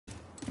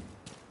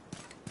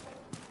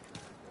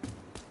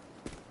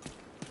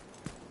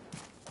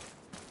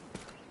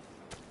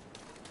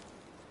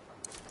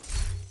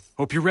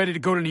Hope you're ready to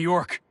go to New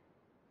York.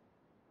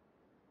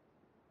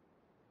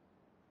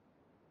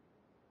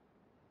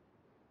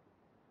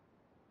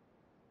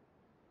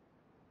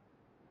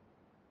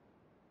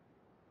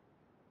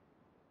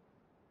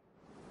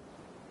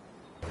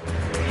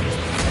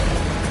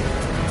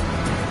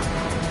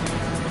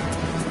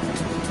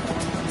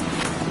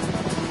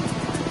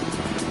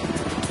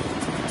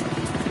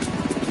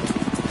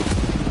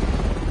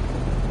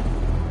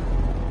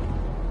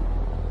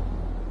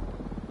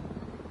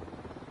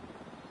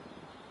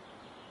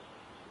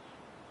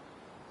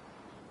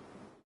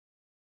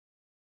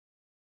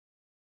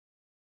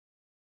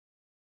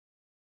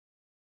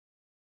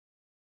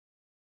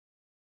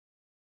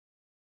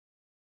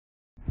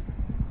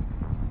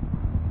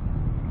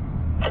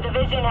 The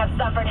division have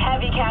suffered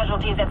heavy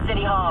casualties at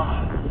City Hall.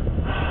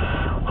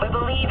 We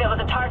believe it was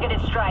a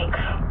targeted strike.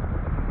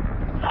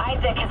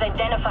 Isaac has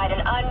identified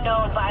an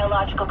unknown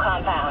biological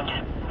compound.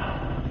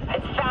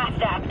 It's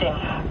fast-acting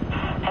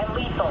and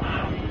lethal.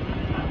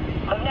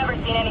 We've never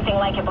seen anything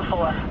like it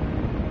before.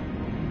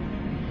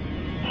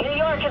 New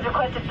York has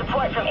requested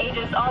support from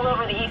agents all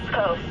over the East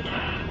Coast.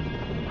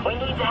 We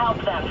need to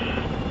help them.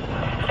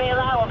 Theo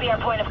will be our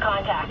point of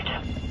contact.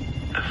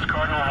 This is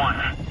Cardinal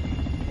 1.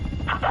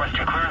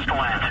 Requesting clearance to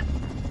land.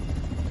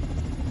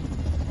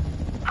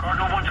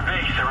 Cardinal 1 to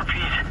base, I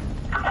repeat.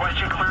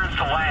 Requesting clearance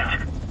to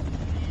land.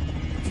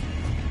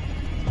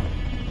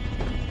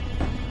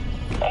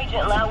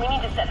 Agent Lau, we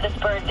need to set this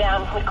bird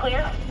down. We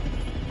clear?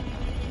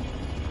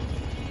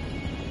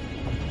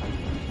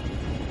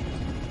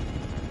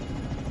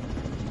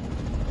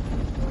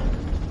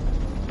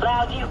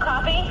 Lau, do you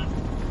copy?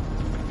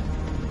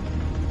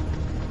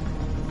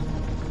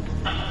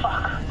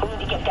 Fuck, we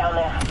need to get down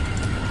there.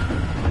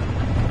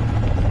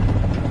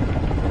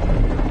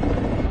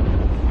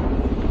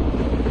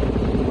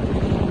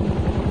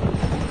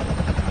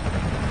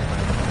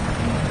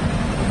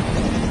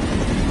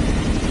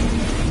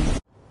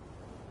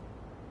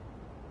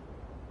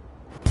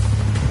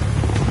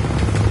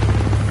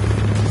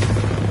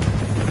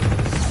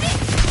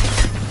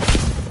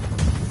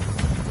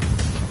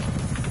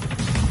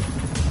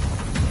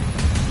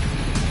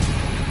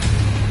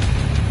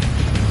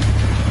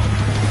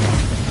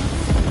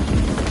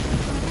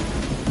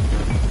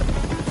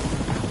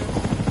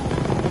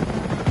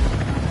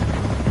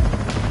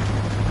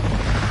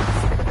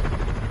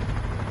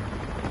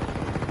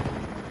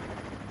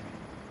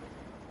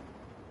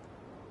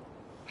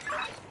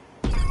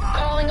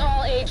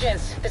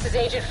 This is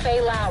Agent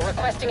Fei Lau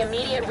requesting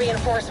immediate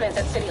reinforcements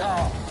at City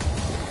Hall.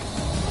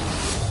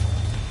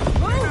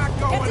 Move!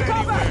 Get to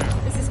cover!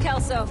 This is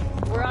Kelso.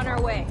 We're on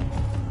our way.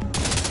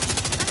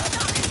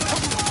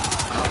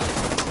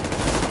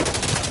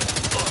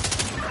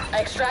 I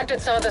extracted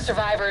some of the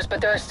survivors,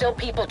 but there are still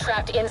people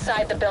trapped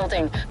inside the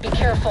building. Be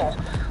careful.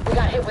 We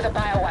got hit with a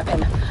bioweapon.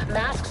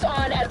 Masks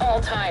on at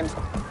all times.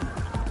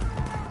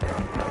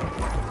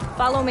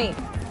 Follow me.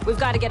 We've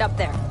got to get up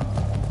there.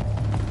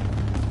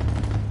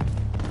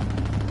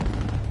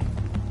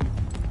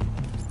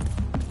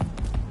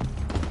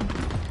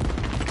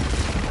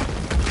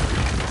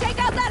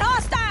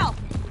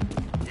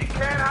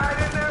 Can't hide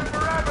in there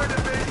forever,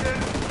 Division.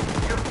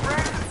 Your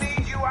friends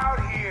need you out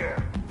here.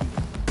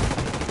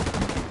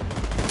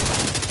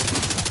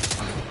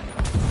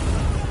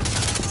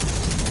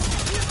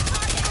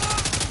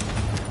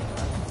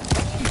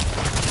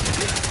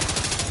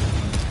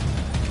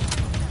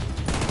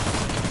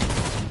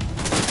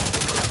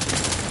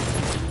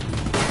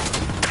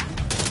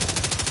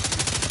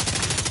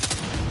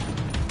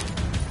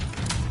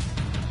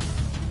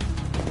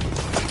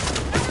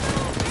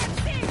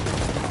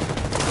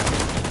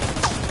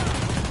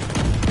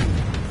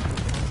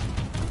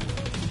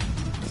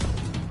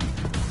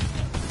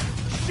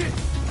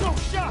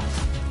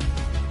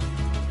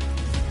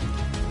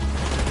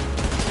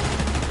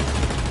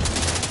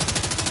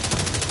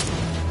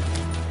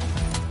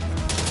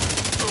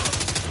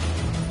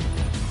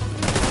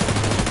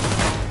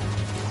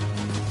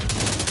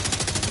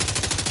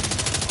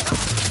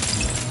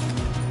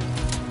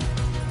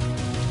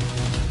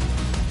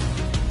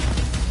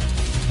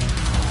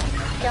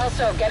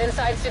 Kelso, get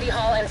inside City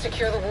Hall and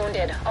secure the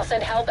wounded. I'll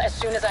send help as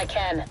soon as I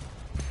can.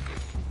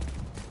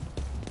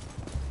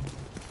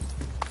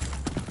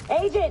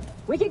 Agent,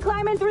 we can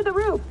climb in through the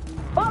roof.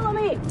 Follow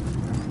me.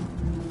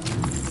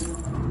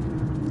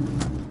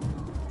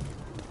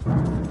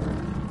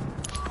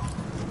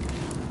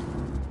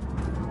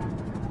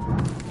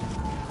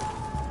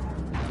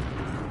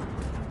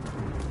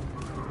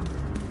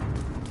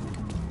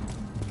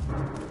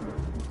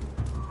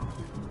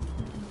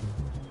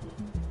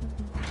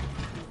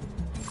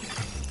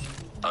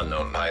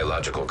 Unknown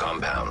biological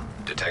compound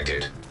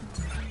detected.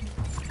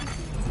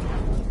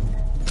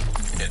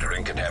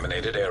 Entering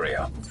contaminated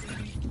area.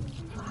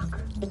 Fuck,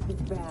 this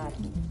is bad.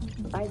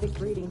 Isaac's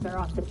readings are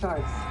off the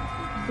charts.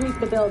 Sweep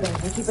the building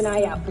and keep an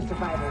eye out for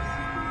survivors.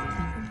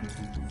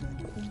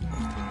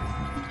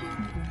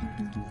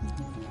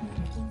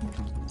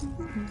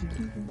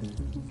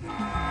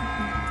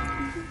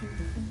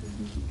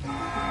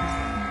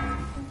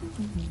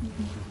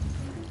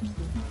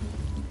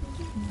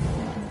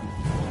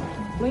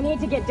 We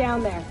need to get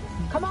down there.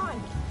 Come on!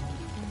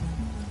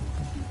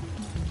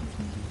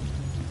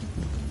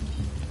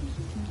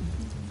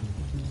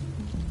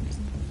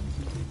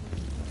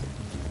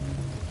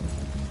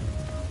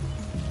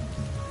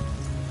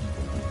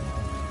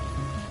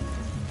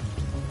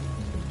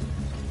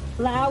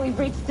 Lau, we've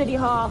reached City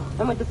Hall.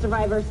 I'm with the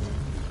survivors.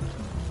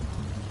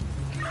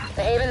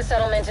 The Haven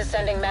settlement is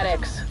sending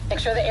medics. Make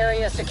sure the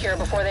area is secure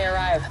before they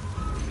arrive.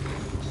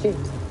 Shoot.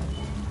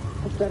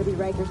 There's gotta be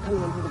Rikers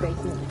coming into the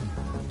basement.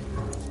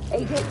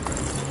 Agent,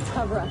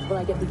 cover us while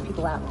I get these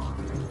people out.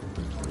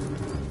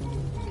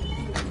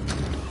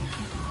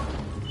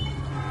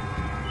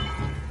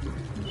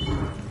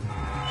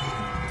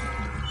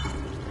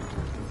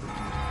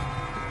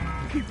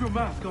 Keep your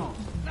mask on.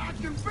 I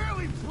can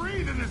barely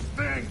breathe in this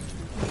thing!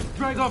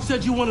 Dragoff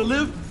said you want to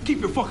live? Keep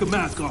your fucking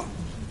mask on.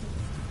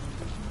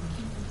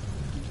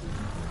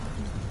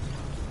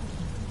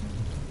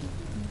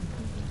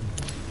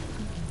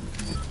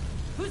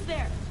 Who's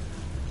there?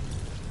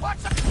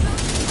 What's up?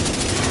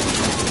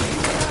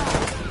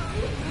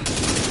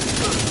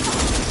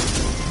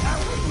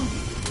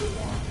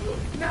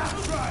 Now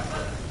try!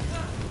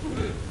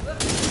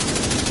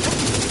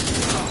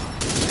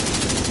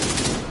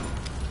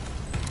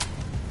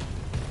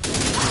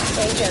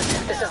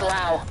 Agent, this is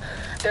Lau.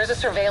 There's a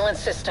surveillance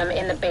system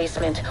in the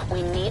basement.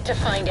 We need to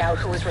find out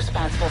who is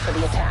responsible for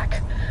the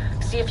attack.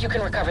 See if you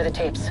can recover the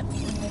tapes.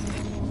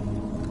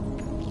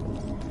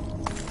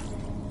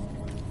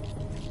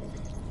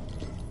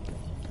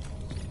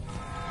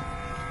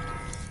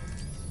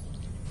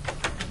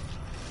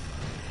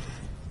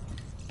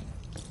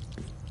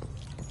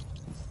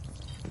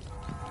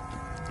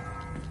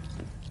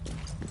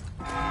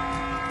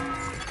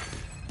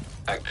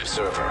 Active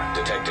server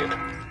detected.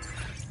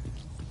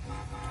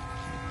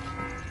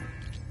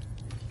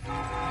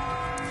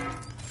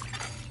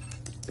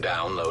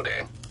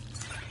 Downloading.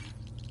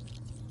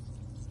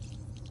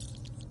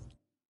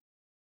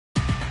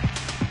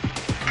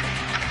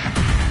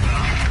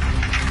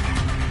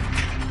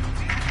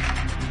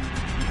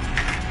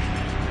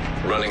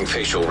 Running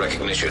facial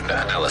recognition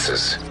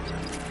analysis.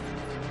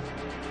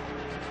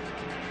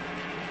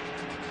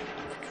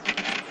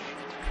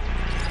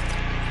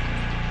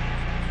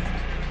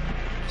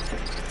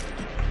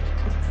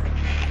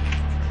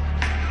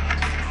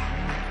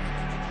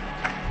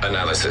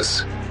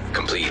 Analysis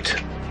complete.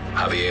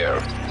 Javier,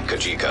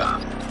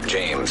 Kajika,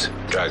 James,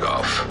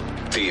 Dragoff,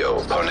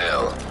 Theo,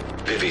 Parnell,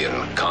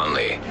 Vivian,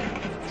 Conley.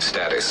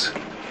 Status,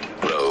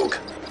 Rogue.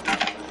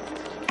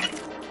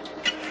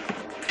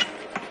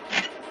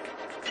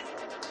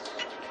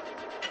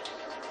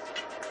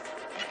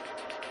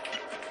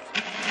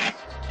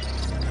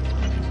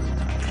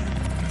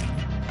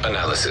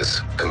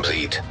 Analysis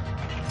complete.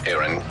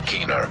 Aaron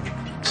Keener.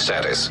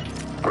 Status,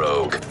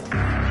 Rogue.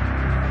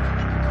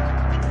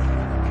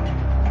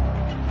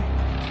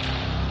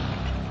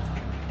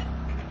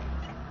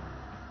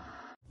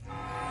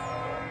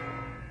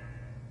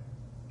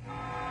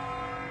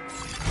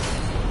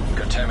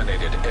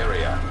 Contaminated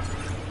area.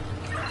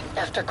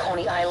 After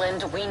Coney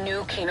Island, we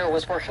knew Keener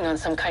was working on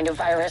some kind of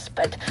virus,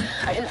 but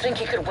I didn't think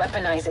he could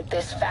weaponize it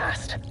this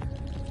fast.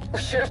 We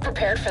should have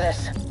prepared for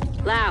this.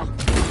 Lau,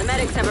 the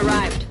medics have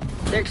arrived.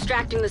 They're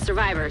extracting the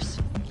survivors.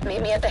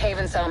 Meet me at the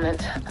Haven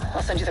settlement.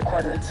 I'll send you the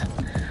coordinates.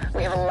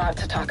 We have a lot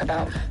to talk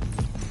about.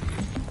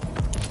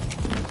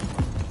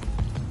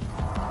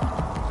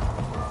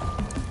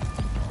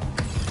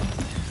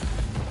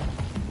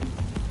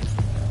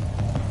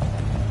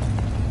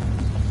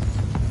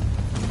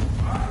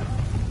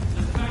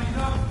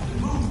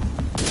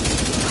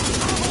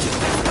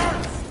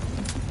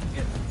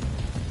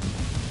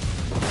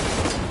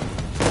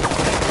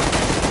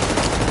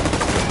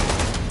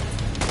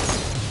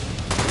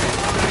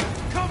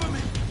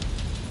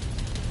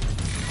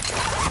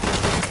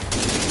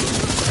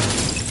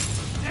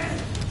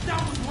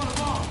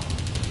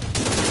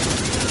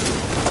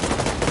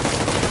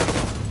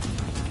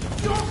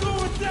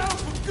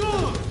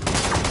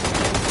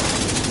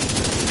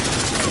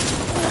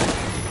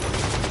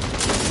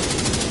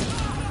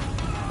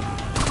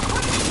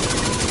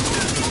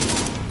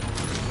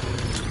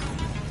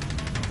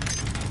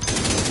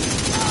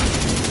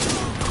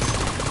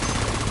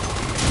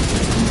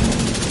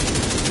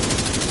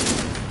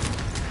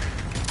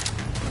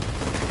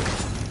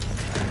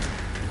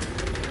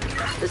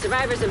 The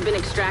survivors have been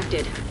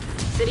extracted.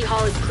 City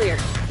Hall is clear.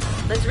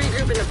 Let's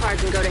regroup in the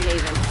park and go to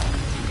Haven.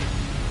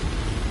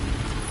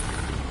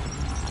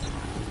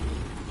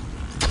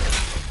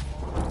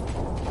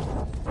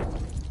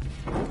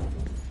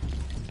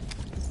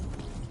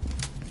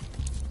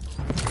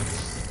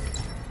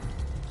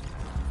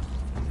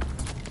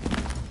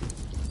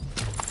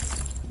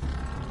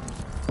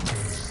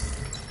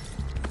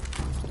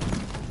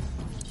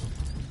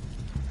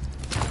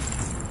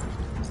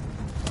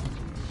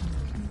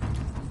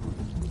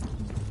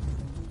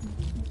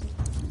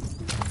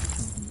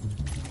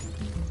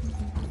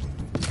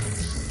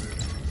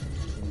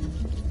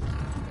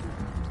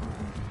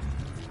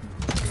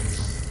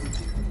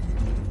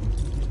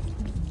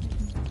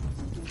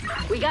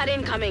 We got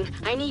incoming.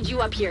 I need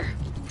you up here.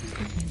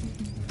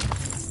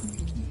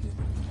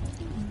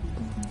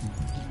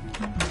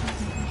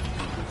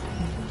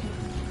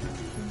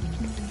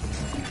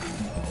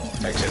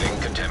 Exiting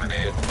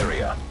contaminated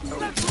area.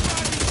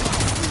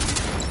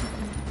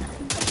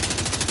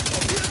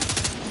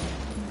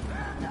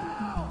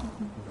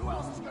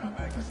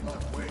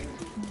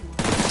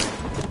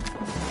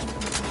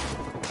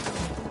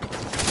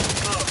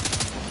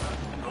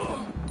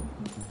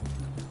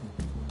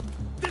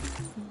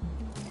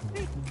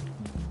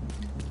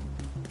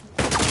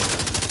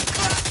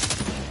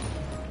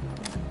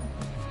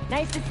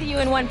 Nice to see you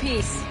in one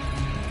piece.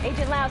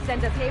 Agent Lau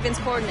sent us Haven's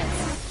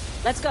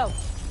coordinates. Let's go.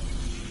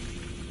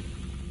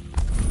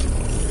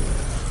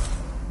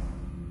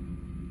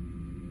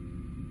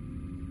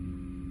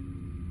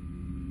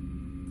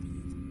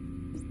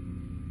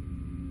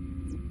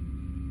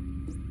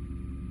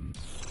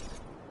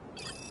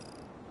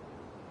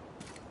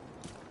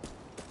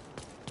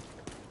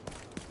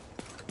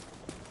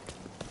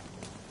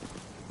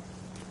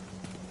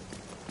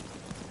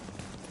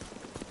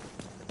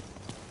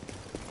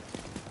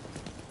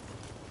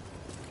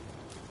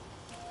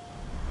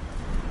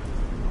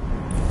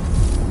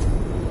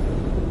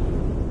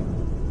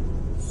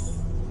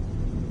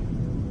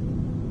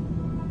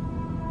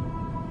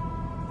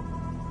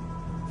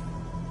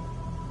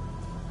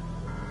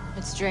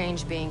 It's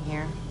strange being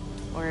here,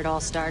 where it all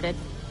started.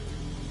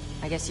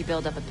 I guess you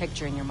build up a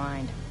picture in your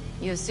mind.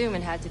 You assume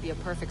it had to be a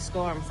perfect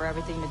storm for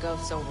everything to go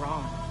so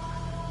wrong.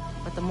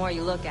 But the more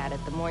you look at it,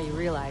 the more you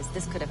realize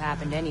this could have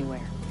happened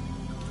anywhere.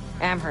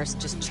 Amherst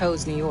just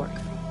chose New York.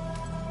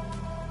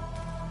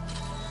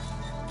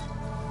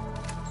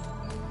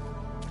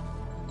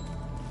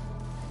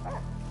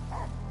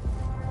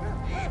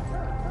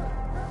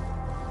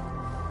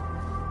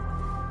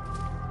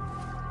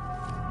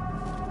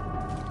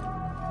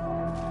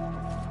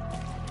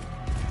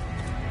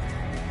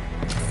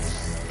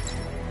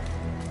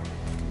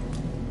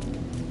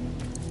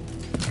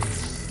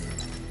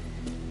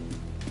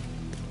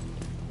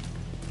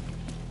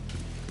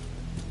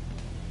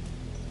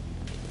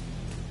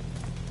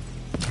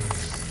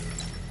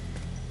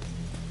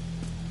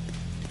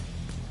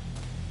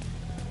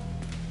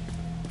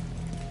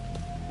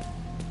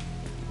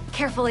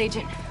 Careful,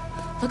 Agent.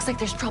 Looks like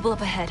there's trouble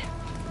up ahead.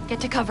 Get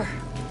to cover.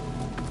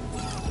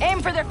 Aim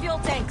for their fuel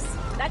tanks.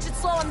 That should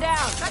slow them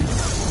down.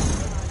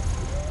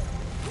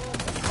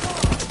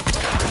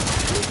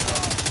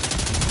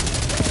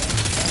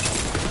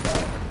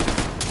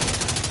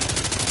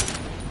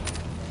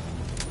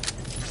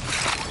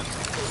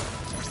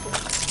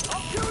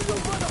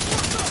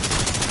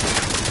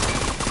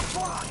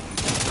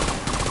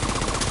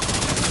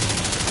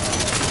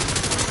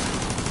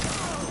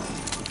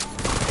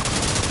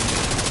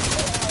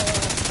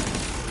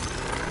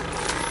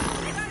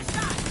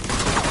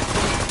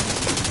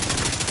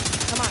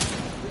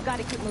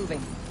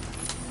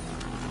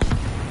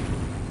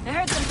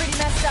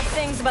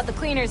 About the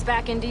cleaners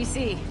back in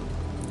DC.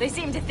 They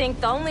seem to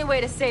think the only way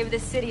to save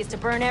this city is to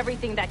burn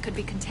everything that could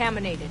be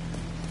contaminated.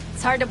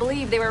 It's hard to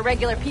believe they were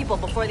regular people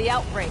before the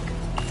outbreak.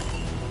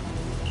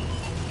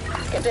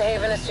 Get to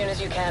Haven as soon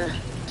as you can.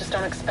 Just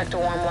don't expect a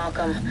warm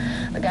welcome.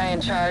 The guy in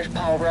charge,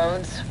 Paul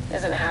Rhodes,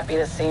 isn't happy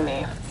to see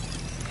me.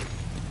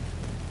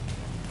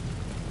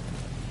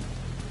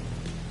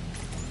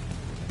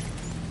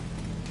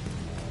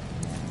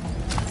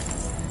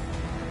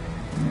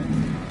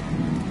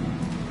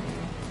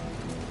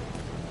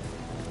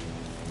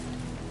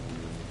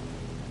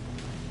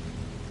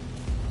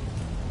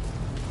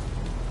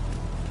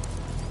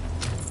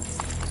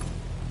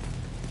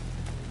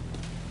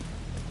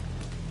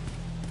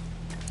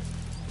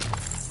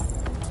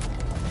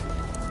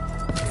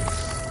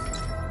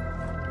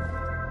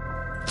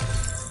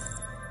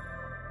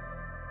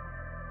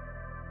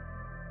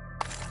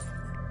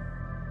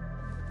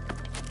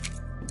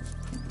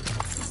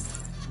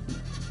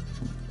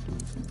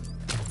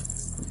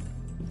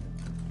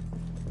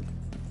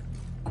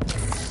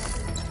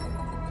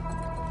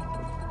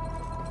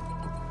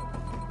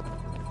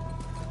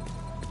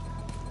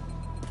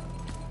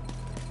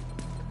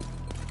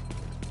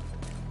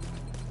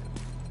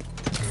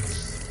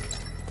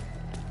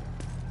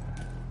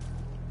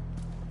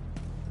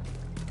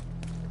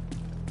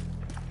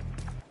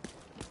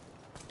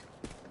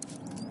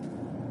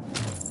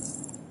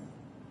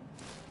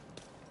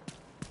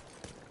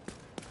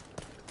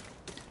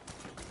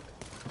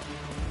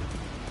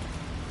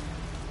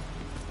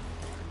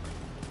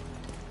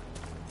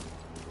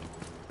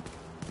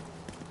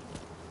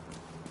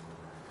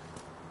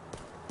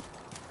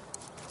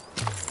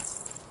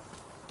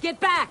 Get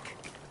back!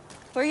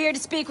 We're here to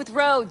speak with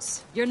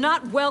Rhodes. You're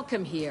not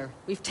welcome here.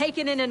 We've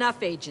taken in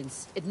enough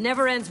agents. It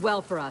never ends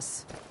well for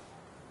us.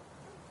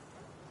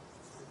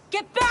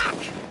 Get back!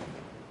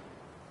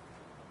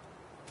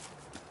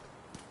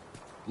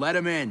 Let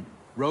him in.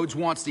 Rhodes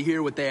wants to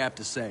hear what they have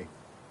to say.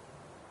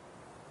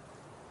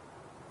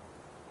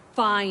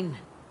 Fine.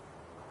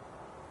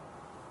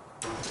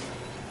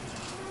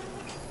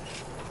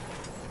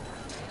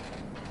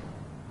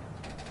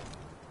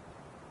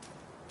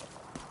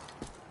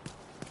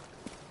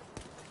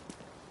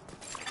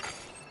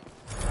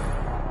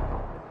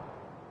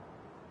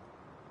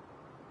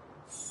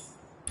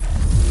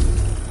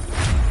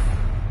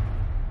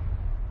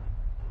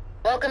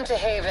 Welcome to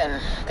Haven.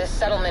 This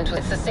settlement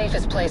is the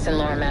safest place in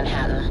Lower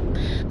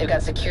Manhattan. They've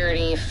got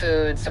security,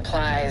 food,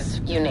 supplies,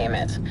 you name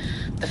it.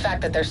 The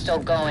fact that they're still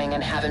going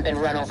and haven't been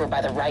run over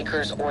by the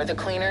Rikers or the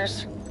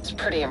cleaners, it's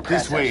pretty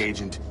impressive. This way,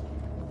 Agent.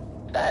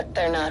 But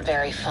they're not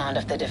very fond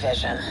of the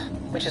division,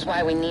 which is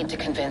why we need to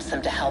convince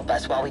them to help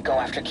us while we go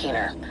after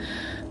Keener.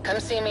 Come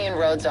see me in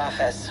Rhodes'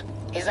 office.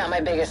 He's not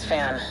my biggest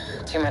fan.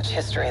 Too much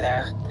history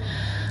there.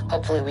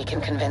 Hopefully we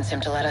can convince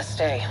him to let us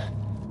stay.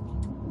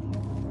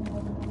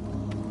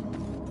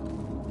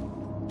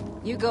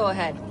 You go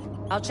ahead.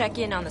 I'll check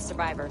in on the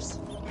survivors.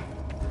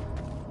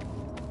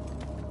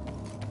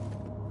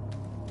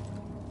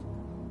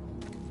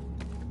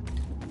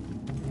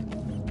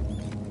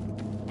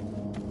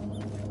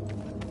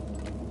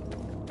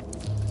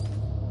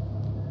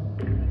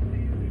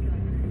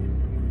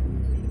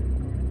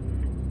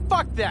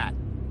 Fuck that!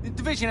 The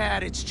division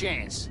had its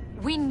chance.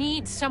 We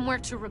need somewhere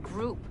to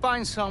regroup.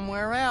 Find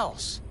somewhere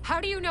else. How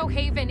do you know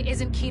Haven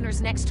isn't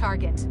Keener's next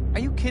target? Are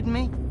you kidding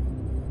me?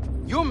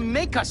 You'll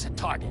make us a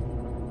target.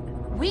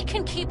 We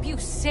can keep you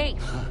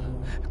safe.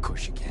 Of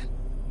course you can.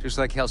 Just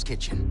like Hell's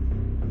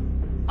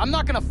Kitchen. I'm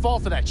not gonna fall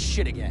for that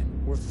shit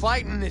again. We're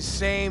fighting the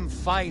same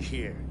fight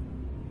here.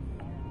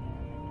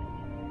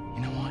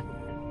 You know what?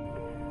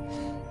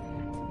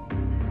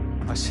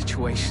 Our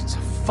situation's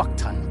a fuck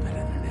ton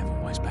better than it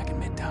ever was back in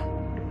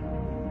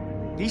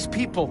Midtown. These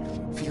people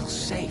feel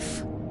safe.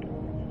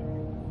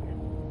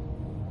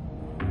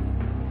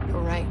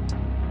 You're right.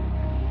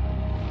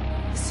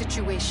 The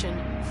situation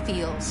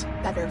feels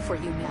better for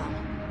you now.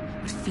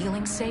 But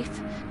feeling safe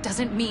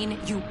doesn't mean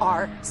you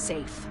are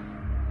safe.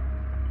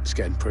 It's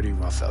getting pretty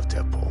rough out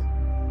there, Paul.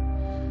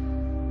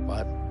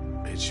 But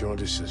it's your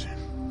decision.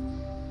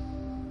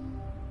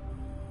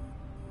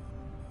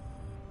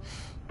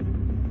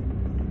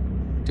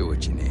 Do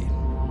what you need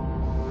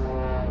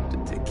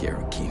to take care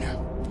of Keener.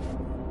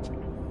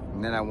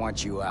 And then I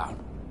want you out.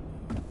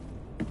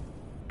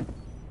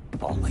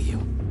 All of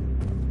you.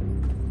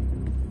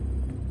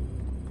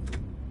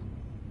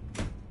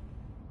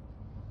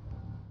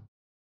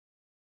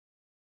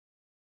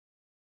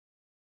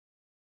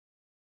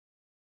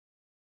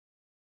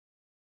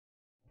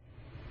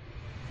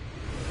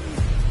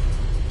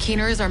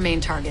 Keener is our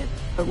main target,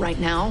 but right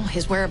now,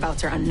 his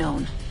whereabouts are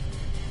unknown.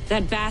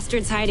 That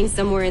bastard's hiding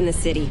somewhere in the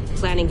city,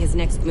 planning his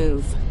next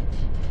move.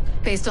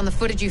 Based on the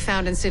footage you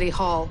found in City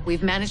Hall,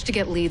 we've managed to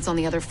get leads on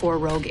the other 4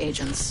 rogue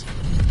agents.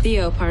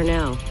 Theo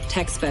Parnell,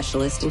 tech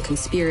specialist and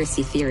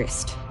conspiracy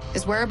theorist.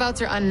 His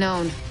whereabouts are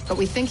unknown, but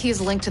we think he is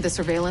linked to the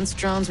surveillance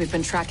drones we've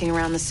been tracking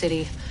around the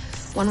city.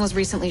 One was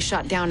recently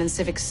shot down in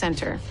Civic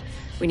Center.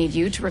 We need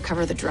you to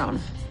recover the drone.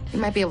 You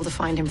might be able to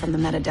find him from the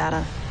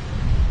metadata.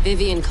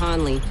 Vivian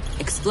Conley,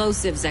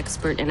 explosives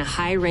expert and a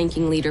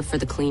high-ranking leader for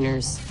the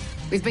Cleaners.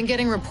 We've been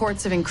getting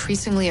reports of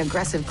increasingly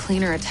aggressive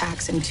Cleaner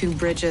attacks in 2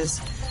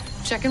 bridges.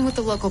 Check in with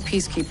the local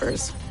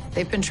peacekeepers.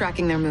 They've been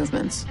tracking their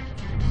movements.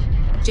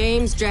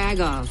 James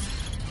Dragov,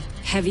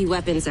 heavy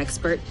weapons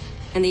expert,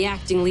 and the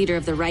acting leader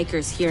of the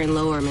Rikers here in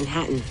Lower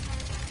Manhattan.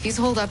 He's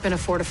holed up in a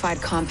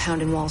fortified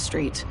compound in Wall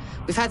Street.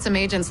 We've had some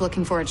agents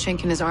looking for a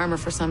chink in his armor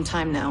for some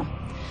time now.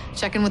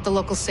 Check in with the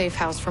local safe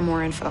house for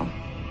more info.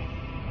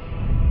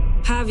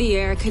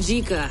 Javier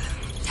Kajika,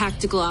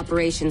 tactical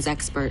operations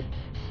expert.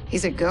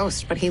 He's a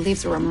ghost, but he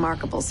leaves a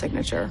remarkable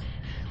signature.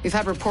 We've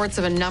had reports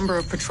of a number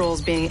of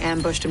patrols being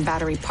ambushed in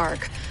Battery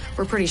Park.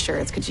 We're pretty sure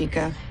it's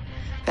Kajika.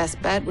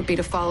 Best bet would be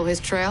to follow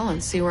his trail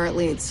and see where it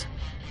leads.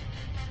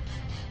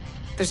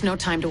 There's no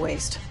time to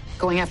waste.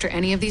 Going after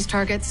any of these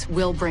targets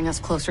will bring us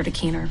closer to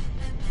Keener.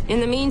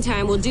 In the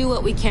meantime, we'll do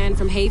what we can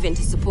from Haven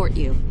to support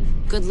you.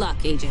 Good luck,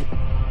 Agent.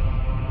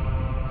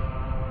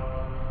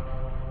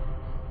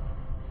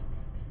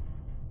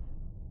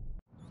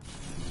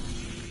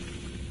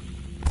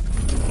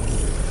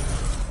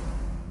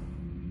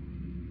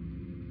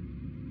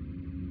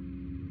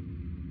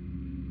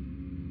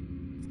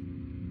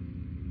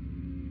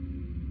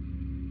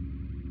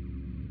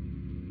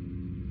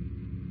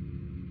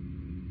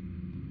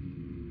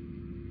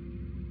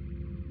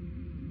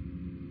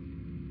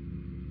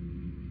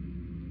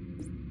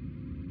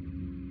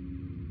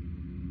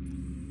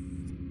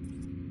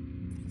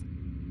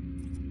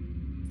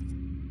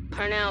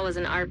 Parnell was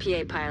an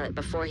RPA pilot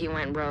before he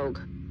went rogue,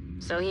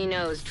 so he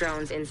knows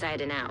drones inside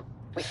and out.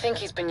 We think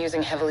he's been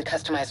using heavily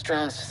customized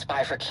drones to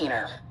spy for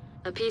Keener.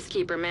 A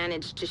peacekeeper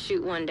managed to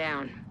shoot one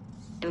down,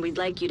 and we'd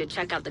like you to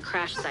check out the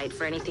crash site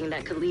for anything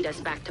that could lead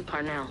us back to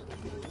Parnell.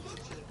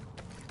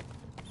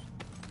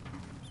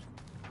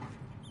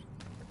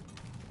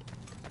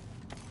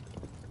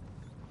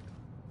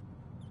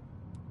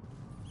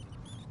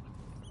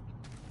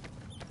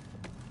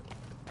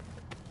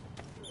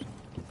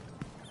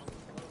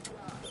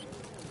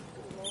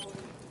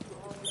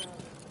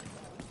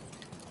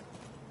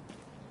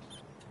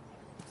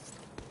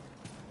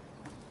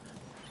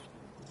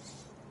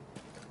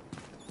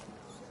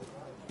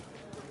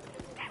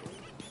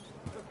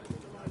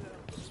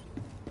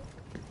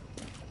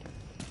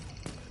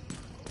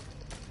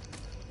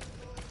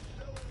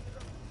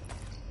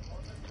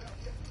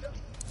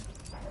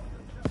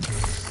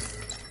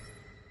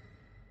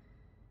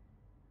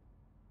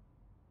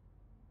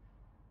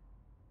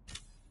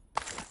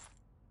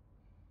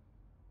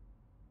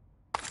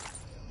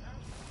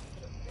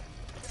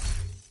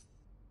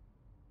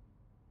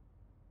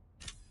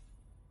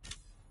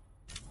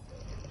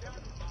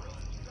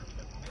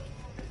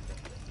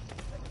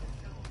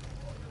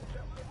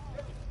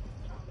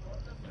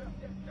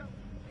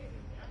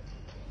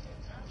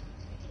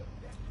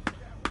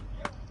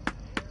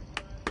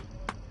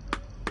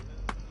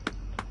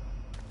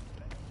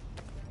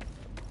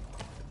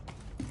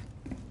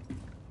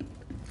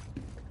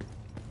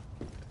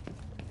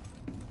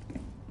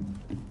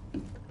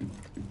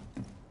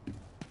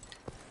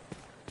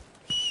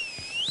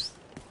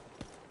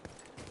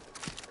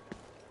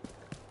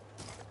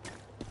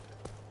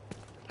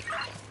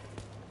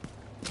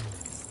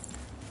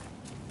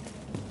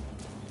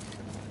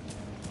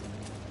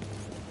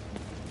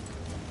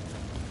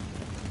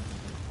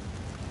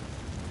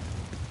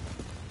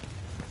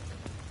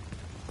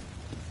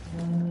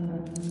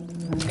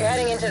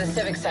 to the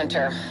Civic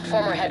Center,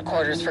 former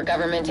headquarters for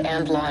government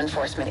and law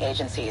enforcement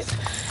agencies.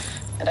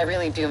 And I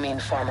really do mean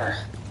former.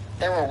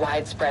 There were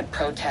widespread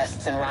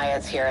protests and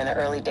riots here in the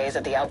early days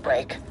of the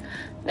outbreak.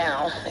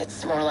 Now,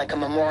 it's more like a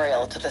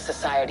memorial to the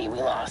society we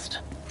lost.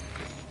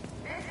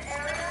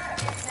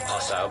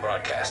 Hostile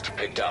broadcast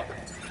picked up.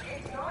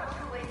 It's not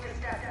too late to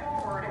step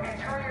forward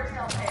and turn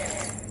yourself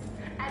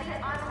in. Any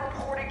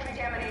unreported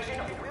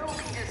contamination will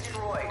be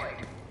destroyed.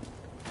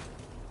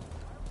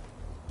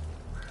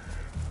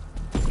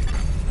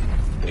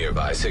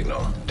 Nearby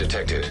signal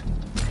detected.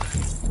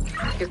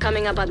 You're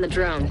coming up on the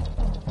drone.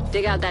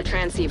 Dig out that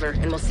transceiver,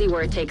 and we'll see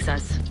where it takes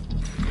us.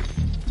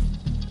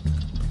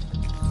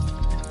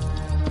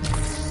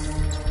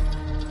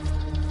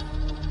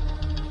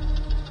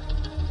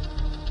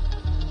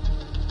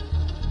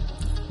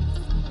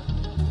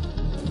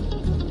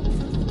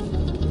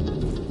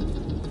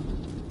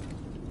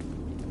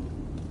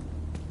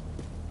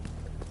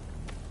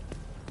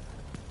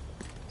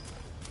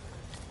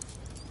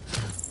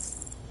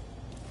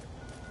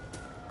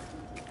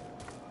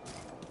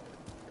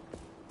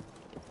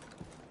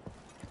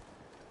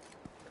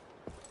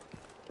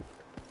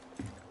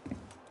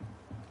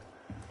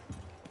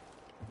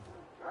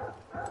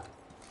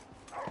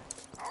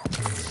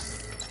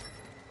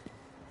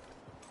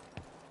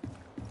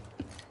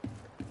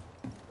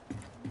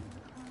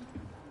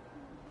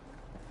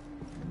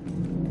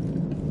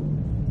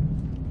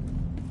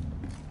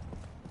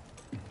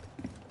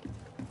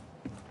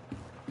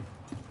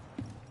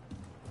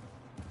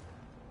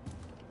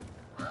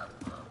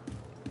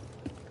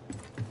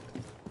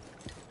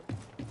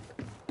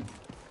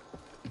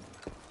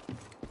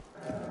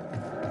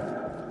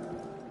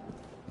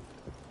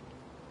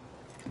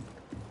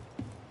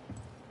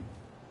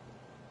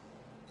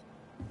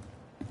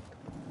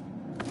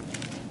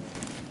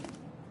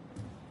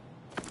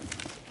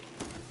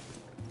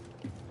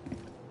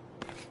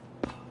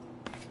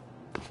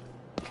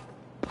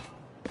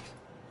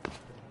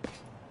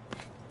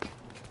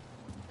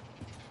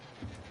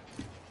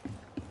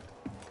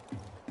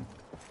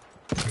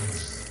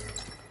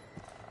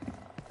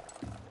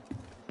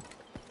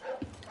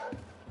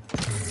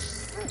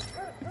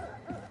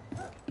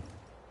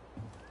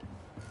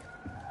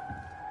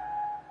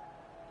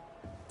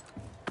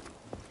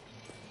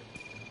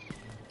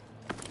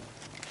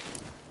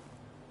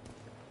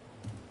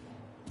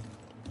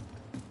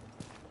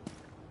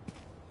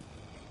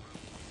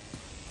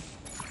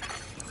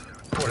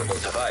 Portable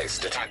device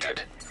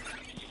detected.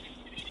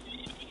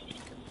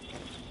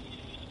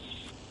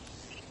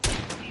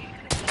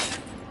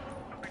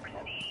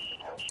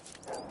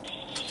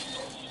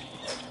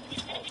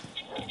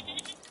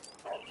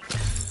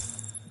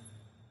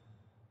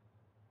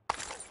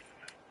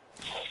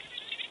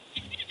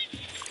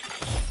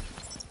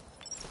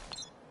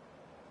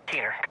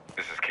 Keener.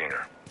 This is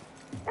Keener.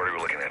 What are we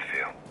looking at,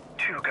 Theo?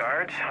 2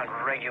 guards on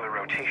regular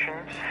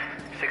rotations,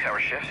 6-hour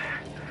shifts.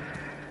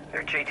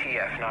 They're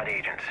JTF, not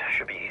agents.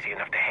 Should be easy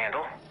enough to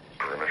handle.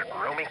 Perimeter.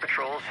 Roaming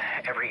patrols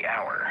every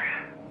hour.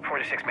 4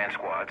 to 6 man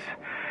squads.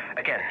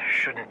 Again,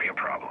 shouldn't be a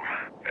problem.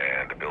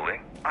 And the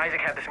building? Isaac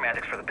had the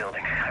schematics for the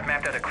building. I've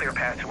mapped out a clear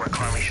path to where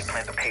Conley should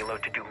plant the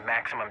payload to do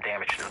maximum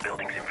damage to the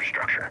building's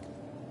infrastructure.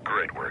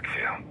 Great work,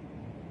 Theo.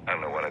 I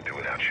don't know what I'd do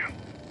without you.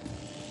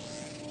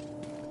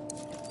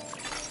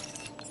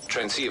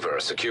 Transceiver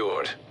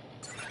secured.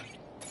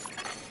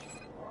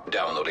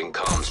 Downloading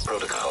comms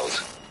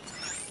protocols.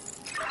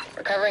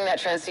 Recovering that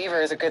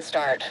transceiver is a good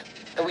start,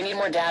 but we need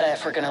more data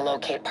if we're gonna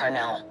locate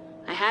Parnell.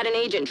 I had an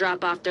agent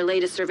drop off their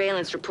latest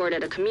surveillance report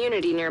at a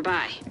community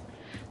nearby.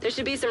 There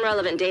should be some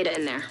relevant data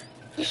in there.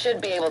 You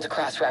should be able to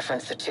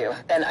cross-reference the two,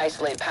 then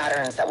isolate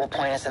patterns that will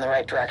point us in the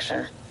right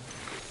direction.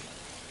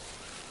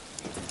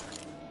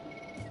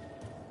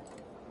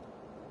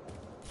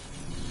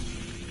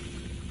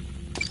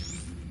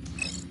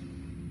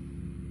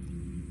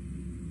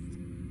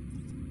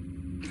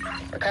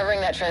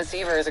 Recovering that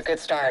transceiver is a good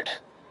start,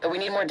 but we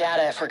need more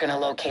data if we're gonna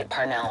locate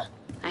Parnell.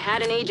 I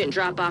had an agent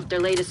drop off their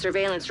latest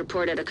surveillance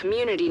report at a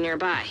community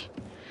nearby.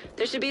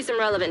 There should be some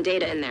relevant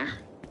data in there.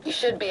 You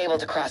should be able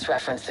to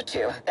cross-reference the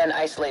two, then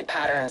isolate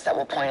patterns that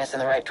will point us in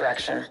the right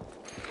direction.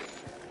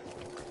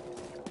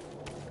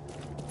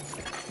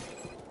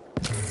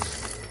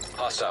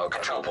 Hostile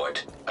control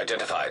point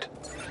identified.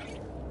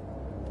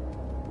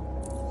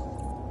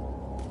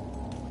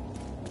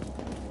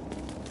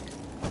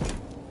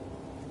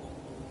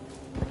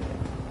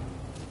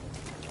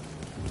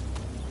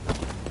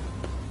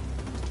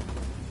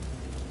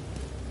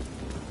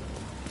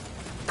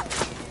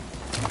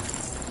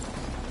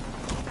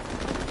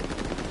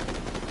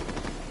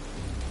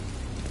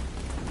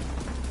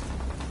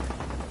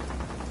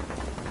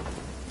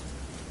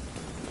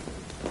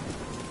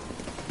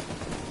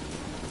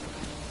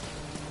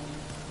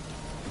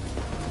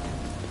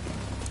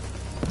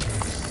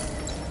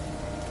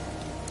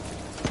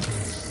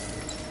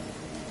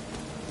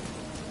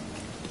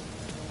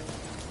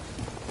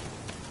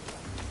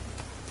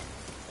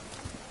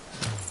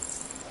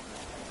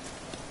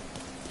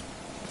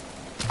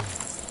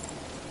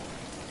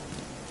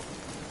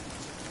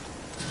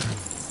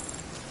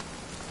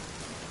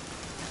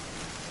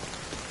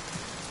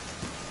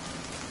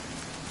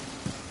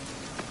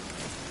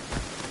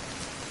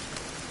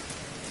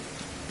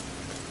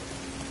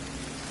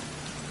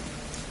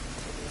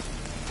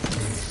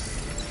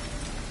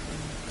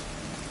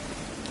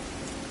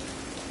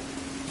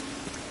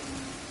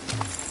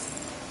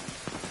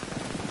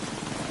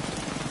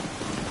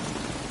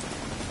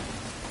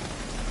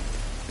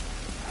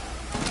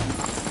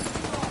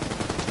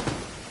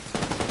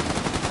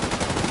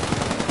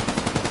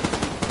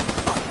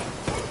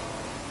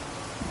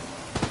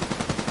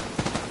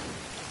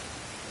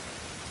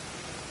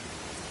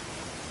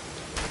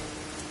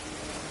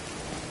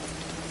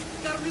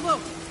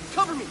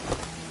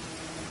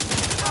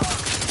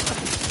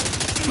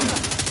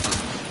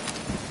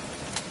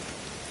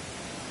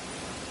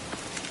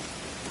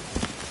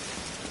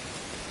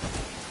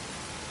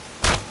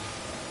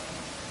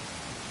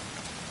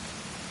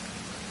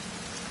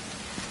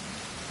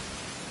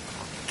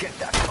 Get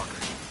that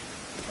fucker.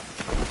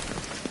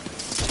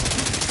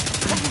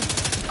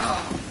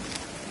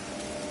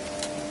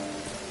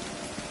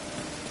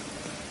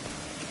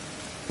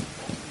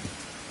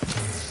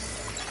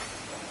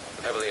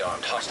 Heavily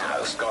armed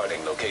hostiles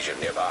guarding location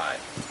nearby.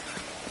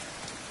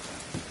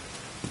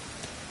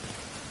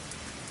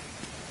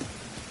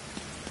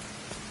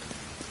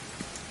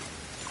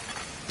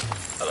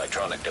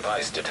 Electronic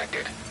device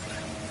detected.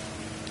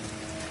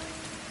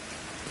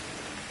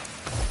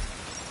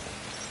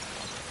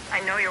 I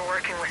know you're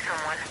working with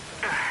someone.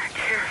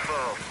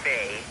 Careful,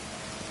 Faye.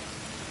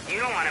 You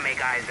don't want to make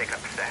Isaac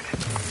upset.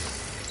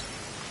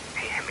 If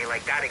you hit me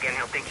like that again,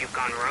 he'll think you've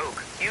gone rogue.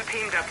 You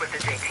teamed up with the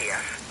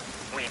JTF.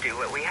 We do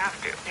what we have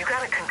to. You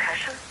got a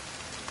concussion?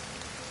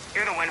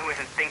 You're the one who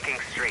isn't thinking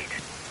straight.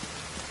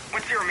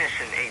 What's your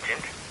mission,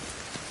 Agent?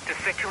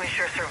 To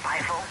ensure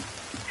survival.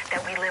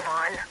 That we live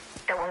on.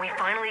 That when we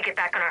finally get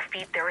back on our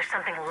feet, there is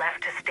something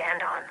left to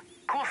stand on.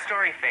 Cool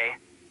story, Faye.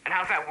 And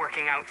how's that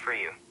working out for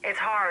you? It's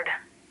hard.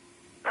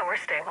 But we're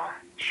stable.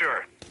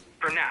 Sure.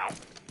 For now.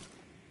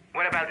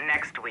 What about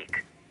next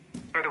week?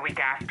 Or the week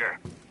after?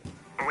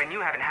 Or when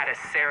you haven't had a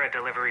Sarah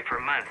delivery for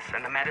months,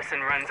 and the medicine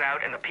runs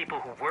out, and the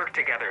people who work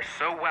together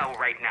so well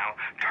right now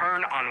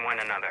turn on one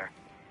another.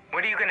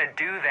 What are you gonna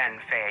do then,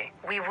 Faye?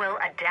 We will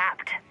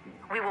adapt.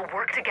 We will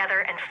work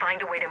together and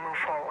find a way to move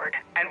forward.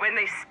 And when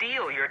they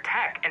steal your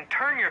tech and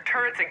turn your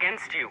turrets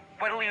against you,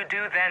 what'll you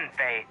do then,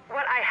 Faye?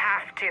 What I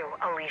have to,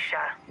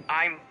 Alicia.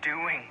 I'm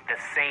doing the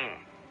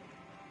same.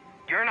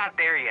 You're not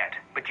there yet,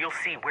 but you'll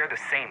see we're the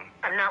same.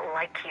 I'm not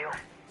like you.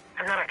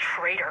 I'm not a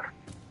traitor.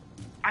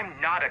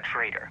 I'm not a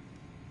traitor.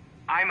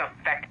 I'm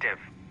effective.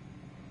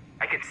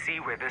 I can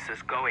see where this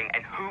is going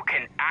and who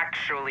can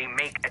actually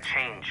make a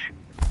change.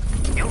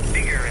 You'll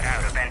figure it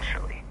out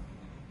eventually.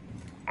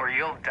 Or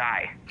you'll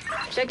die.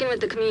 Check in with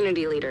the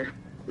community leader.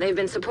 They've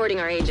been supporting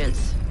our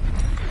agents.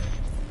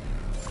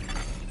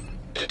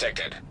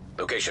 Detected.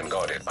 Location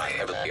guarded by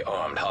heavily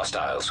armed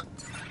hostiles.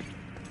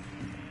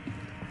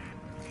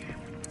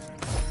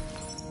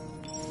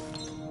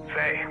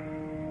 Faye.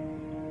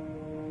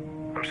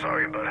 I'm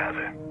sorry about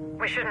Heather.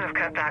 We shouldn't have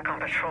cut back on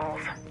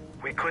patrols.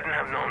 We couldn't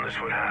have known this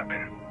would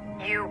happen.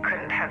 You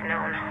couldn't have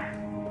known.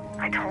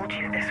 I told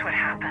you this would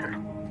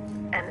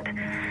happen.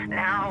 And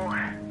now...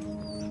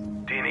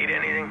 Do you need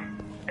anything?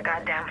 A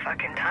goddamn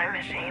fucking time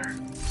machine.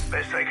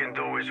 Best I can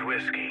do is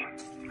whiskey.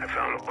 I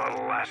found a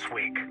bottle last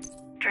week.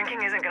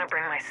 Drinking isn't gonna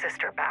bring my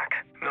sister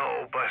back.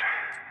 No, but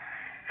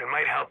it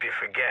might help you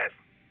forget.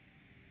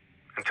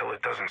 Until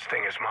it doesn't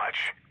sting as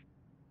much.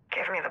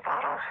 Give me the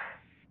bottle.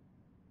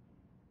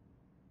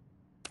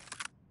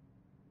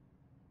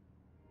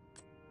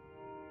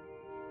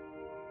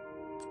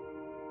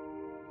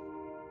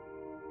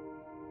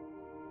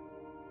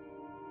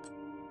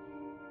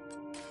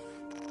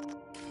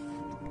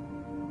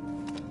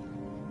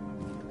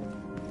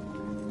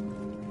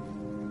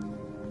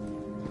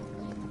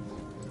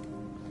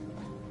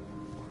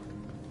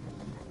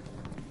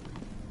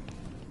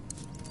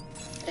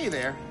 Hey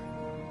there.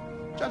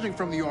 Judging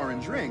from the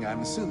orange ring, I'm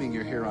assuming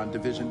you're here on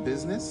division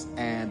business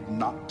and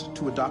not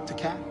to adopt a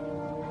cat.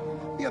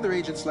 The other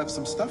agents left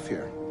some stuff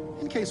here,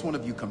 in case one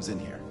of you comes in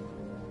here.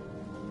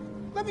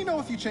 Let me know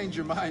if you change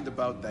your mind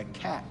about that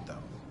cat, though.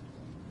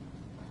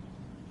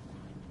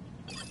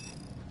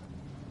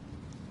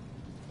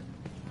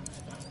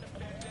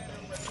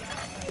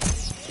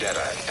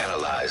 Data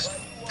analyzed.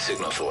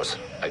 Signal source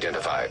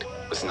identified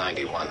with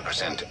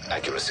 91%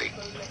 accuracy.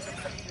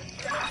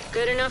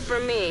 Good enough for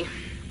me.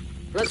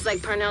 Looks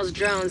like Parnell's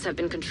drones have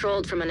been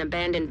controlled from an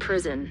abandoned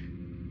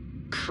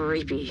prison.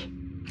 Creepy.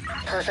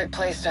 Perfect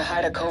place to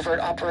hide a covert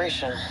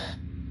operation.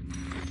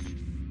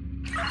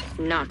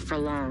 Not for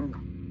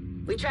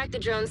long. We tracked the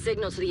drone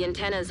signal to the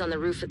antennas on the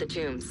roof of the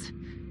tombs.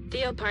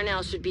 Theo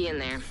Parnell should be in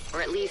there,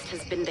 or at least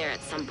has been there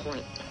at some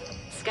point.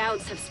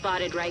 Scouts have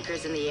spotted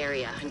Rikers in the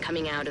area and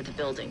coming out of the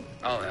building.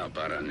 I'll help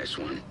out on this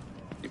one.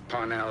 If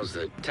Parnell's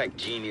the tech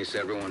genius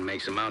everyone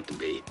makes him out to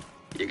be,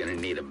 you're gonna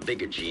need a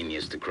bigger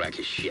genius to crack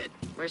his shit.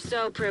 We're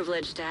so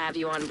privileged to have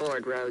you on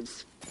board,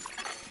 Rhodes.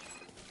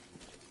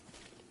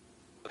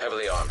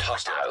 Heavily armed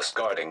hostiles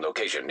guarding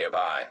location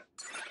nearby.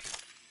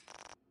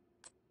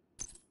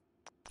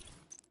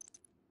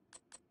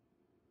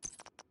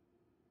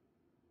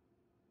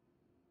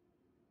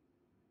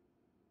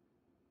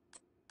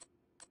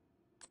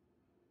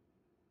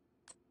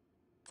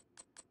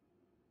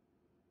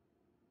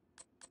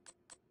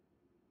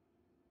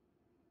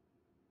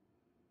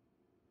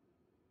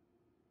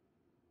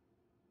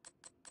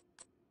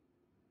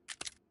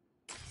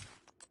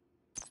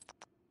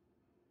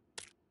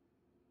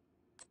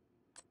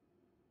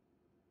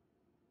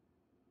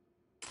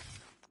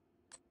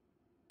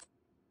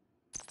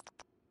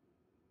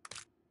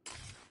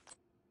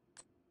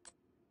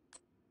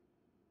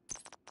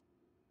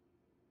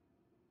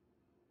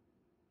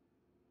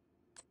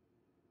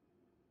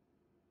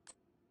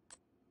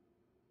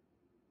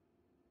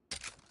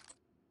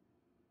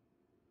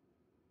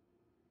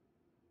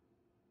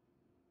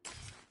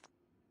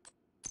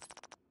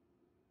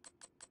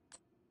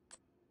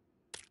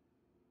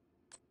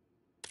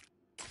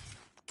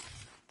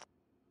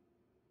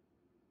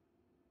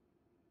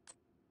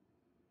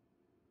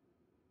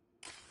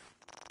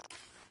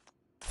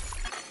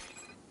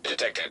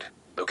 detected.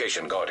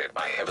 Location guarded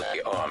by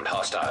heavily armed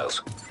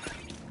hostiles.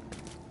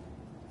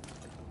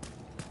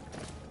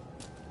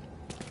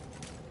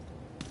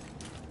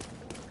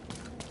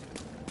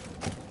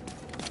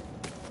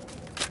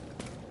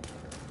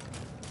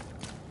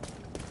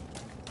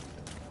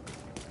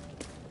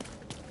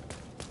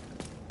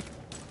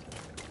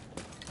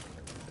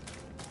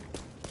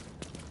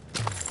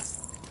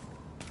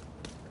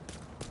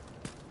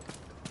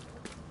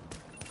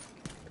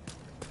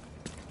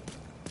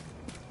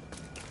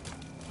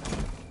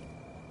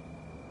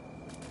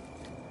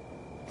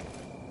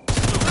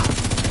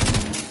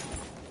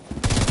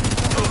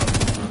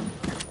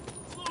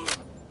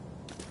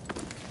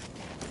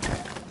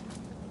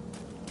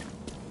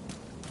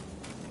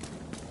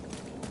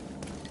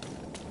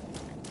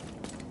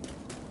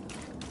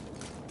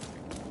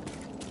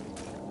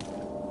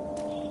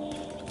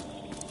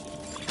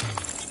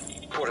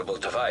 Portable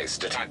device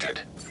detected.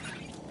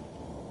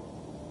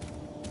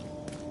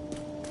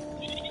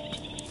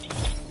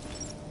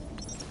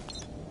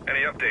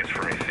 Any updates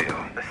for me,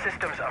 Theo? The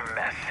system's a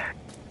mess.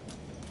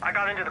 I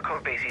got into the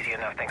code base easy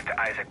enough thanks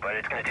to Isaac, but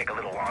it's gonna take a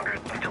little longer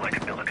until I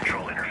can build a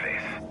control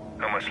interface.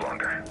 How much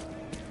longer?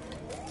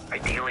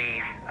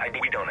 Ideally,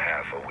 We don't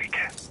have a week.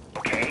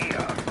 Okay,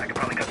 I could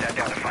probably cut that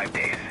down to 5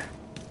 days.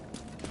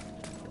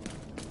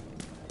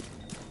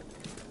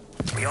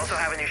 We also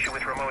have an issue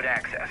with remote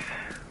access.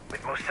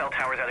 With most cell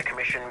towers out of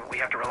commission, we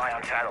have to rely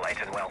on satellites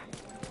and, well...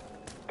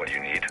 What do you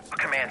need? A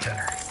command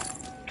center.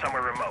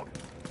 Somewhere remote.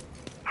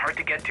 Hard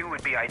to get to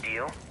would be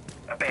ideal.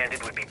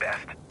 Abandoned would be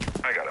best.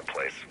 I got a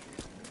place.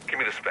 Give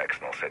me the specs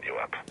and I'll set you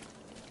up.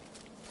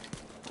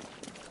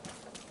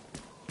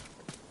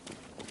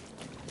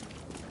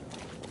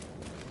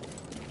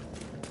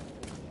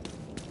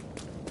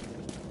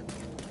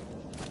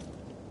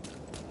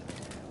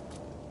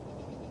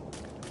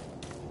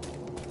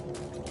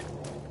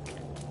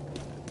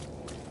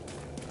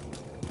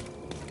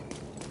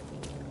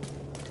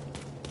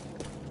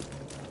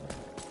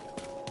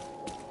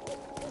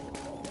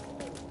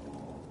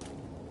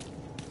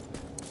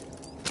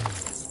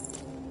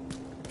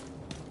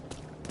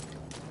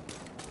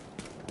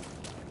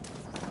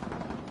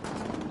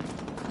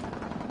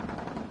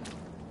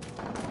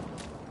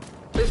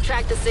 We've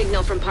tracked the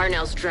signal from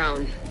Parnell's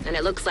drone, and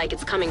it looks like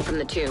it's coming from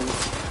the tombs.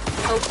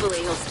 Hopefully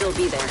he'll still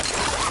be there.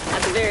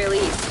 At the very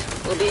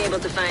least, we'll be able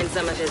to find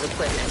some of his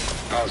equipment.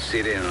 I'll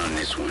sit in on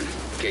this one,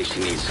 in case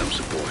you need some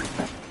support.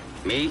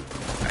 Me?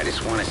 I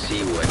just want to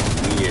see what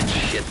weird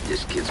shit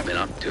this kid's been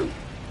up to.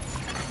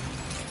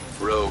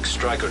 Rogue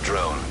striker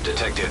drone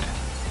detected.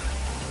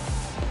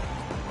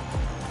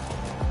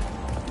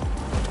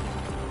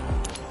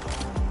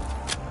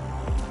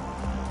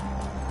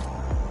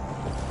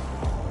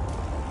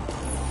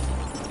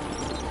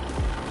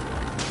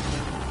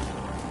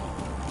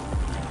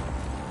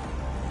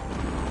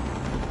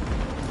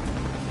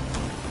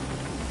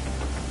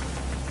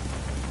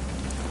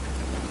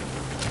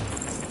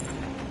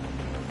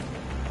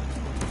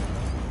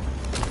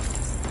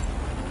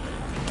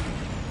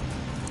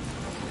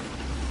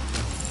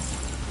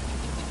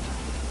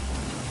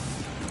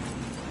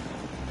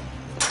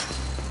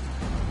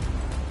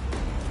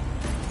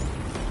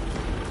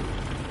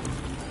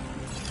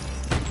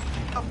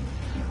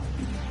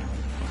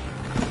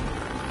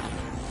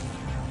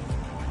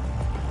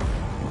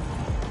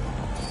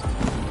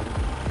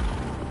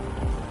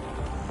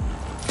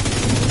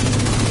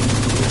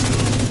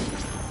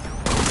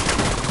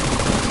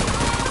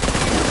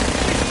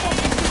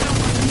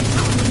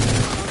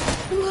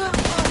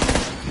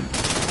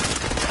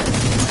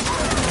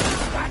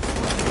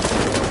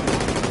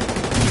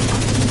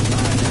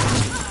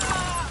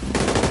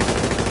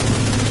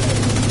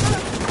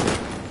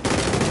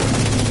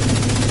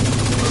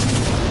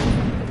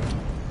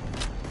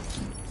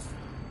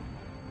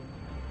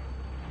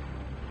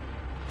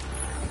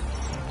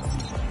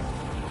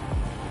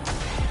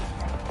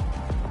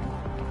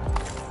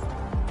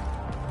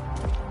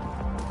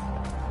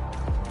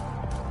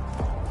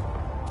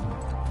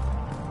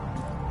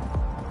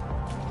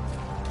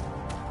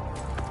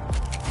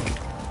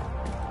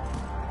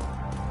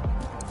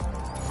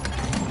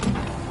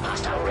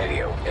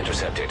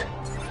 Intercepted.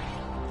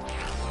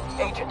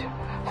 Agent,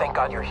 thank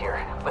God you're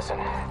here. Listen,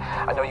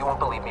 I know you won't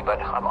believe me, but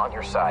I'm on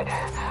your side.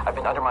 I've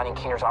been undermining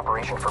Keener's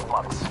operation for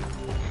months.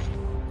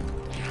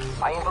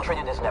 I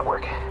infiltrated his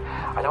network.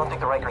 I don't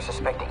think the Rikers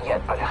suspect it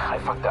yet, but I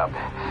fucked up.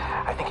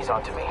 I think he's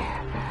onto me.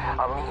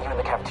 I'll meet you in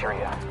the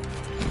cafeteria.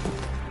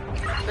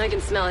 I can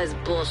smell his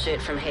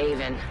bullshit from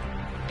Haven.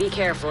 Be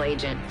careful,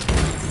 Agent.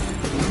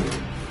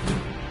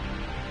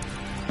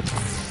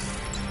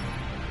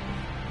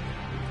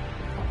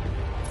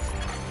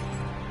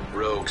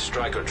 Rogue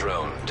striker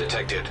drone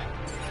detected.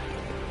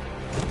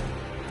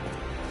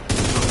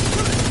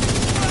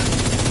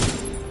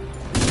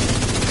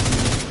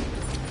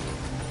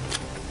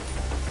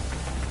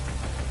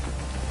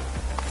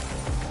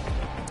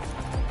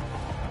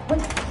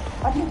 Wait,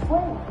 I can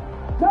explain.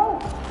 No!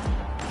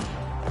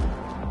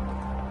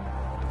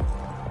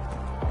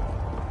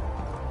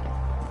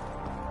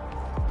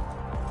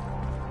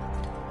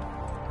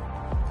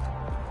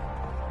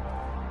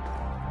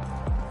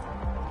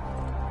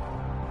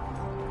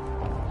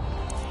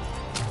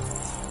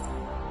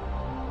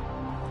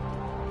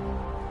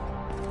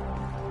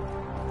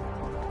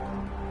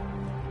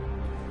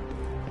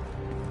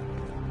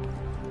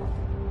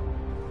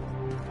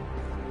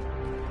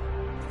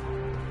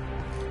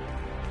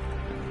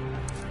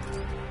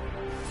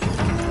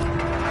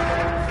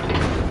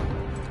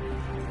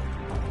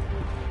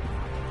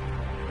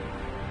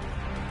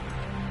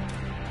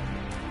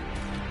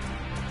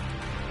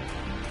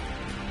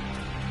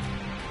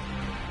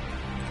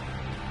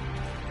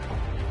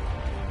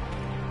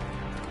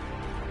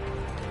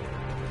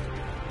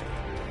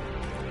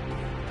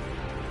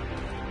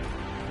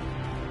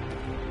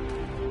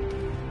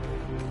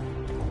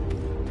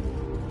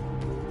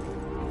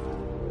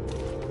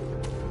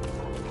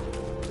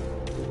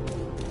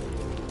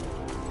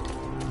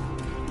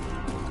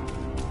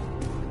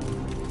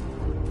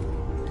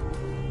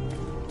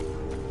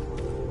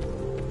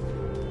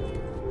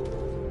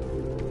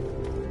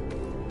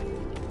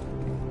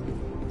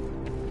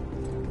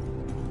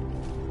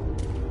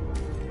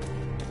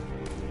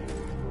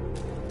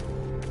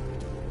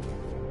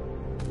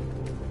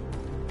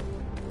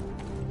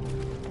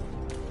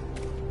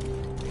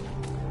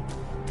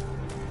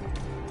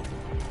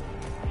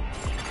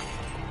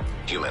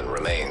 Human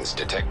remains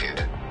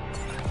detected.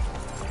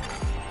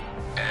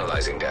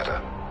 Analyzing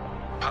data.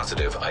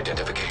 Positive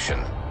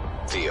identification.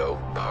 Theo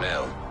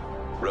Parnell.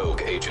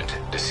 Rogue agent,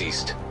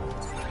 deceased.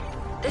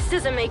 This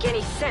doesn't make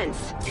any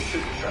sense. You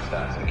shouldn't trust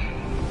Isaac.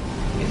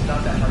 It's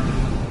not that hard to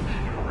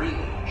prove.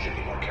 You really should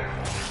be more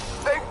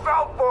careful. They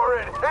fell for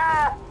it!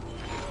 Ah!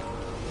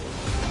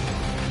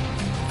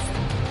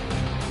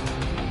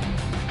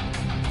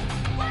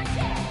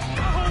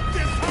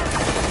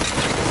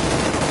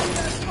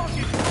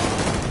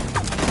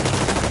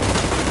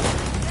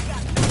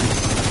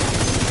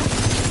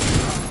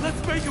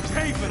 Let's make him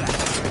pay for that!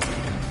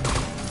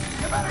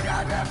 You better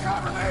goddamn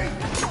cover me!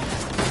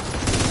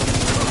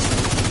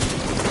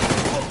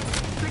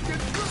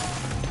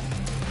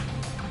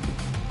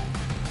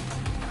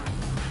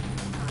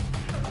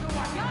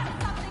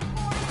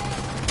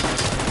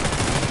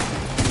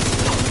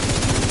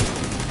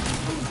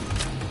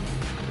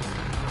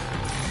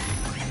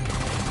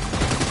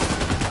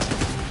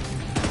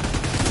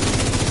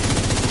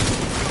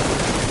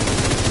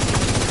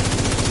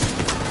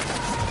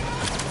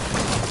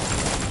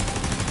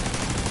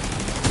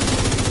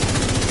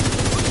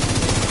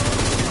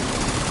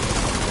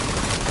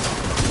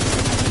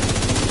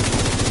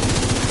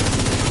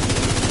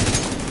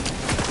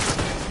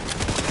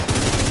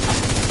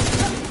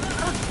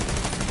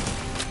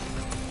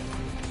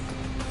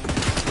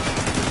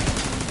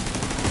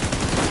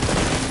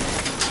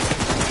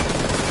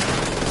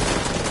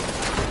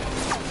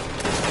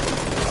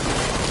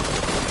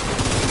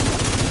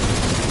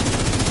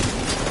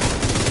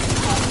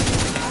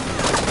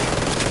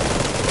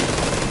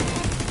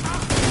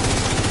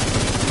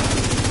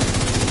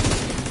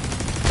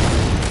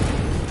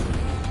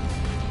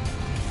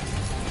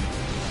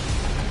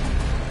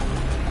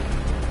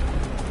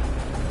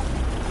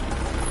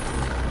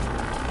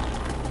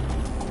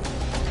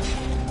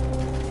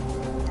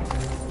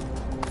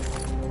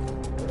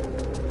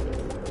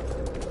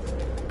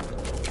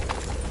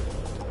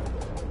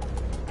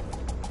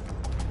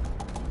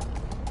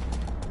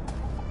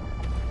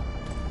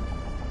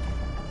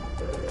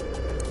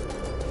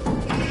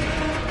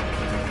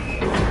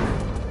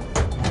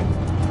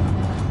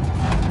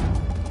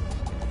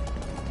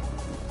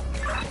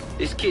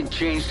 This kid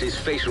changed his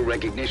facial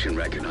recognition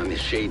record on the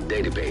Shade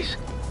database.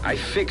 I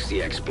fixed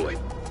the exploit.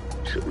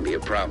 Shouldn't be a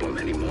problem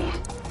anymore.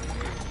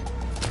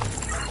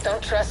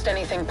 Don't trust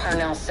anything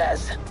Parnell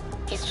says.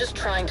 He's just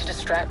trying to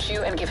distract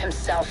you and give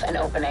himself an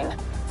opening.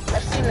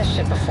 I've seen this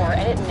shit before,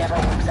 and it never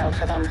works out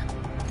for them.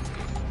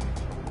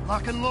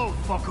 Lock and load,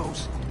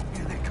 fuckos.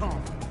 Here they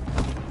come.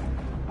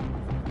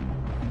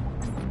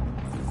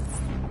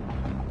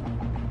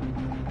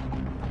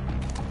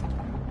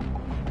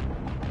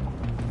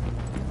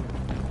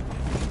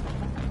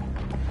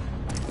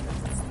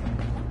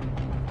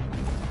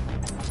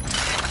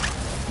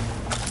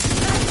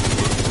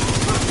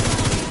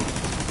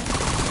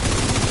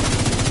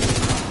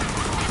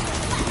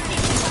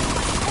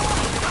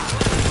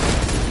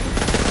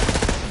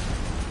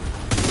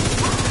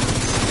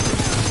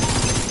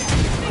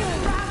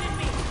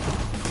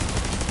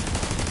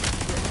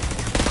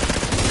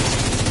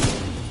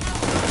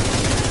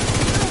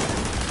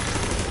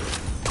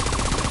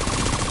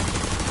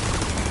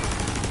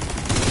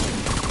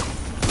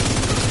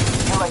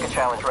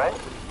 Challenge, right?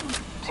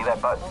 See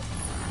that button?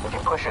 If you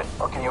push it,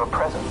 I'll give you a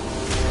present.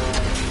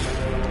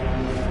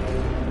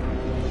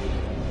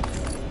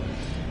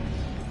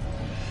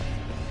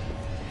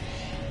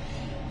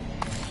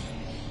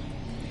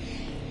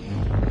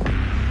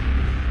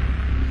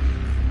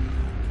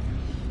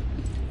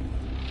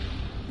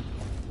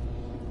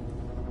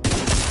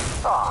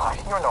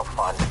 Aw, you're no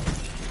fun.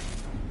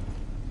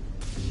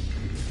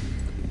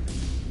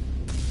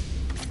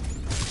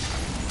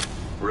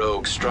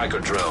 Rogue striker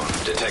drone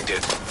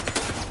detected.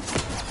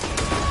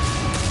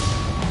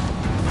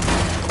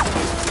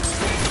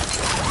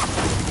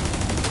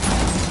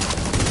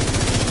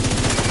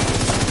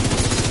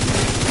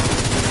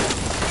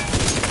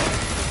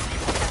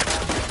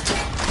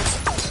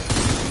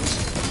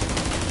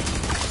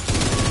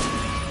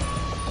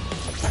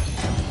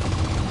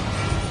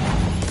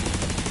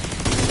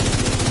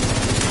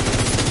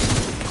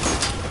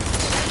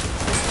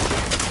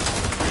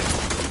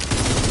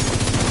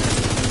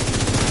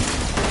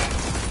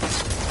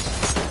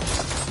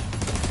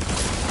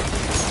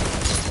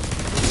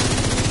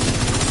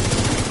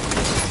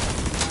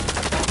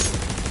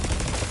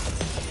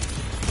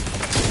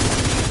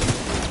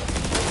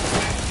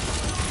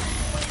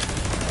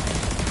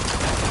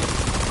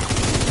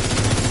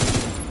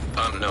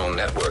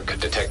 Network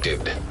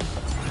detected.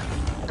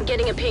 I'm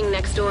getting a ping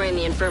next door in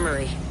the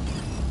infirmary.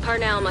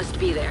 Parnell must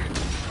be there.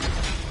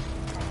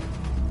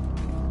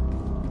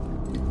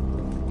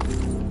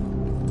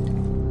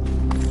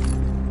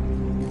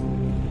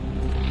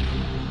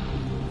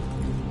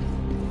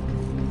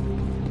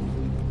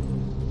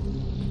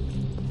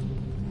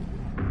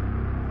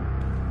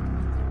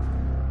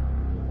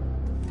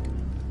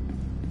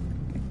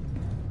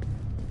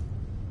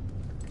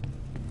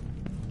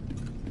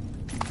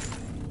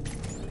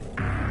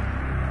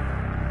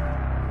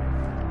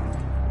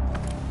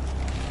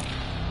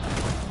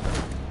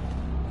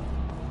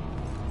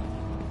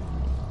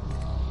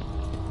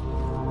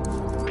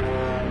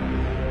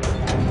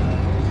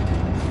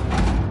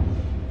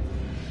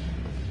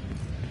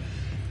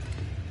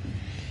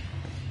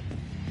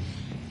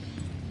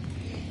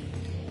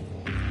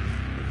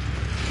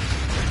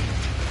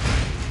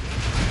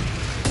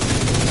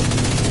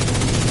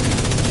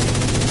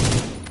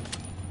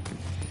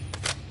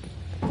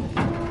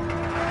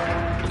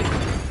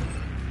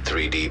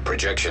 3D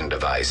projection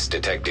device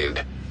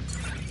detected.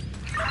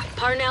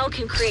 Parnell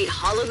can create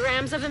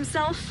holograms of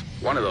himself?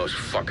 One of those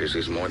fuckers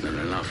is more than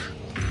enough.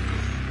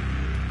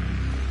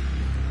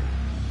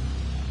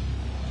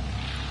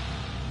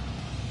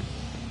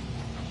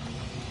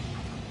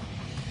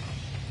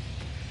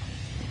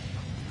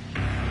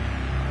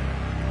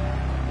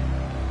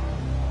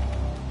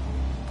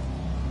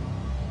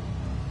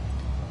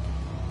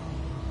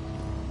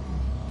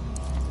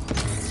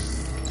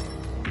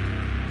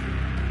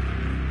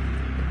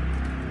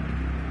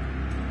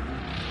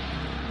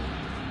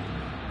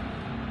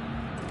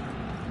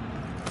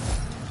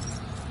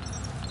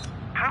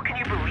 How can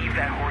you believe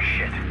that horse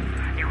shit?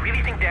 You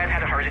really think Dad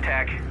had a heart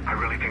attack? I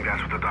really think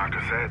that's what the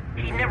doctor said.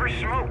 He never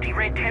smoked. He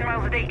ran 10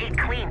 miles a day, ate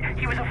clean.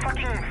 He was a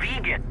fucking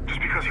vegan. Just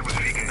because he was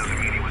vegan doesn't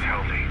mean he was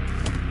healthy.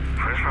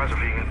 French fries are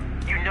vegan.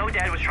 You know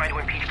Dad was trying to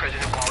impeach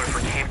President Waller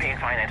for campaign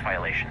finance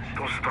violations.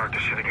 Don't start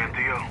this shit again,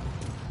 Theo.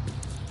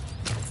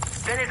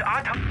 Then his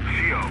autopsy...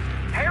 Theo.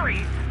 Harry,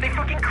 they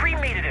fucking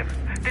cremated him.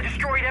 They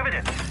destroyed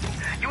evidence.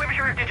 You ever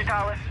hear of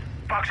digitalis?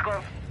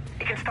 Foxglove?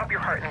 It can stop your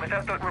heart, and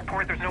without that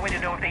report, there's no way to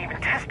know if they even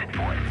tested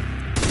for it.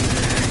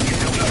 You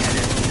know he had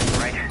it,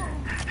 right?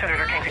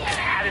 Senator Kensington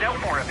had it out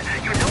for him.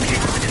 You know he did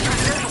with his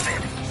presidential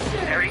bid.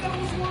 Harry?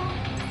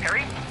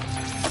 Harry?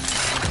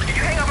 Did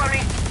you hang up on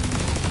me?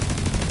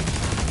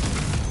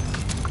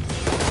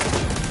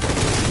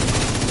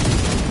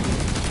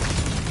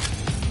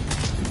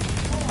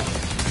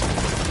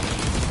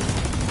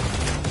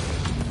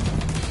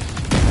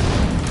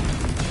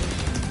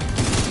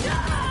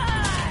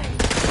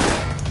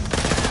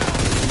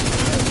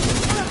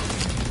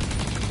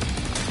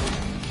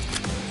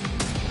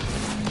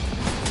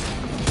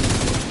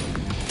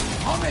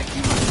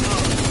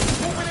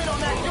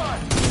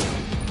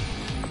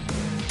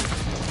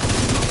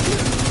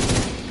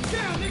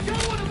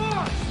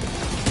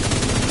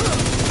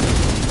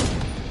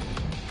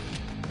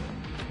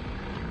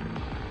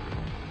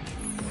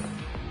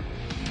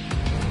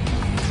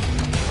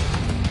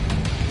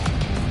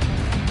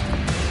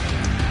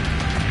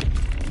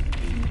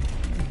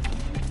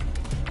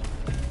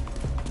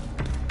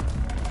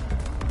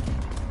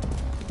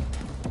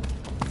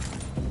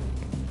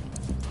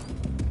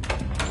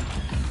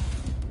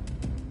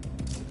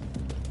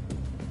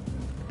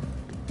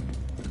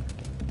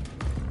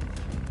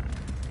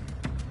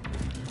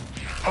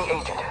 Hey,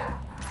 Agent.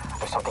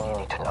 There's something you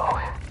need to know.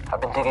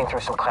 I've been digging through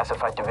some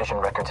classified division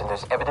records, and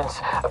there's evidence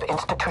of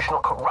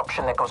institutional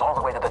corruption that goes all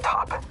the way to the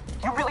top.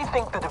 You really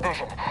think the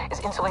division is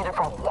insulated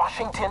from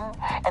Washington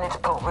and its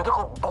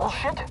political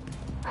bullshit?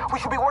 We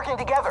should be working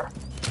together.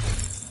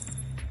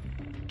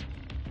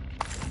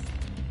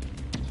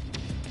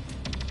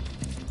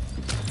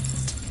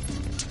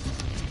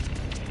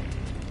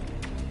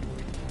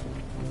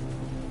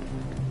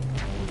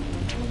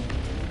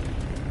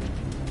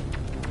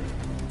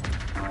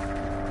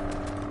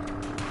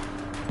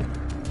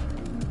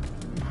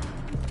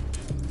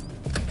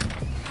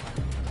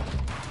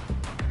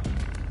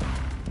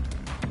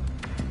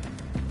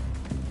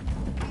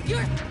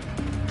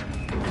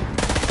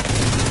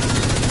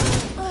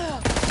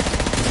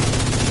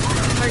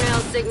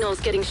 Parnell's signal's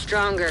getting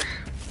stronger.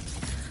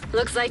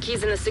 Looks like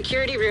he's in the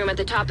security room at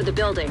the top of the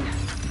building.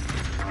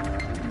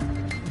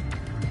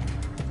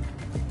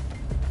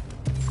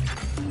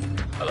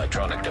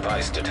 Electronic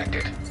device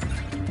detected.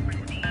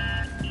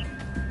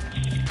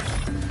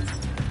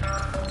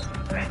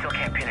 I still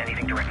can't pin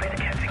anything directly to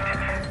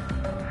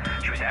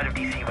Kensington. She was out of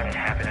DC when it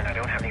happened, and I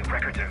don't have any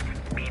records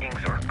of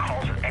meetings or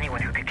calls with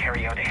anyone who could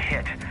carry out a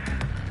hit.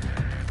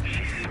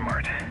 She's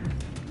smart.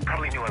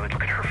 Probably knew I would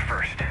look at her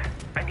first.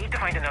 I need to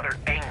find another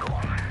angle.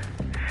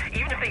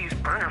 Even if they use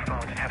burner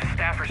phones and have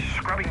staffers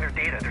scrubbing their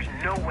data, there's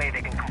no way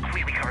they can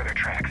completely cover their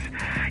tracks.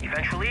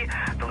 Eventually,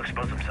 they'll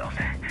expose themselves,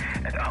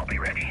 and I'll be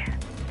ready.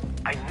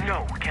 I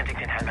know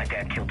Kensington had my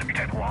dad killed to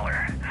protect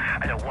Waller.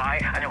 I know why,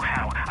 I know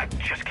how, I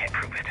just can't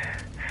prove it.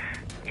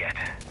 Yet.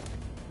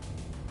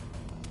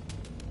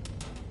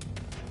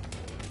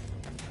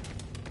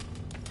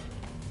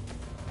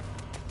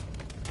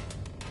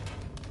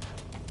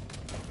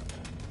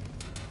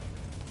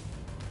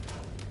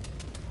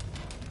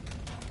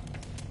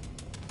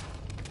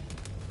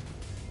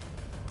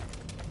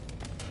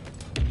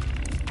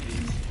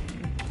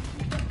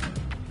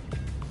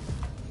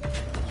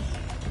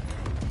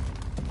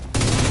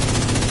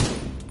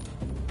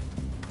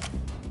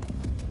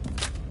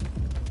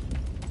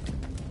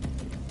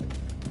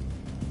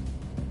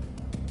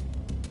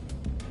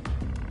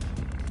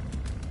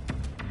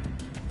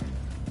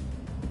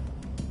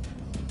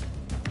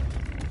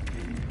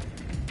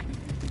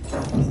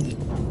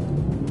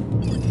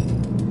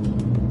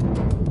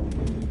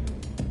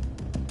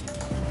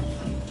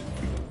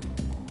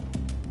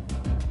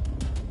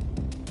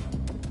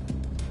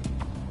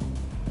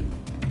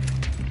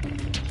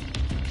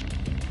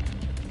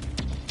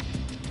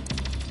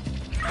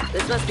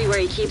 This must be where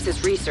he keeps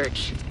his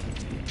research.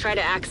 Try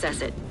to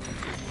access it.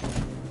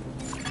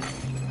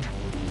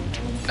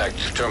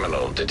 Act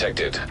terminal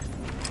detected.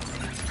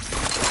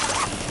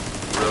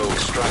 Rogue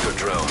striker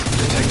drone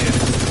detected.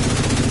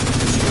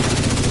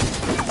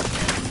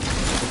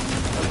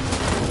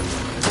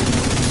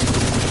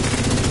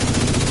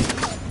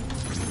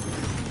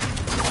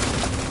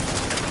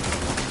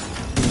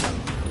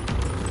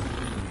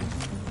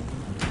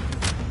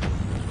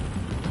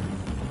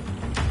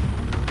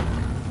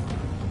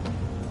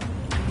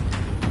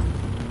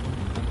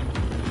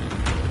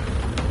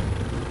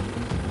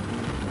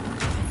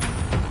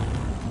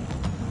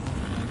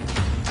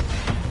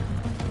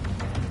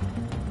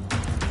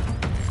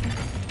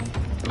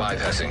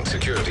 bypassing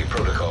security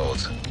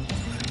protocols.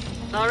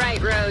 All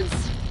right,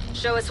 Rhodes.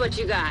 Show us what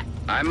you got.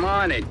 I'm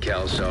on it,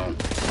 Kelso.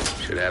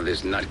 Should have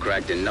this nut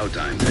cracked in no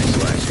time, thanks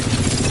to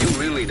Isaac. You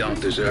really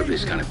don't deserve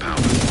this kind of power.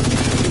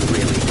 You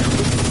really don't.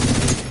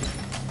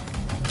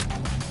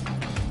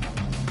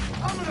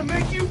 I'm gonna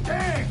make you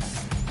dance!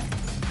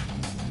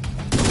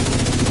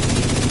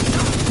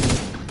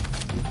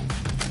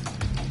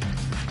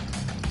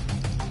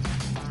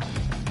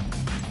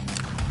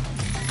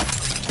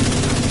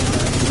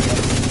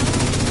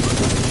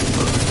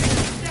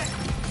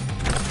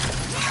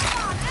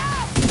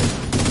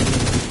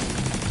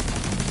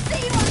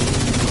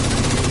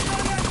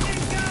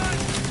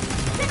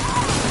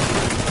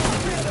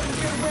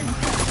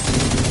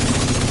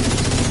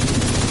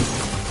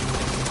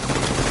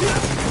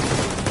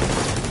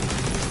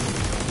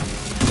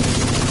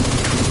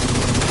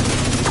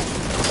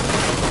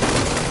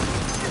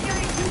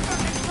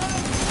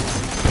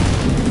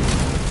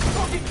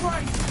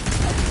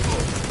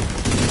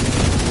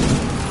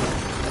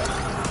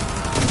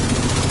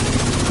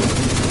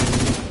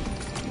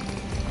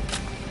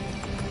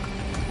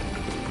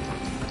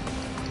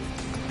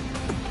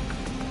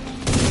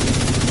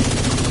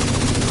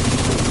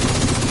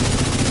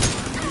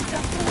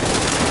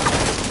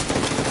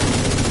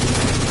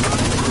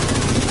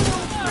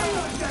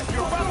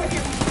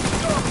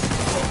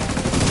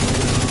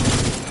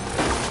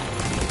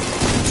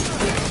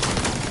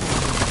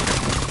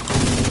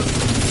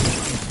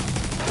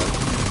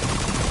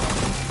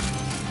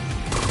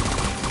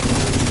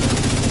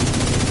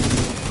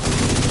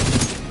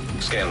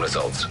 Scan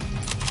results.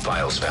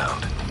 Files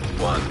found.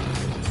 1.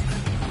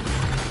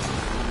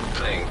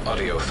 Playing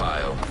audio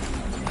file.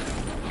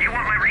 You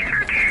want my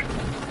research?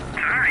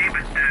 Sorry,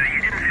 but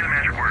you didn't say the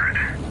magic word.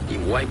 He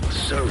wiped the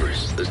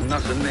servers. There's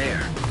nothing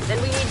there.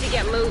 Then we need to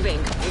get moving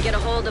and get a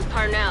hold of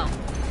Parnell.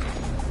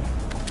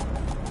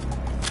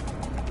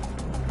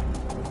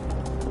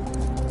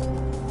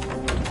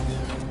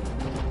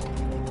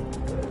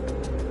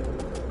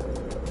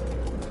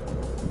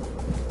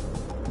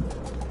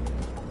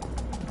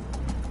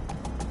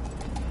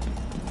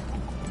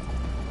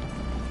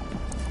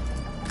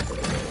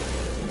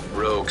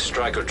 Rogue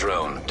striker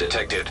drone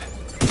detected.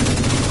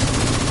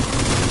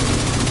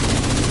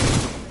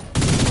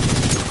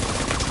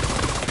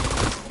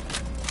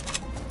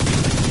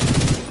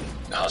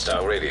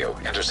 Hostile radio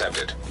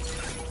intercepted.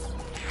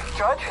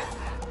 Judge?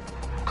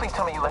 Please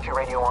tell me you left your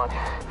radio on.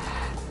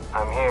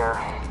 I'm here.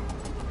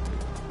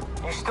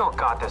 You still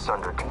got this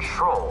under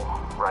control,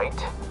 right?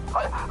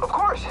 Of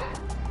course!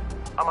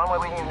 I'm on my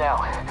way to you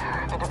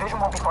now. The division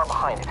won't be far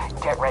behind.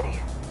 Get ready.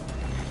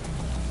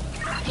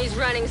 He's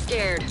running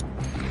scared.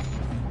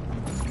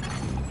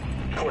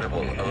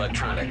 Portable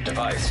electronic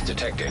device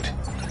detected.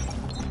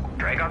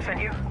 Dragov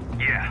sent you?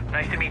 Yeah,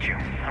 nice to meet you.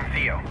 I'm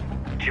Theo.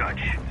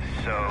 Judge.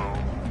 So,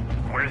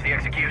 where's the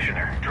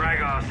executioner?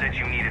 Dragov said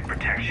you needed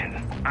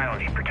protection. I don't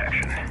need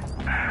protection.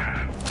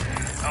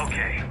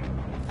 Okay.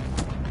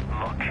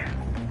 Look,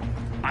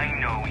 I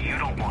know you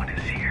don't want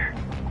us here.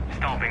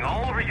 Stomping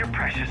all over your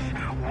precious,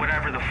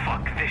 whatever the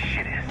fuck this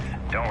shit is.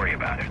 Don't worry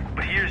about it.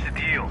 But here's the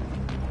deal.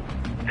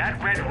 That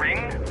red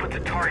ring puts a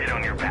target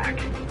on your back.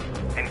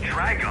 And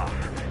Dragov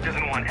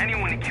doesn't want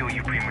anyone to kill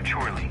you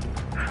prematurely.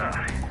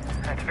 Huh.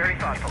 That's very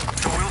thoughtful.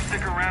 So we'll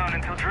stick around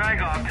until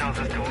Dragov tells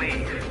us to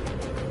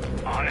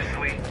leave.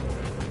 Honestly,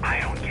 I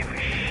don't give a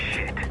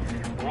shit,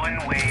 one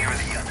way or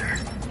the other.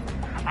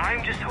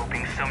 I'm just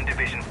hoping some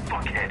division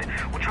fuckhead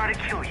will try to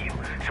kill you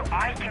so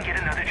I can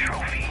get another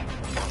trophy.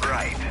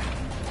 Right.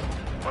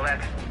 Well,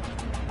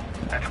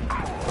 that's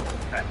cool.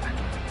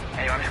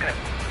 Anyway, I'm just gonna...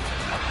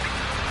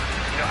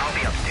 I'll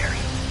be upstairs.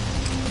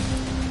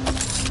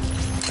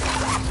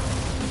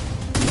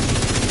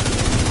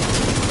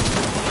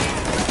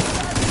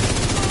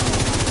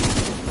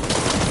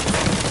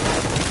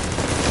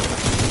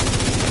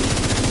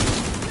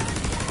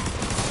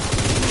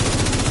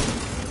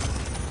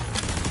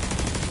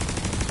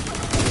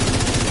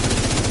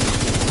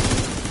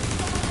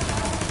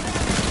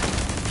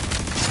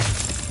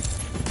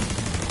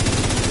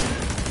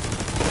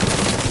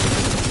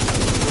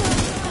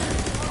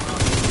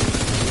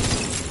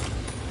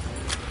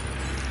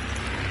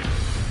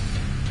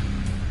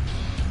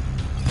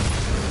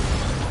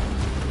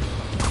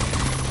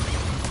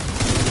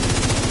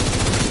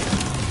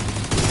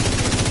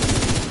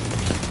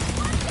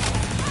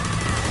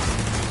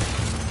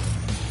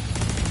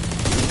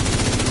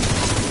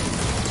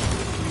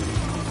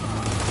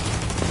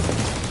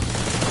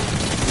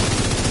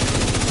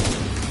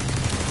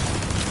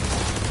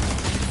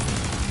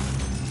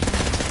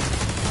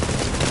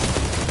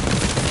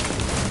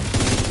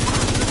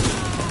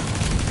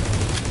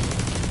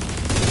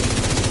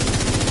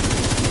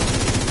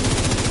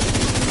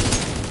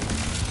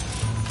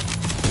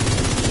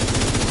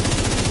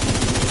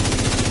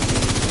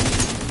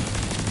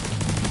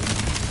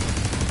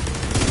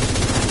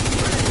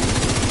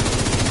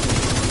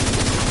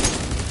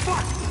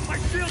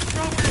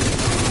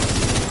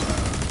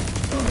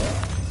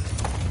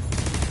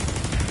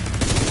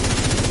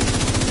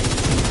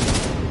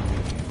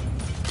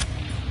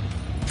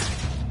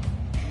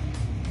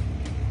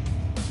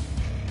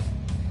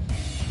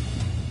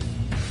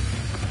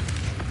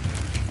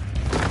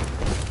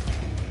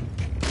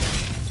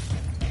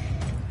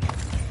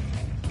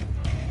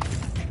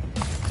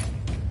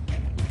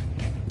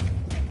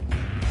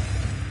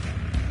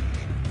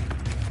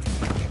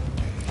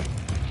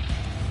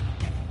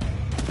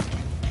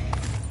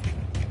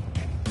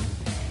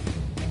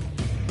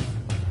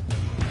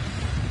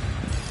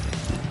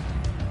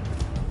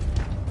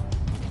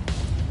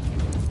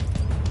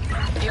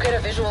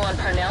 a visual on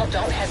Parnell,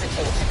 don't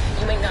hesitate.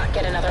 You may not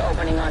get another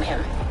opening on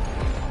him.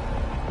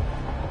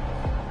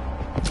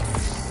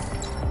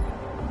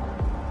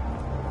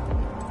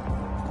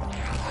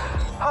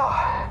 Oh,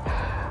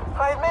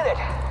 I admit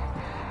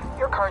it.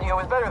 Your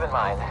cardio is better than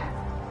mine.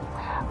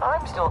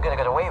 I'm still gonna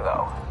get away,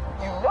 though.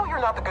 You know you're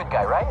not the good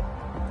guy, right?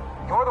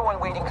 You're the one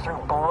wading through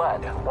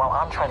blood while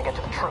I'm trying to get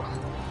to the truth.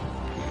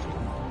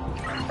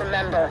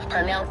 Remember,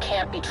 Parnell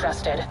can't be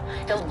trusted.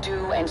 He'll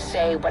do and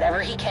say whatever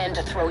he can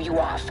to throw you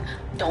off.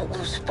 Don't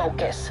lose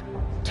focus.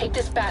 Take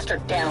this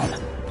bastard down.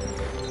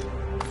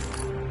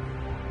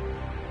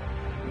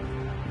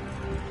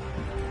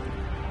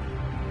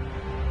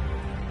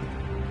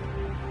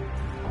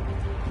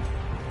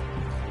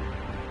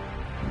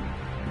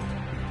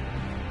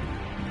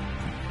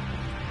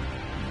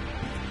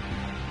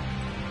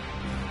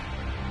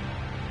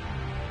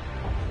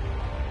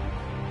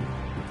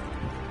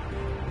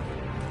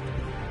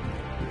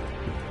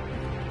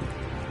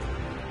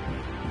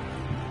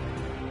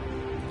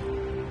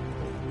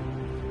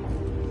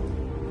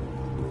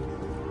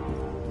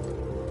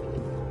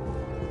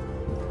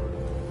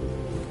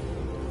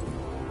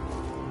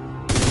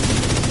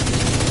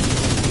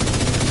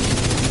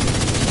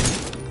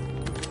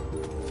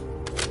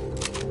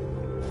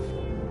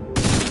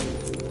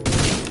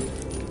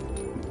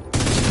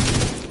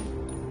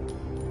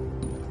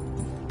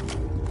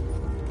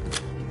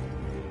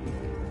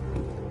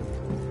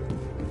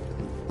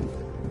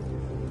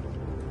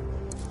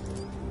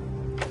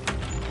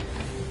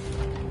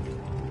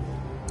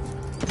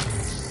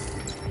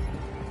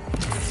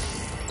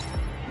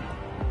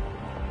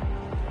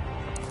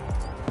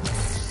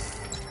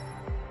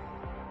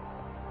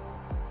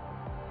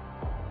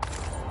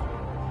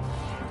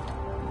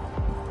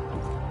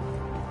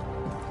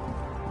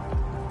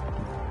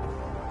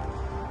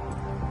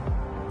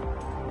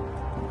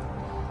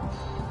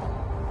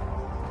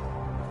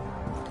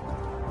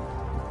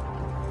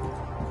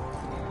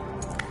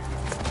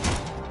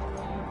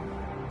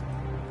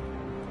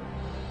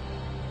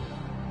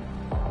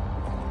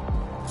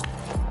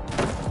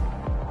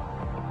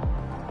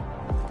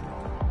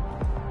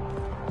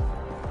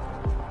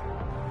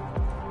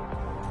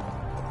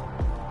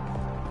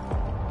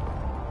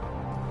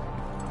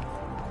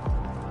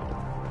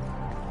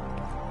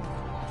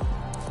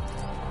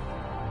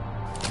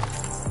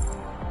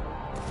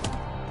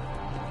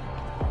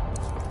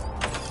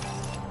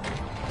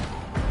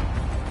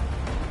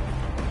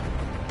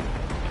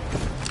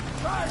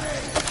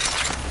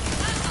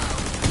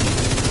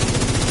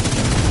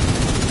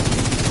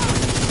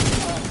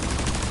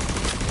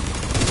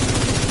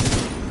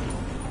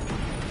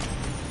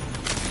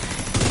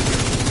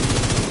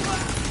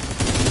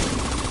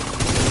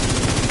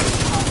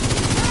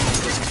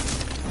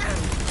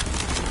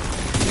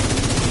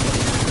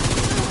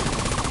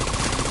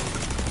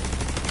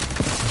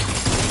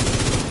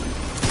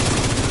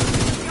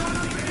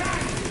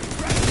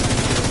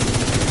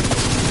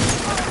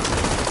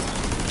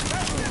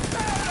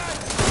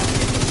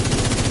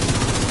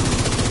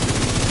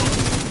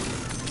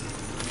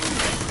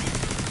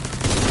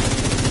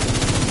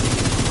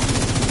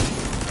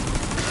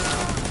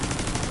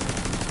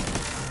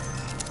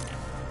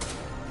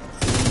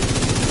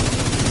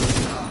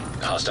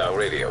 Hostile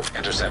radio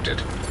intercepted.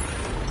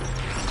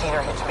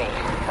 Keener, it's me.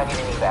 I need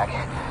an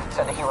evac.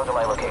 Send a helo to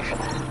my location.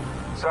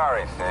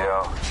 Sorry,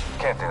 Theo.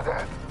 Can't do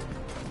that.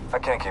 I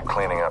can't keep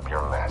cleaning up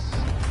your mess.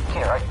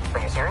 Keener, are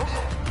you serious?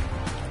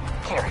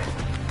 Keener,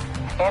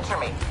 answer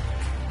me.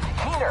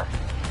 Keener!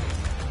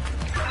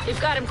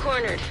 You've got him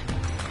cornered.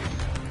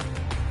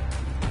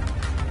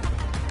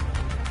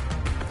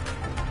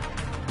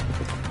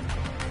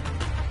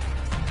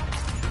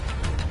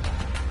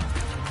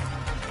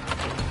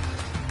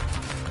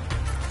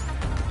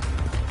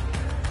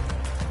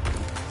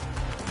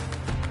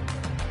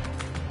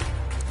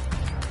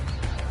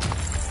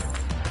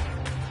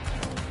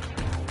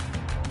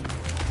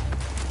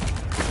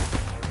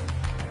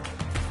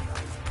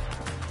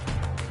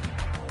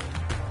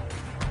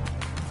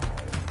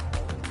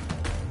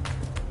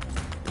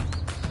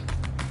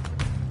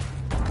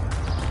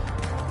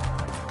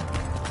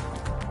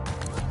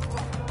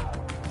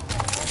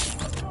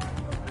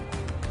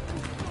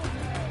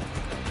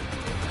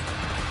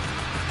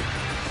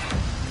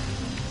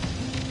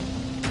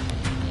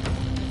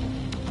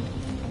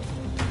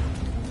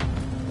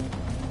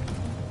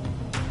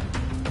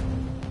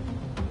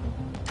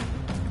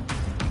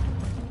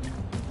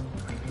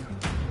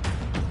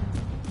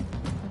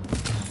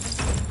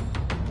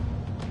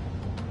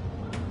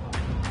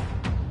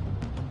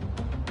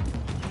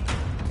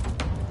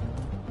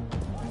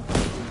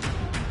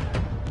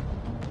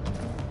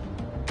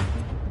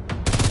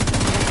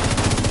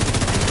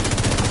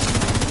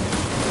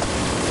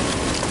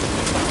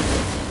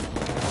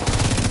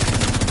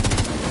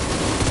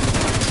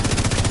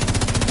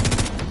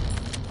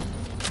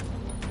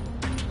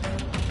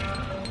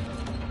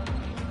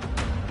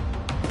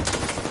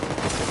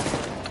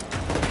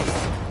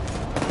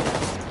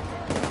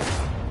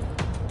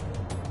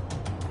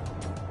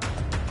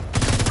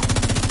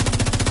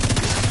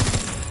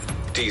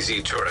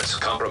 DZ turrets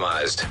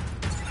compromised.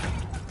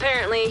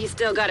 Apparently, he's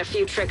still got a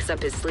few tricks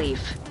up his sleeve.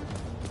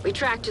 We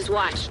tracked his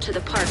watch to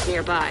the park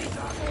nearby.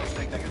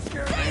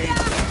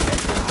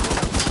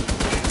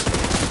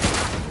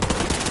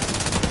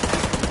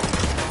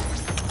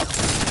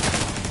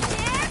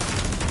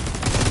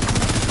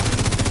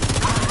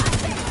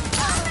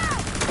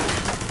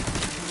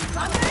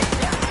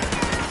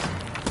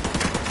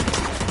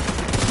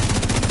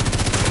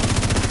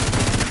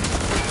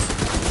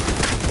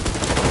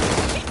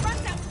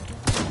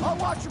 I'll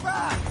watch your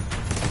back!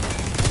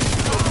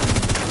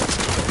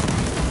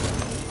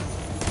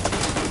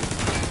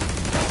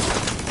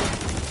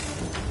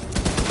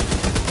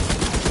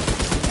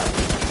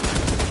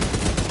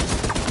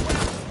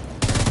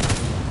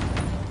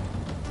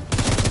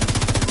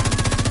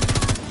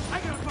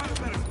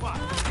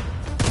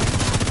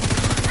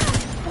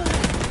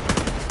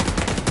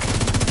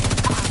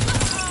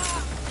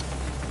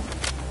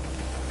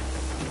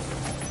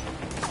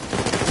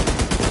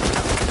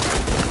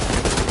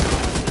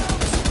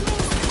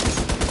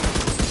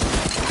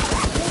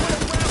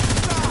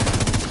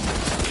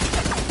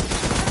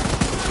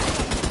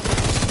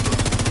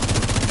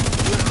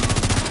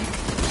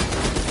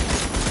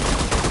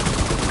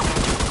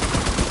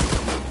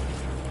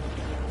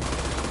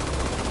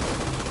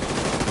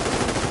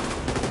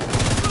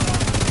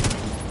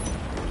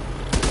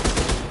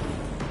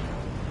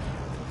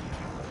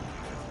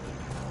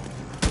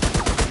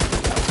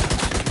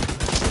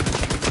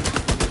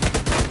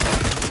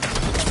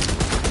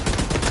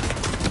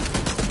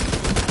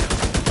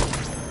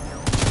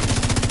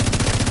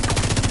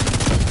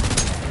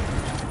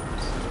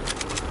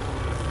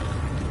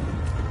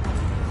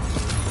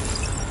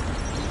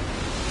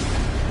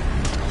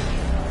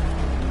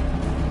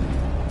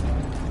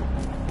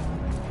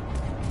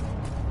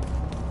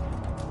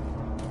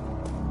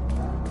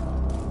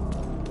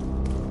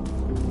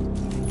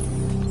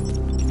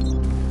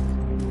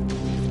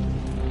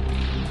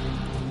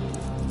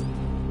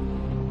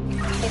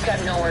 He's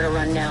got nowhere to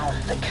run now,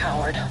 the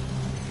coward.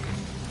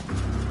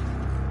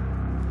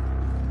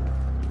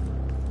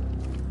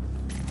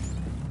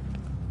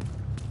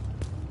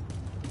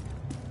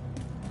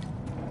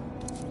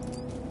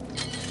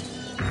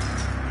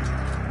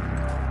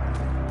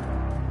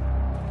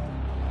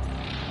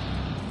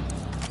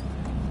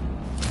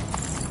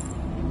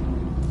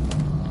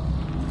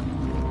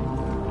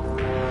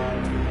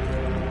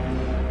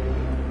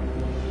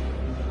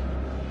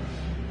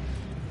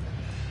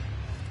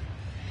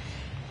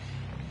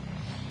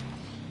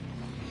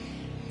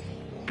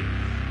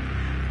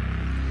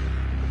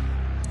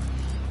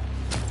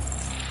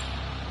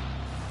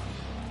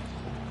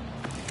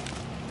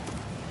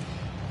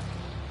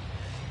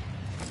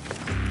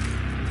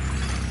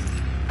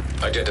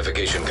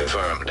 Identification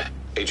confirmed.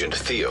 Agent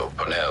Theo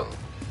Parnell.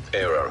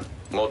 Error.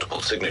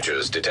 Multiple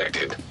signatures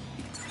detected.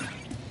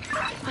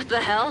 What the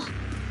hell?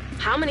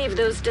 How many of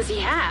those does he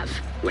have?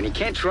 When you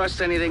can't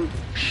trust anything,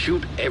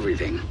 shoot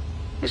everything.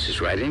 This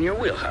is right in your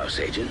wheelhouse,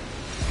 Agent.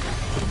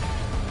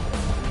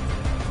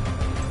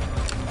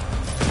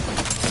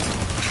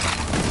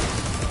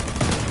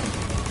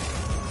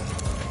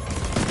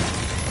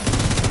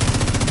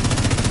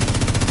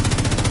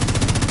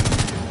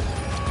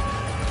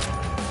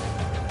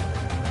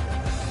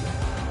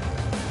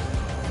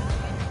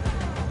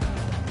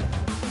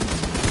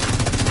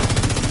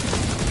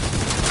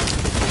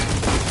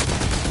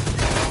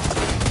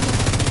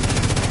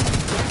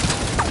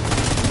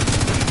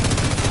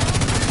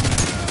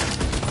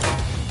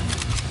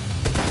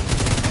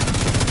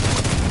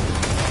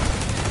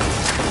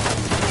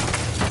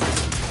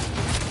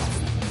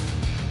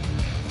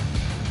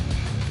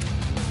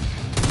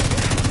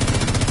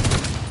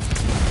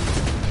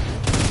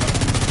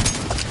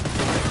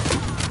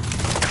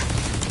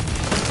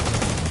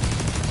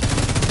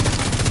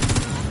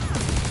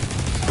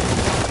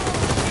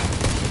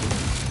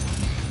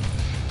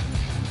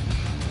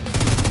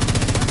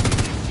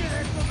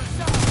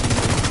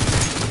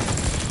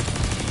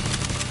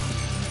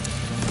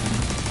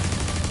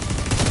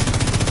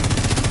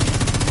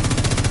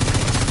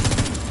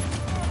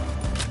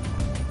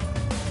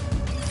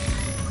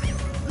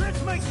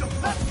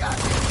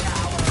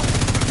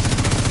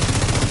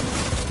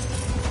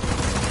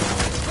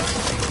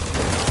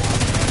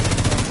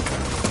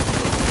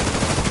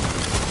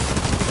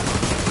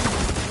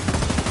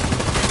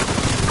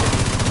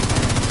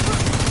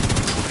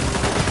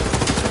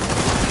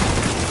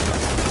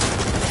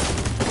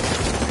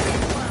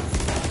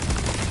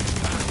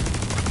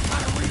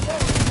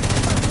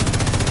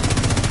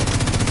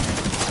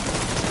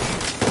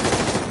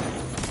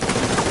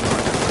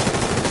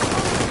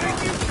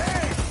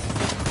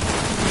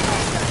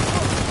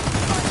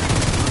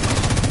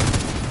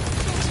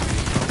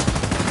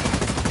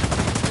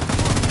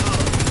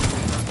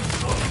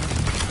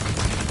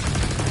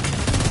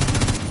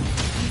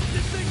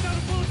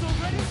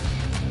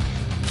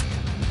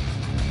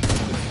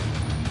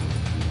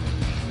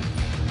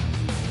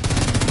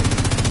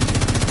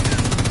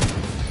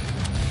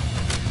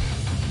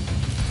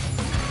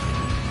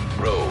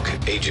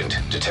 Agent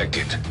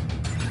detected.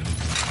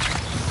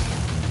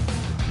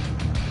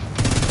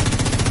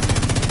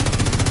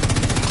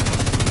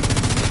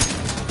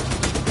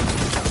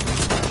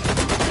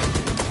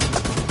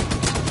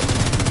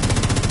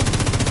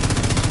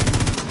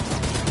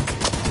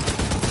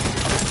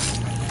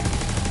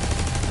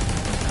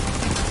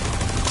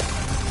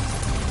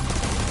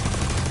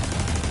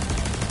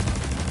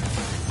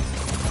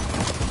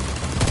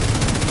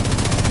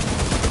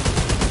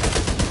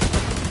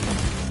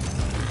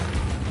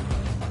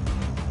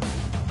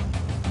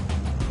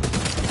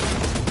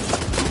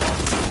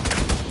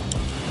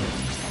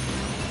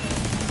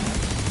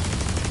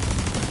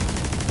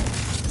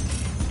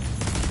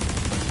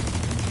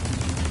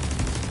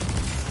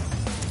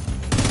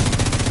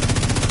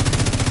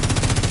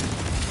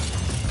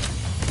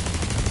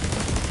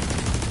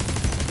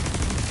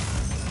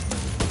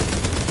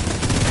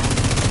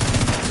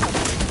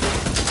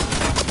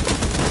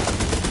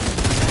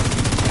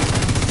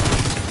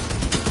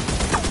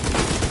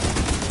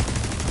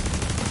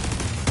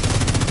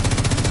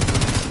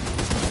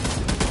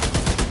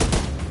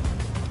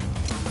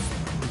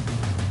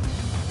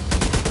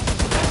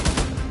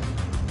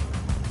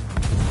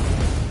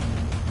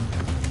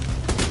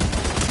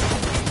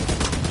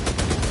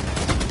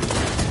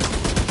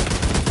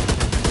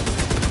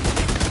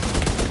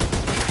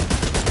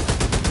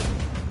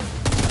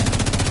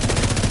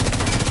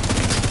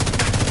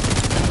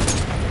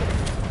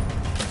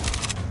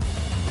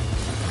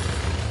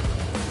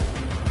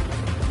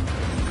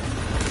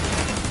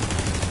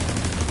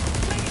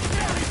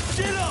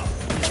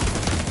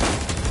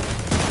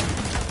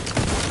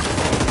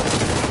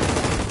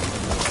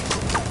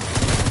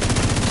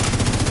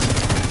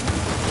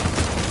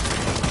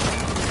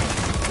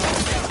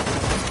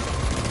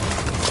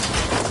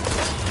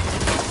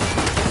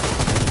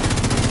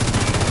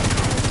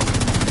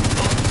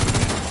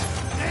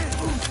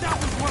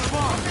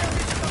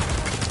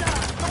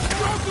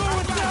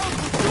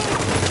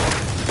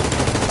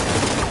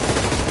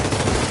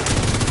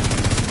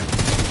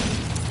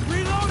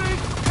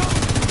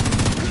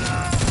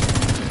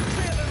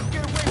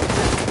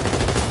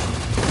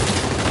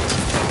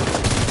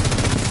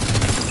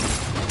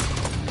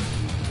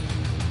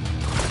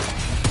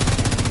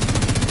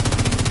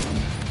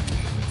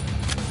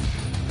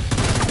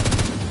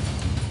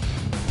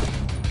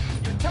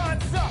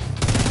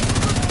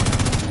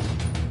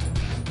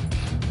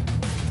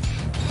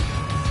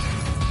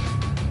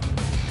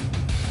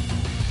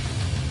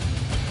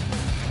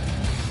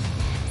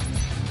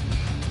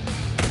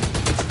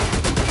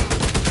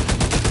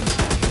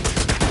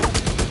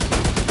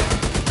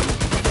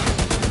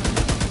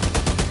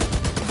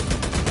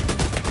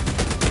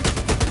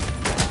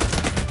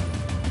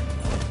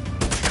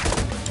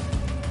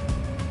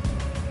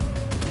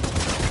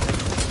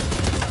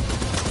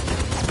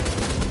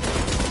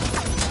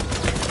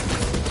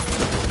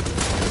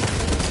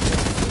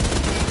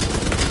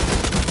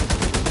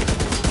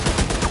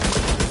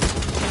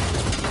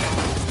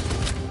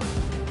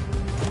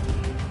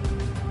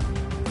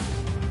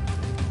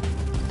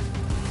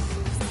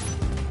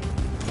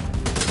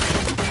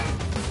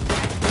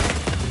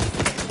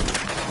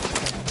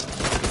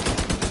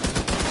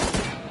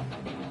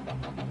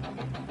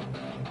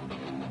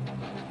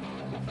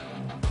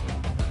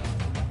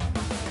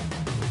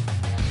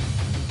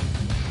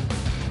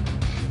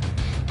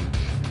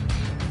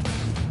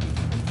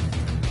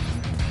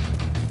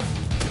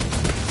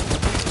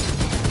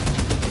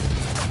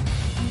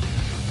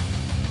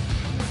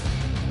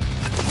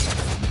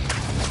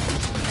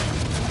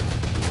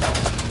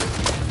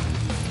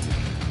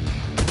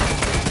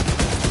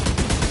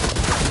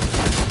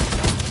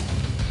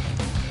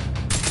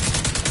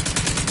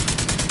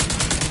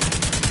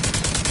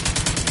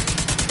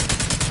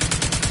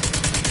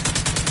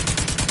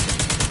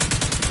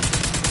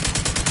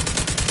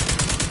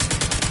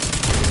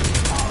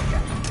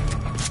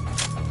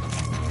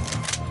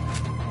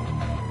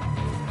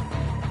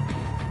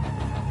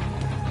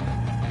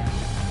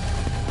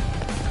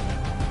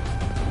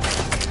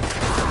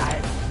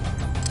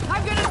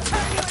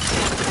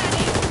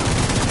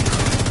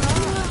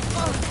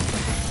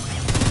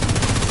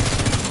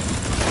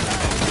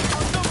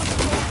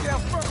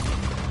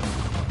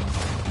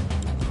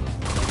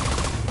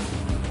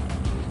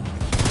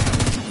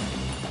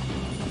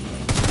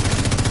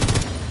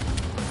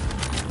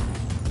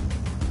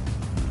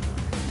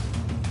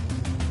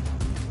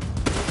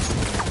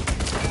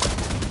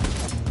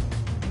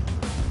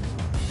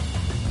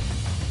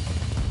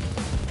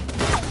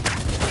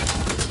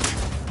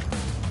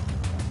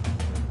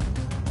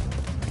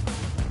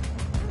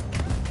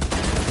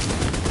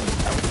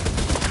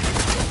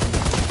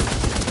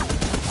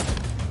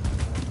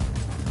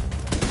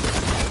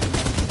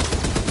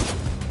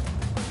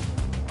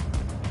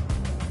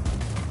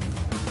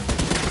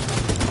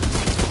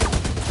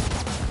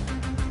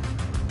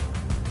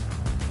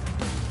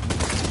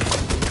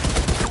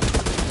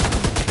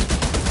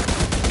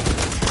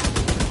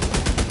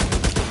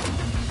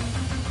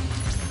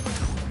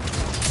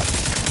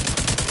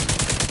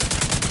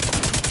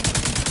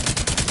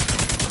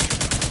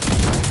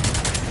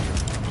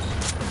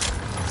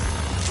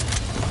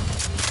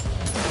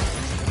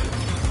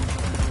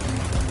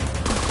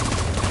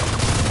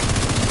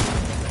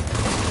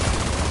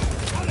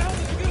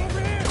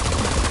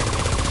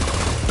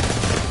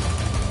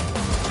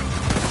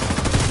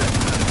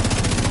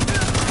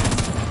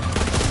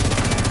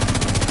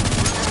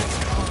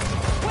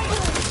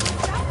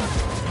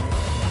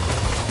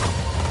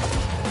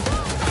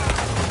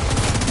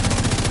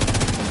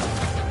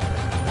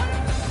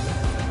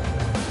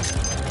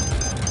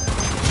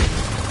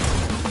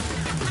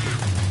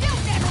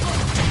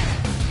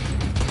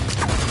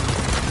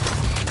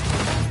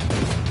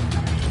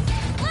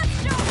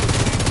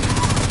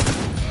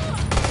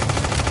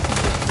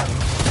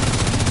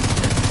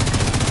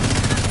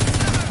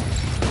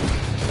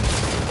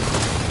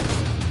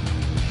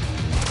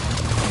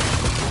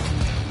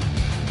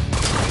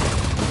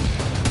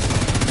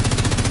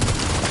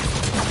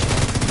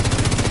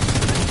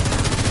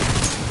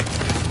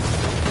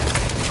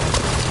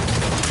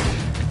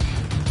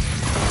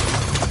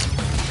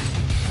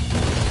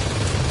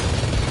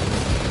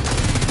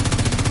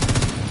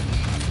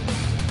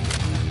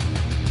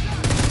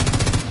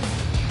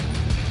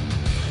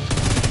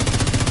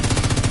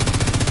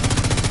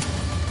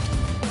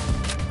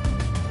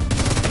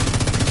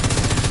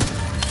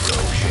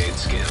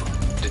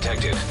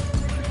 detected.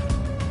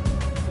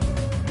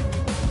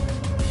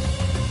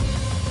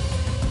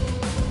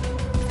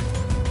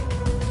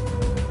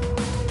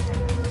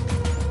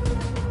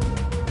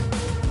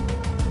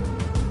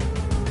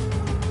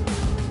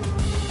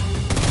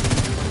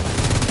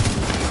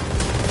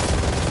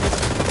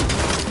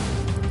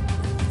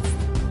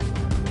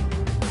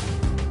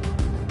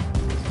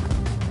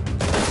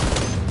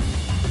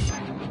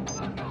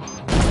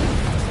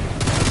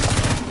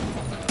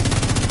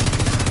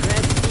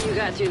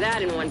 Through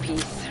that in one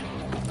piece.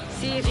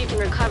 See if you can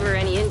recover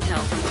any intel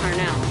from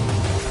Parnell.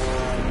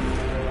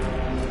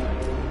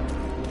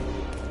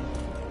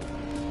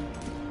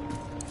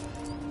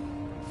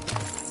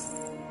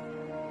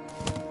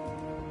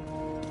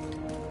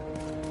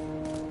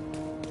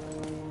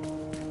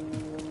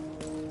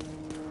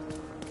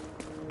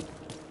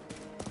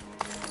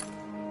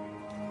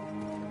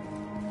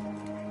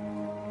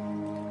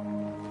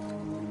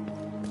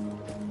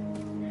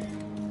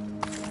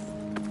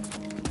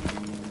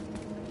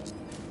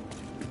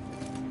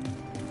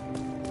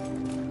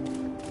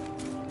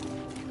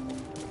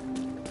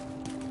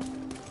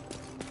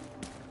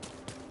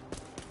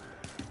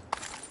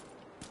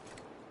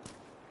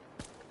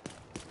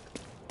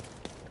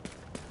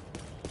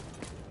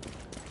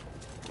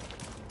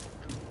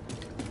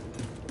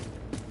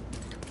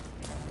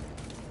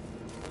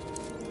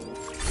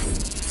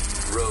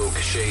 Rogue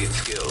shade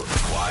skill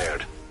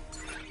acquired.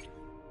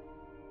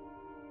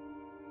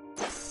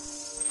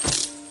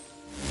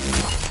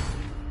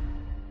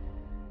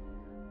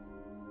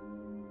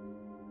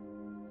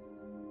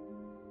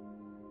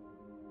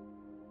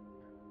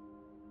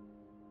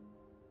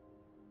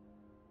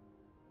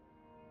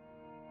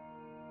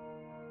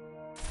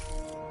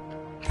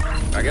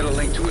 I got a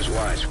link to his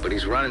watch, but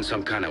he's running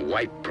some kind of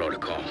wipe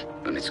protocol,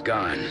 and it's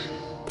gone.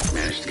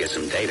 Managed to get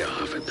some data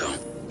off it, though.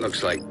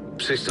 Looks like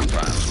system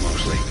files,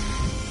 mostly.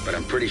 But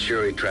I'm pretty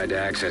sure he tried to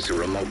access a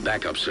remote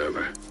backup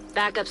server.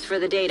 Backups for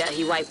the data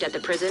he wiped at the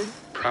prison?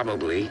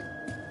 Probably.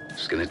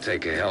 It's gonna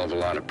take a hell of a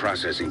lot of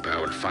processing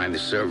power to find the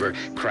server,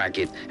 crack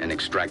it, and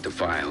extract the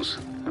files.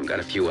 I've got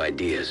a few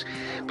ideas,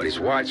 but his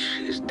watch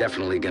is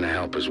definitely gonna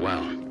help as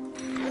well.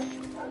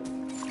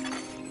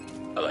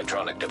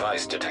 Electronic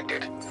device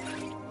detected.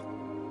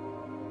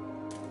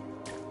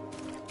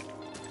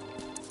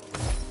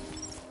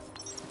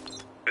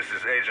 This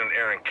is Agent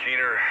Aaron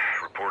Keener,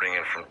 reporting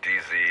in from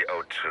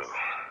DZ-02.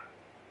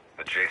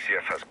 The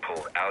JCF has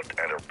pulled out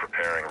and are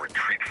preparing a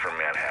retreat from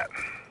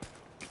Manhattan.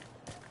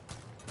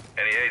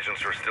 Any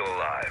agents are still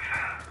alive.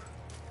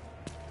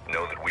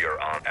 Know that we are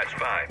on. That's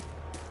fine.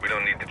 We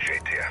don't need the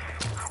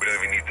JTF. We don't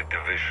even need the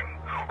division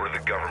or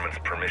the government's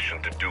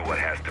permission to do what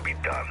has to be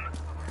done.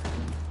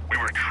 We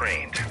were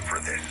trained for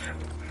this,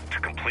 to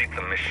complete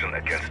the mission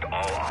against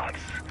all odds,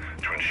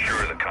 to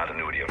ensure the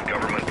continuity of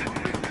government,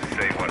 to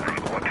say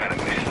what kind of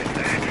mission is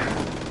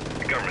that?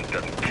 The government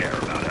doesn't care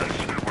about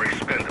us. We're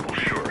expendable,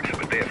 sure,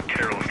 but they have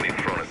carelessly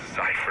thrown us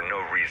aside for no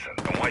reason.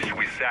 And why should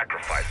we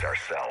sacrifice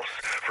ourselves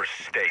for a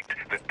state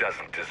that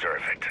doesn't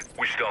deserve it?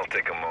 We should all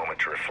take a moment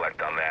to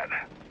reflect on that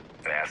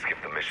and ask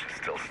if the mission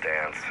still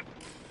stands.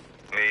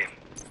 Me,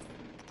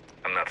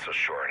 I'm not so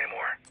sure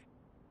anymore.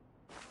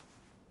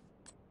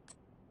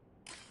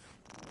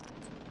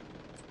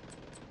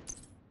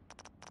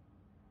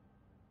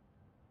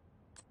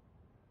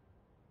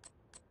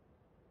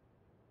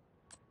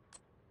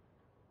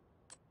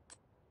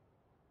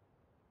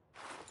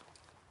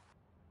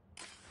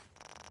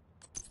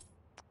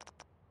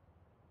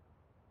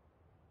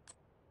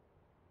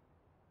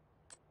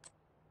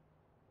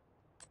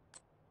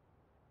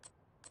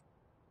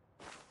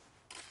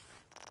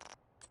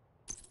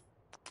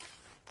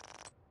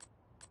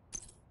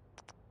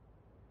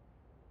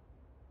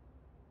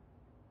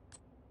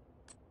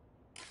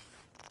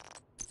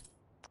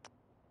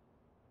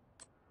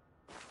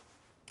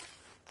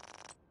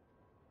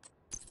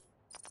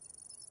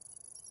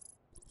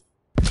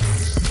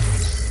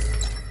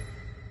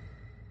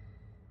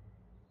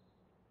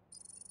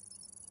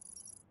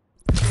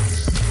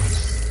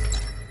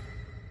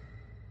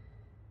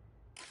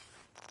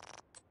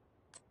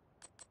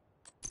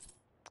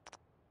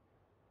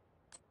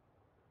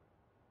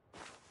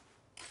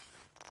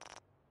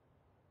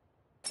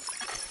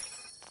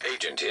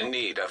 Agent in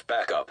need of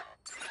backup.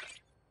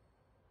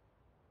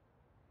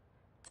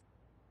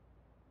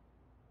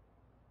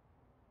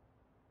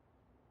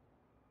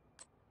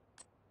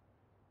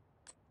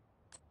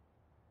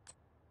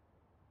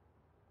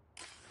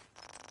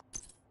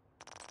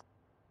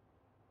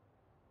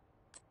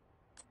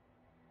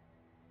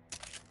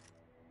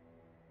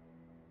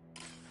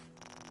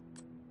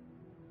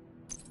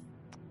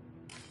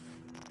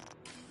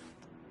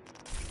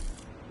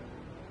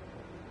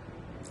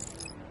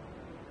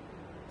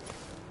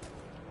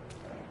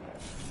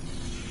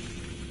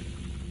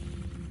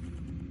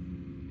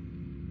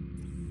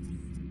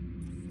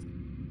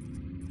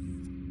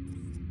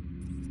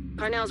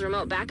 Parnell's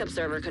remote backup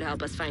server could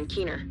help us find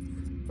Keener.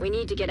 We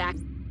need to get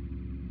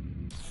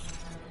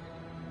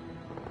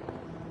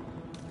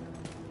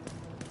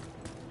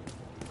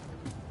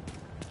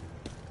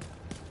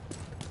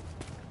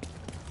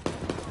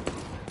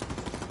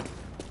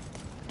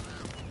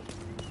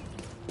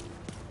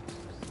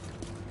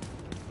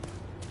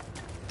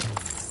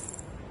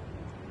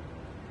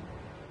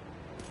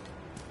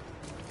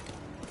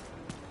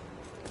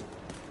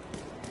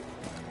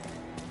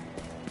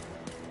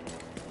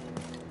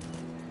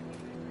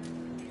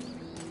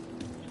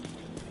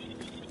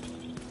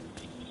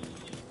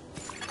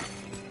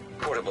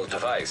Unrepairable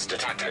device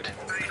detected.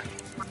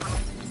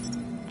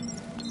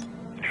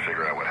 You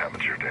figure out what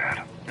happened to your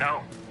dad?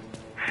 No.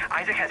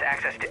 Isaac has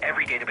access to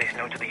every database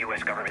known to the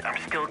U.S. government.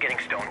 I'm still getting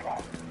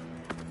stonewalled.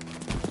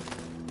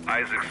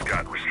 Isaac's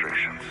got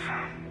restrictions.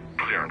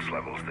 Clearance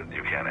levels that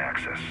you can't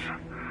access.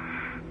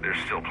 There's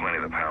still plenty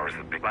of the powers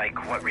that be.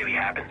 Like, what really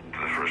happened?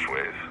 For the first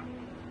wave?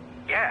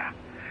 Yeah.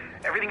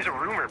 Everything's a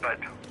rumor, but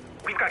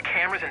we've got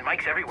cameras and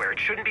mics everywhere. It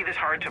shouldn't be this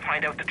hard to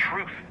find out the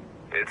truth.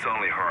 It's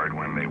only hard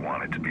when they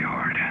want it to be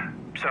hard.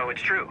 So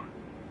it's true.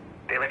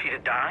 They left you to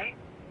die?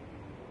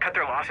 Cut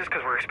their losses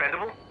because we're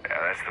expendable? Yeah,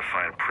 that's the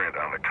fine print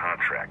on the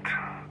contract.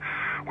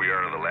 We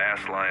are the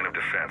last line of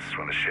defense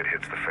when the shit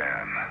hits the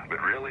fan.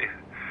 But really,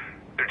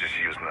 they're just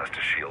using us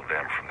to shield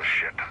them from the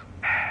shit.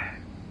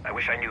 I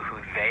wish I knew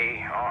who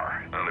they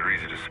are. Well, they're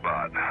easy to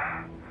spot.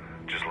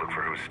 Just look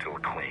for who's still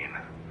clean.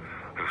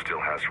 Who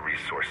still has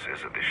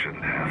resources that they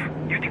shouldn't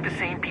have. You think the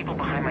same people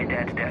behind my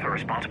dad's death are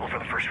responsible for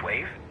the first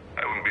wave?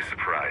 I wouldn't be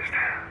surprised.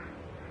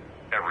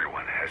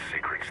 Everyone has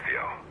secrets,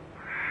 Theo.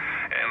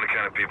 And the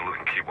kind of people who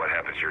can keep what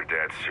happened to your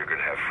dad secret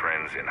have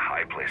friends in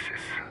high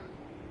places.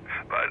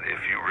 But if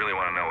you really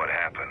want to know what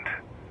happened,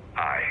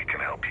 I can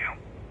help you.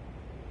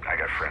 I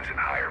got friends in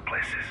higher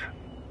places.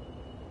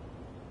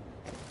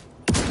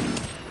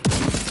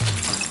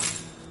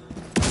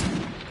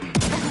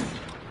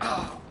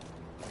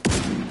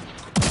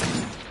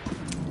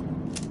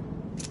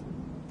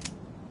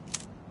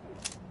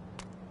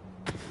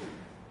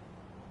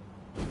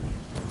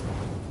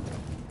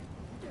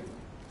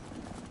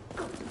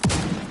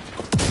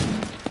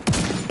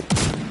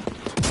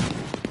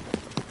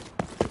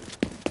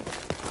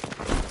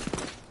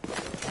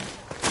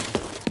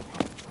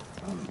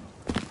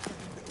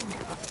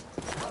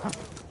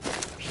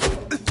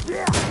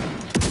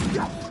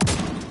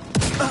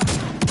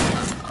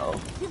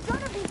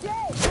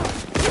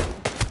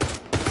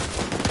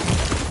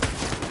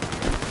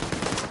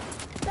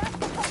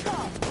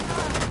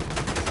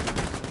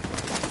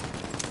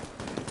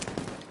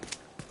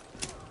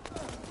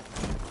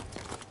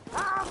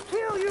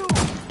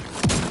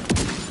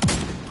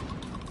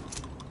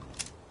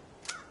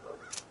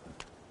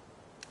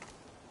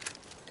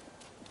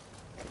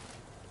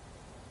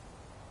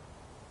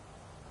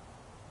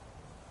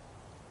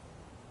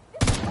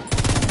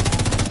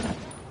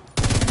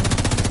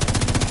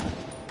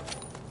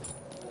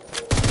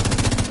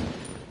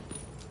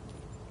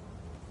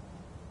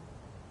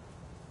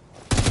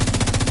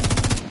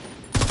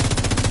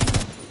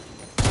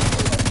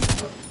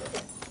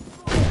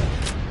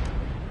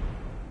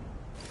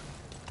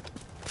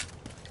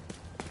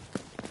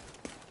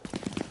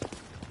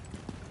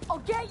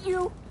 Get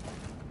you!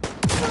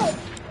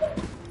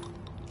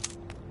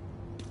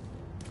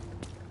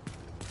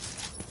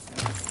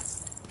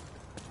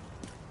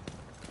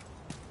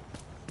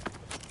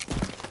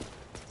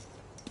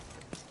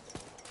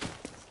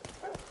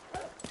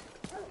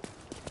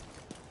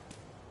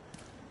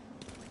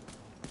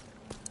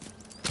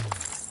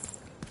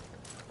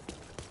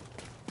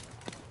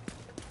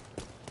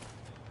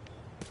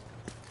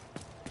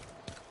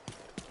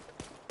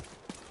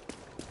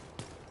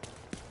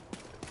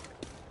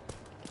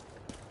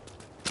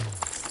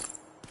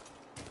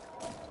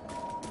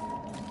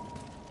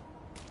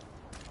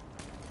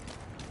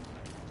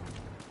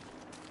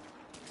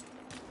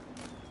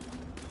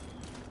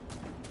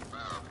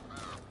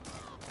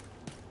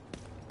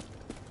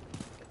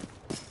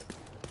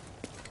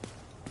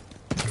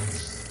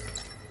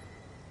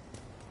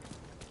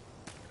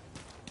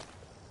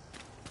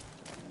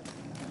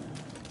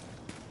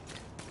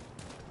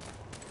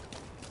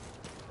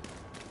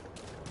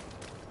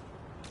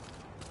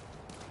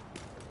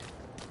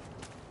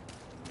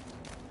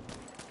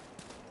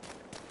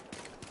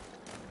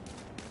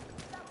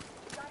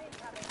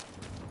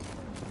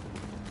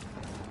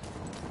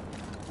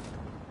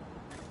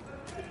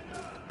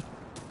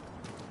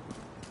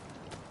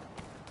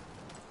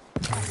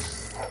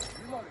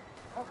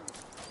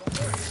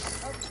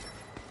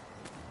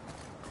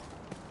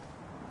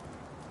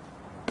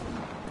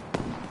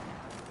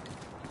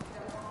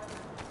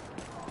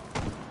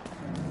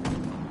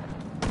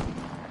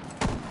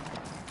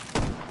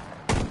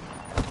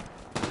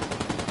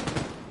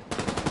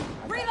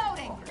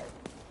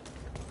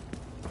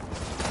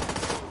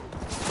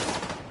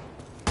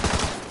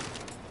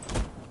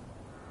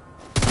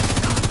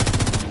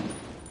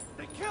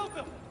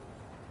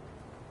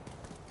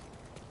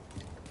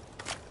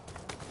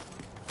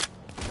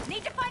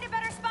 Need to find a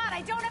better spot.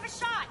 I don't have a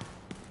shot.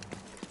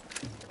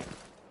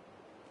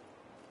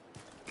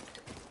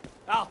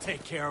 I'll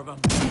take care of him.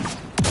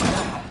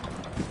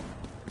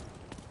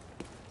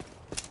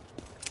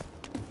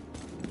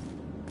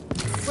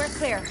 We're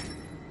clear.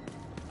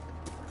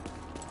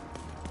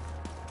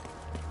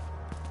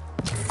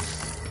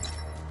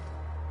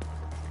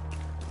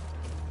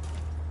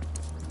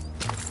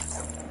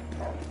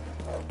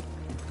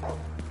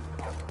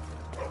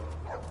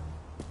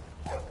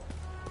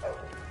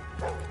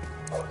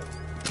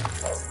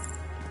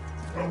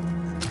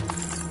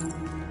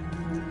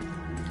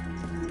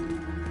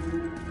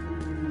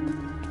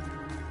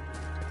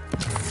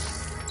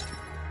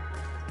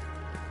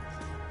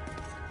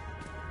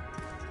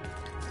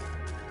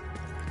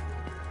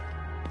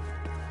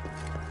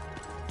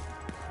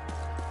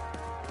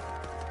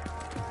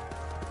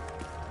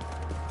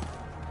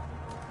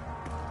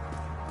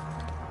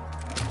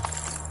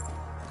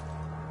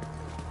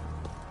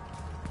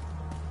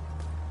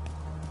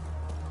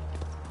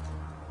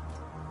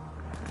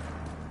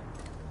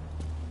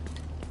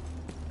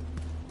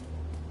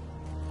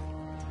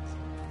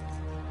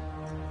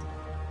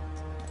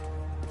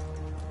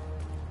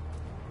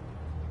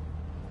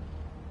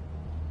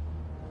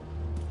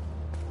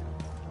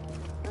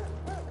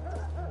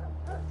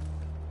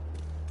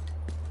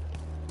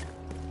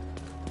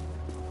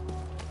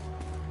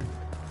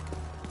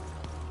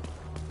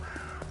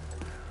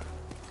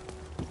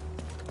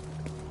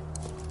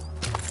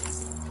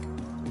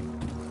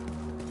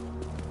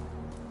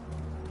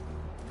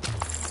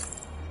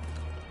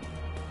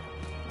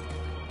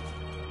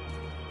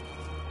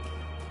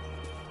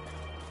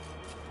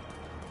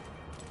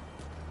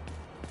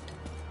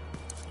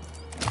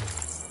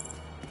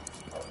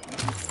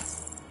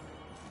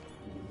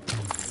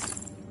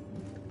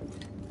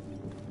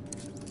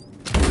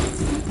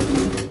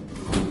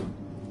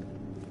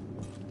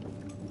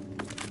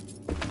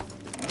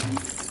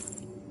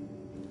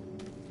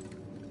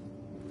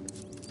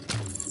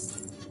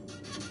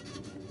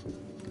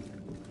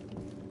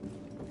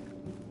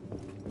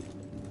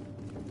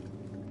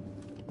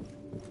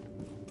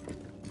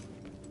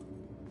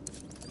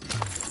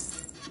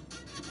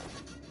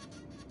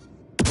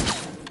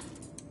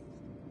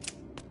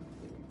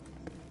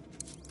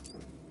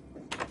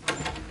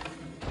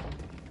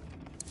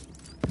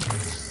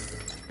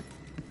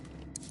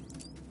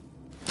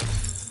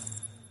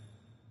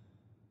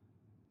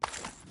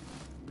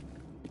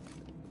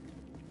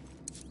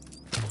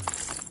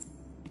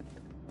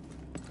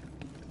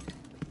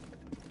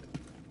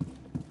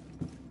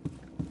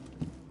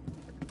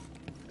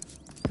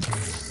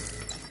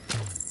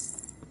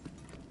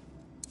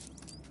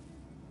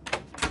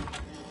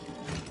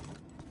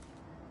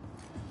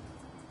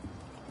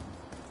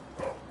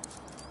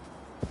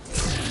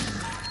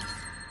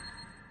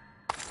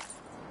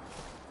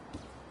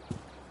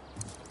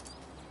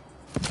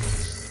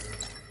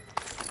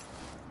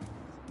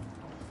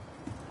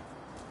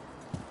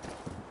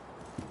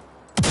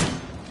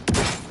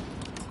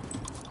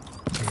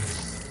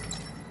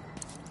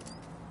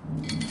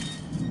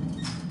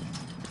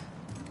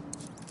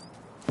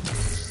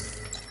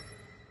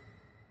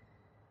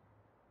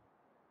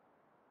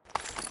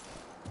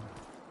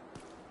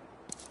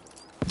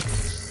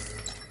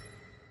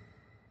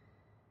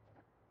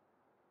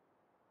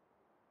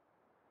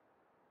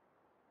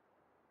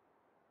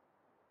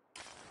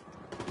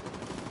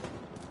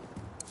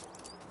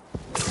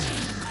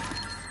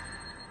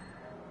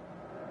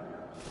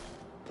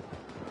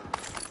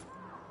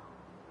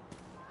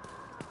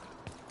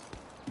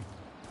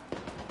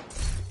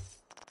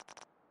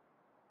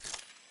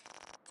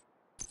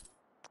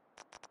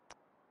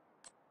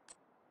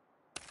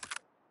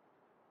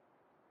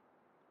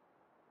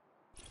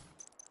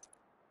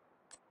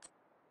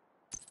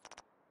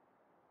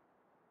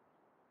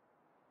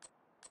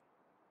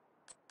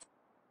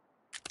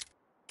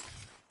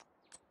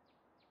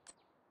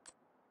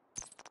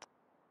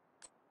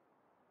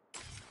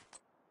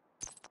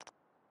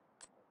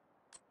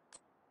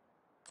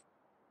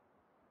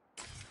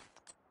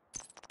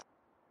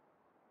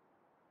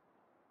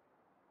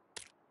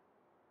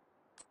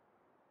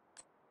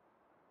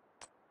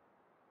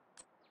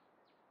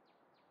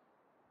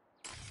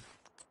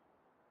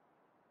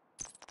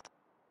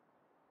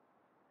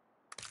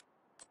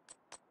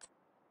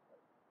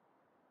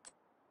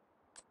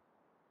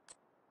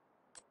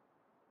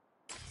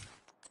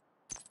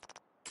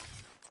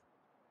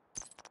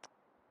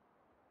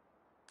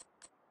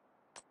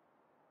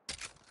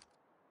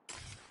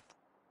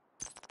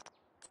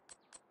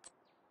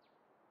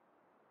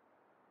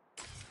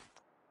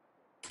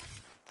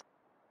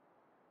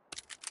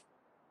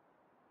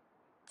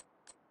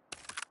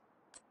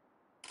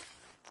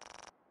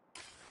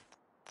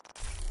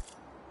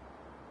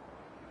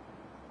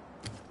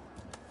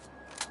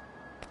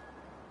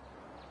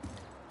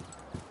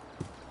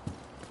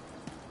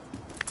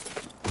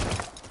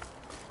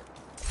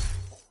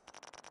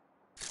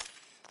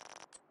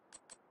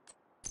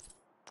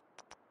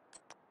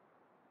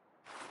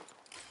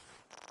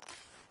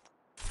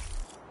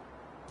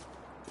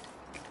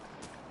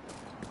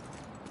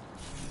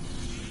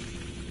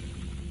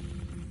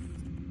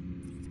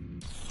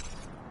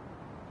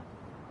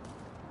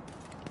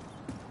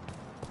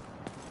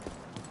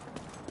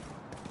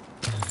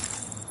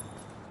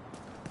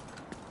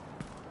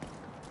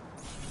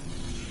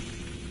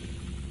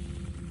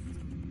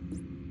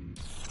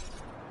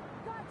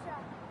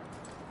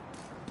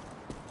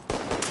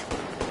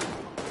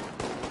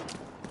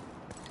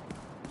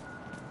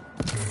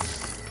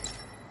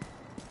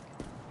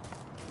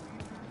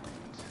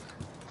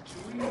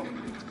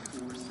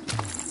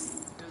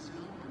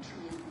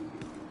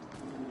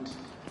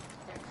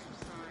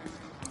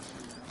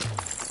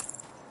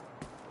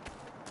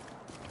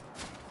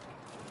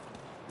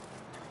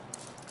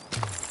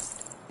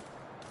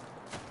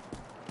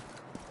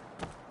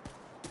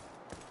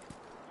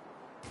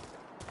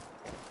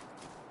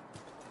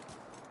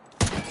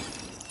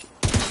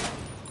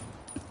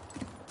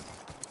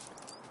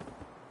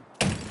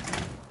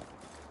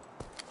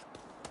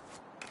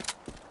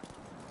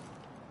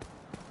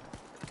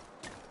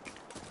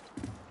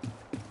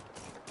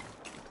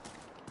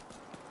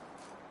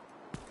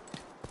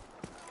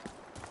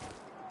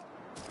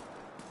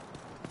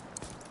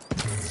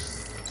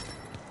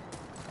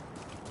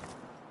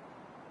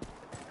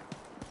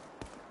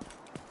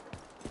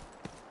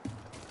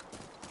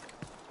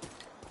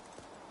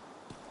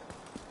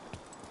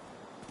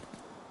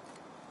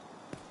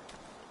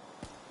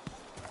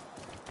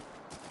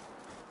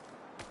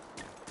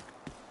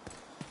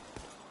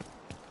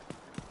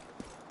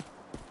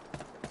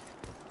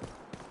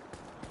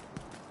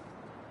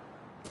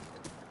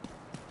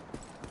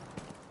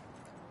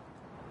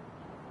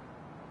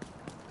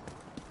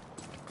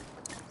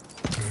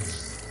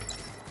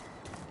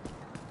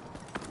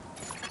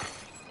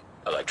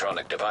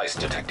 Electronic device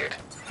detected.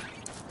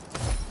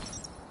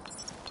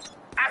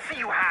 I see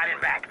you hiding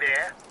back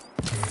there.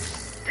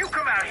 You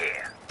come out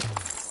here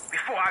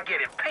before I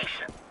get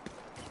impatient.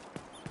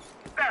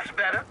 That's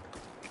better.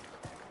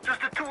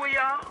 Just the two of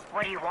y'all?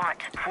 What do you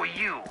want? For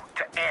you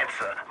to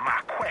answer my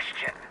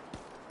question.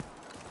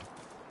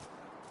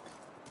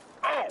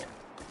 Oh,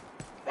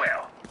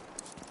 well,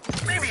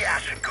 maybe I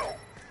should go.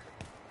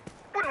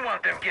 Wouldn't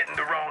want them getting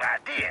the wrong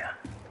idea.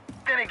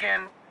 Then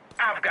again,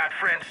 I've got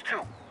friends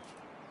too.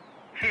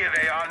 Here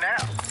they are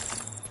now.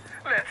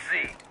 Let's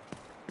see.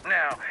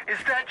 Now, is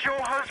that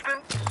your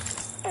husband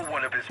or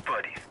one of his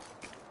buddies?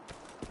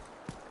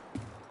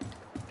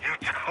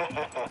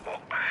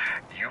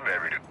 You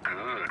married a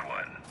good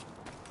one.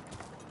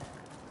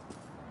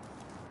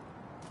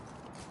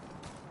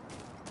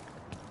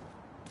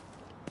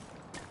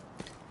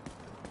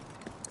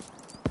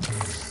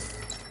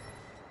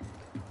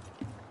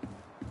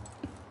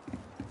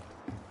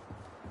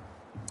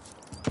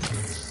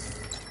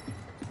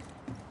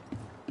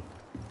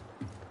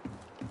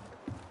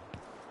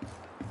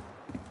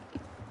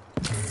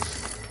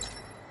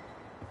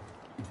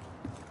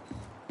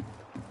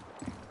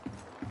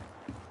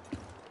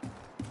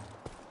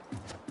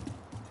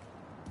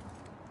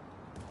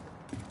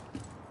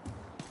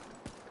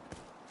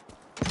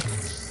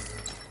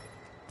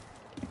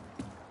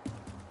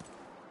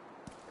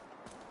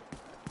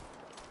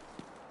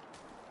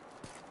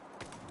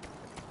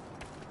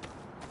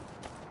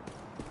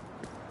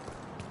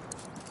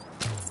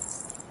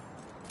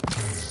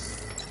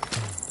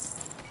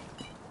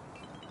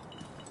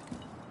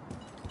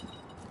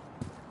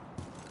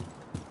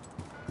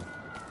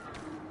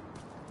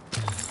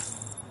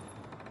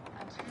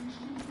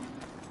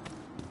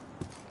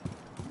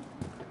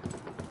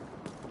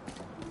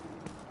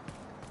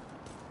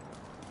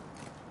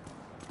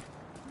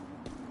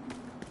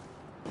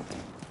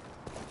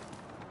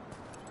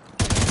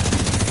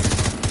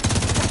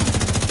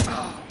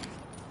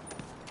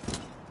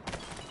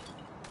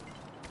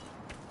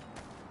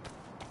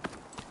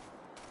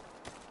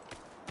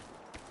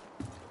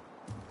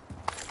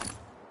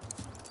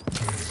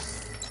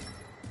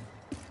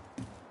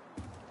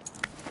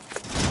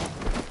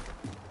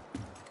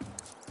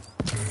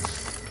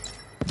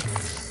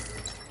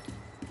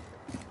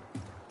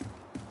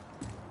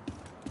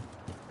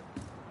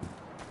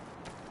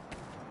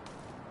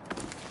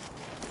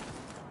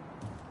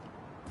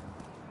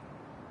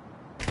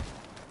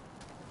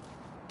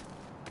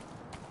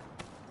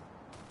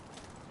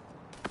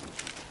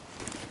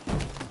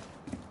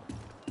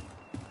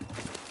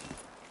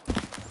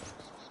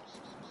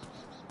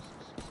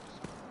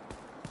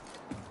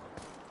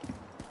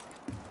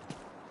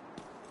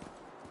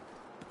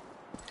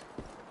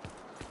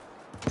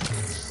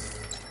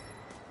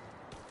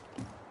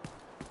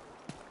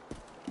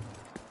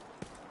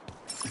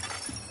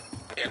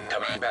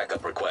 Incoming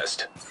backup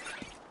request.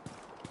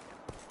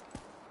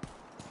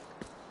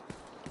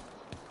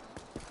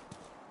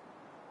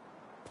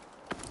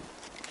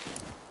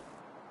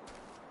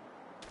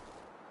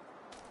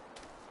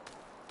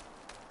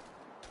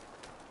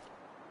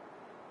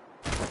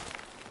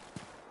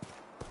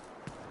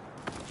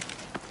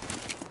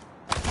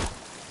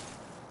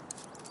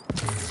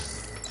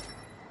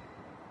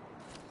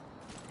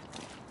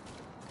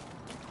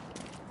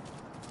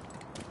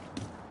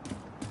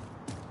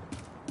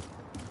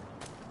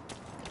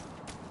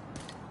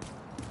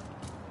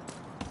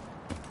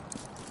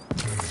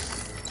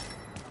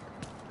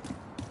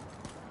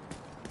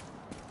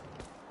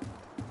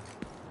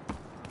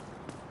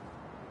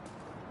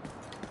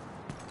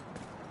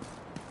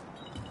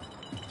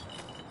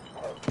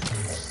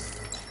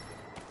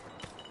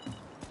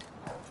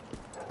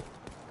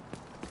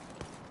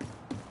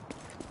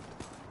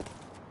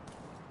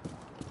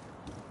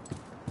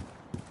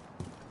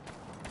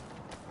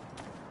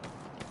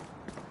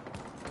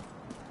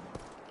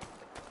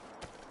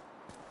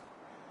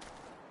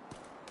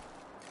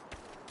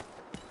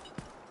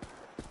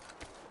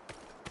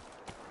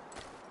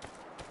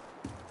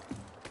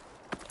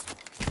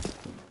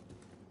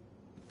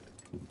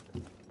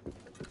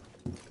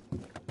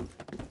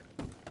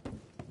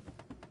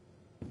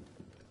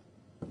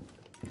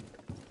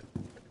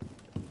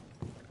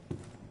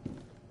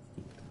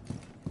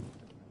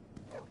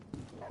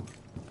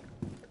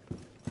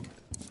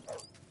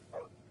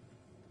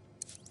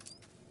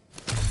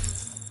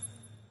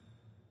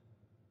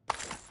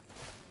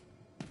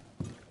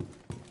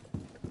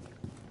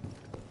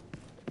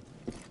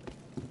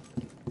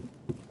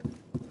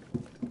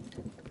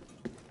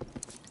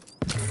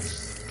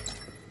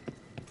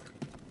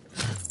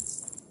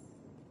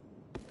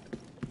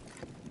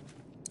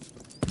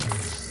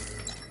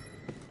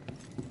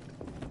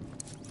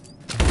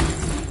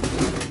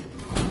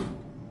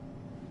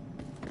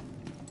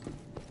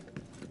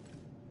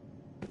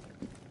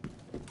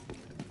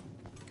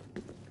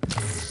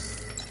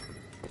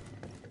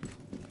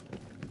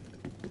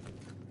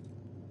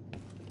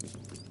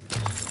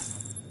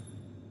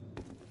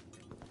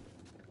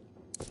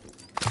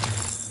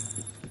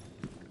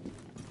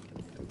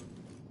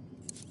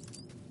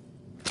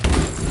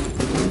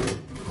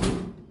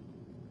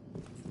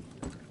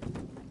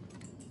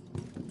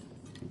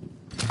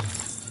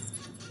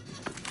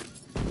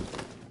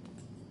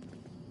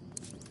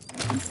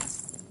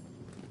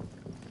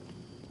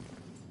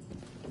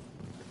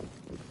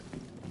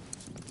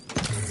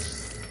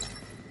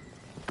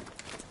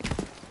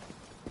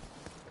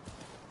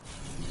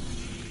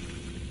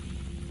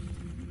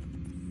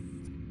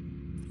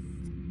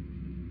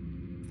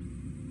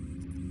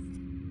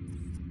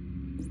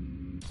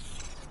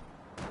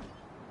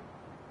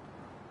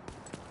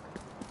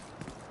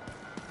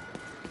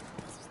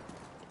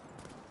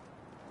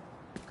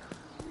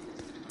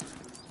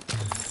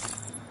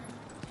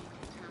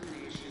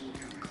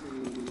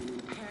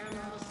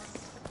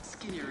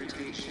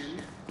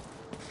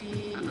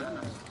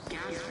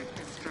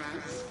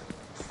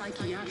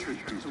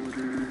 psychiatric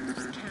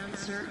disorders,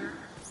 cancer,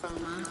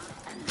 trauma,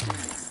 and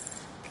death.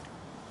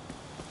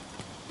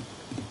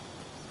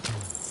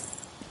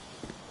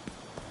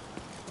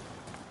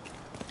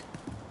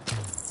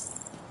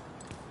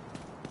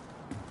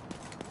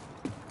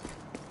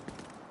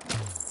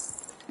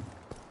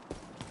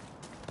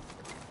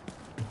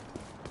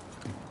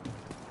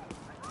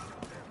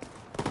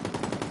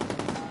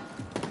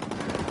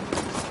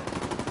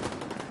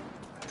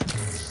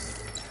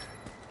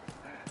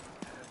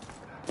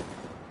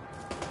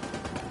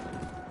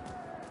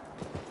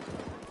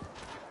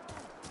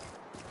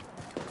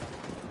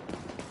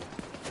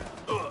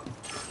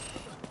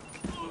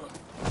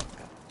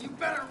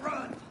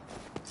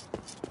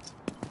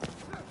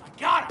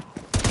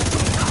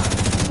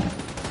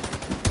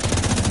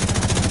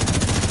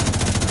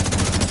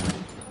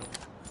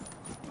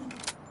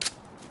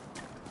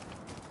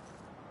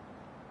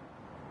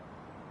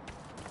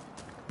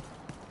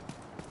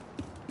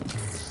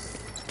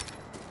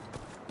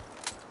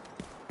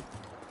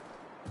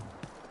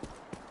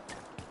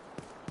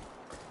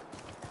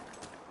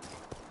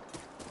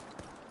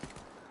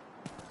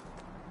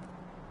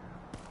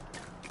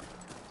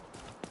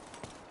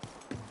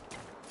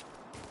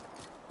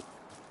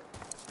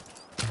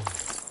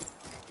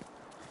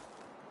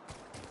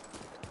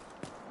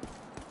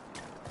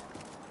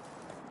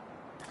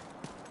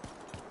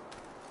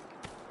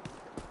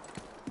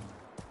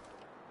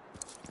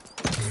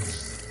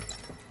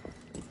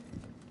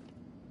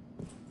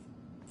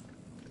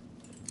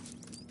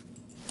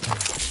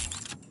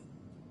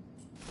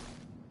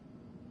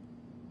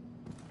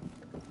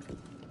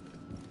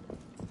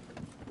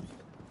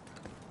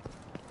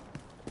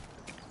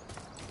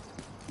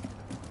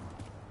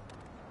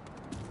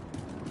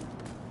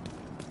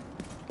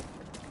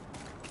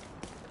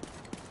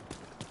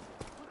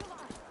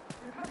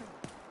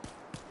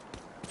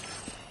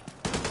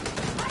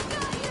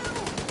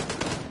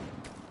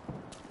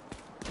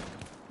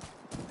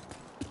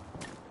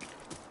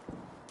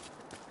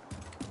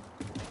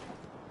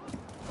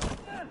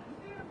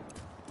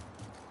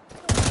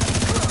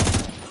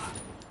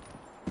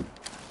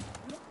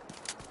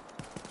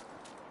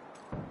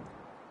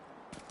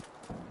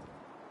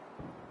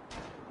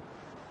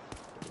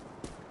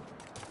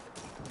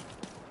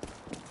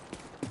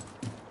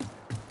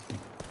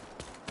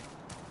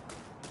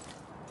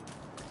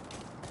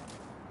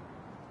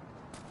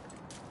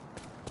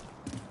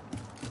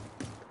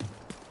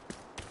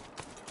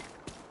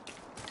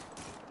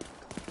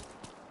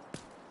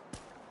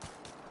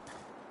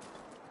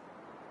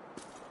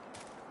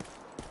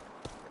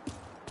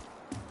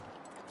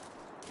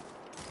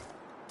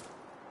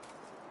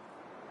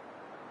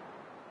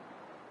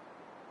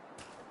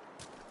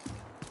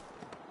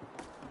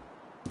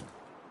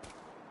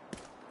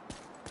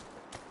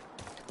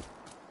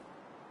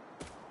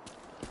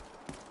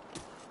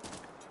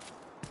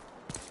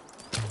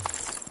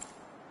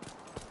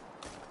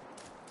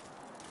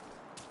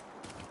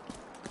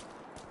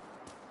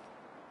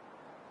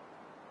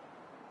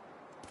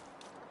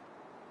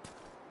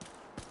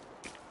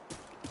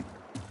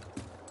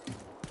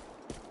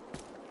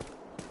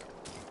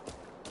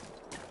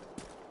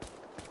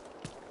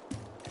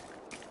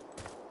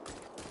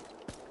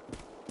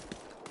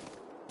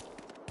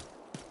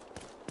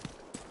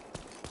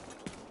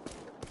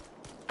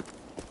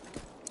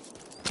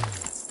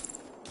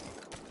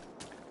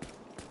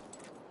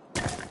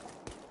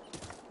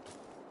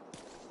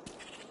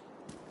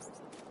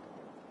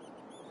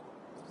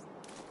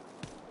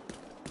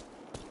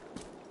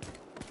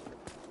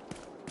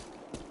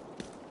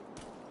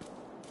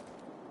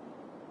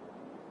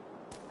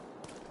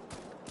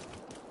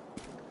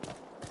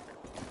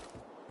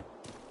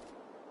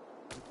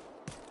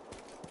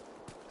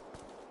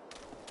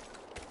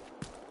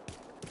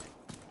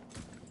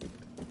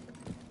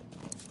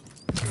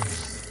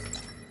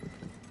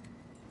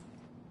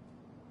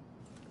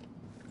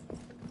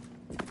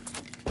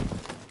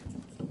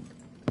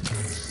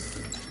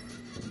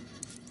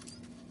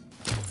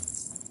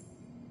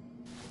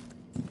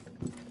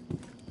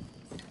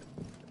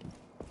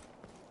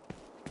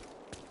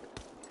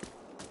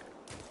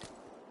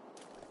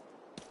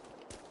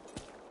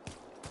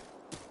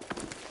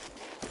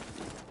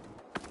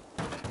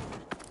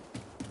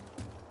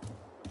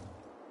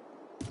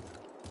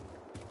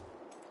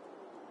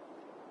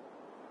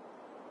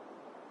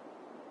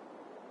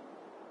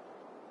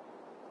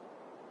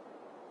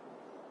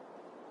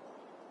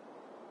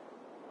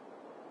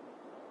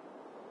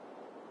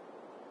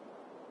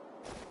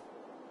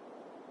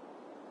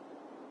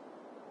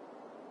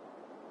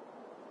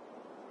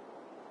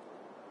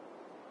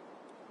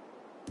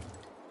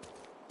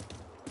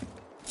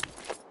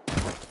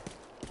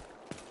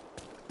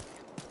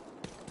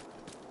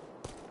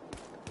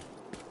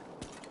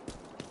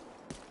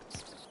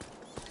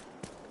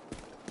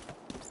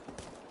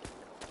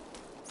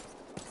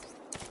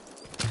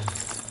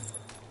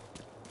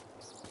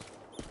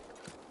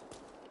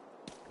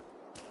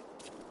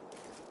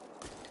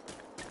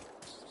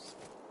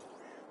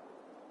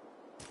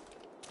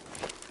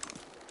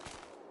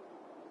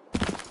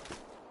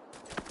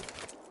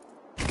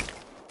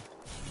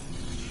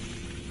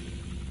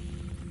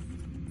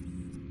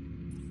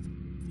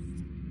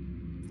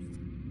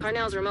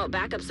 Parnell's remote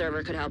backup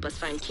server could help us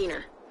find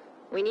Keener.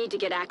 We need to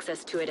get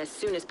access to it as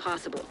soon as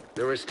possible.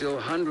 There are still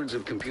hundreds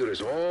of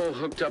computers, all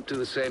hooked up to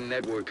the same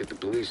network at the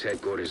police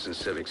headquarters and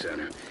Civic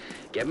Center.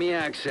 Get me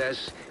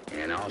access,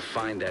 and I'll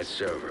find that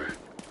server.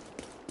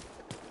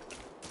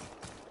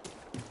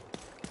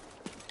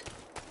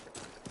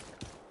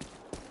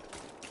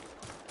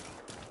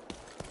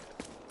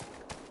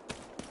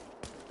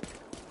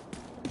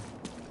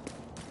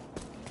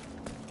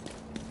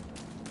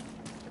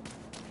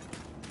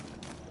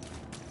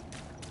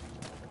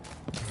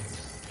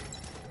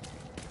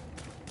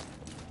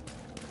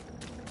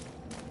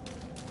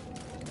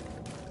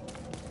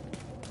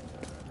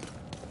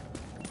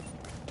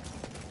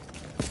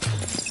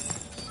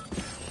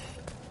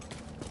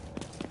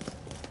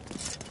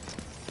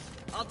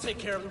 I'll take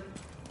care of him.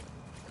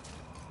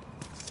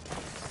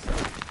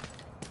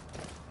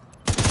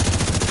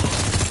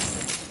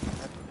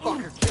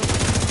 Fucker killed him.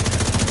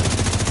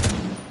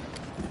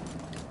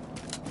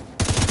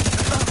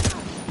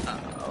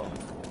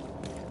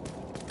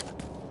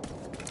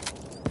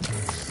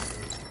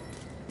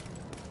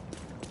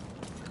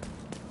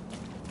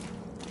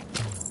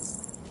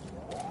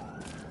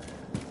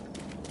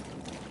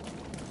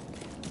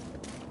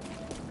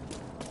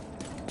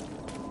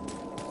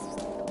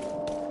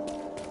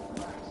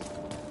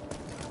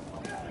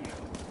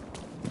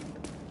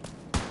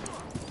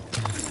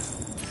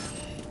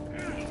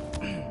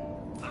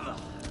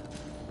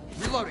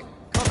 Reloading.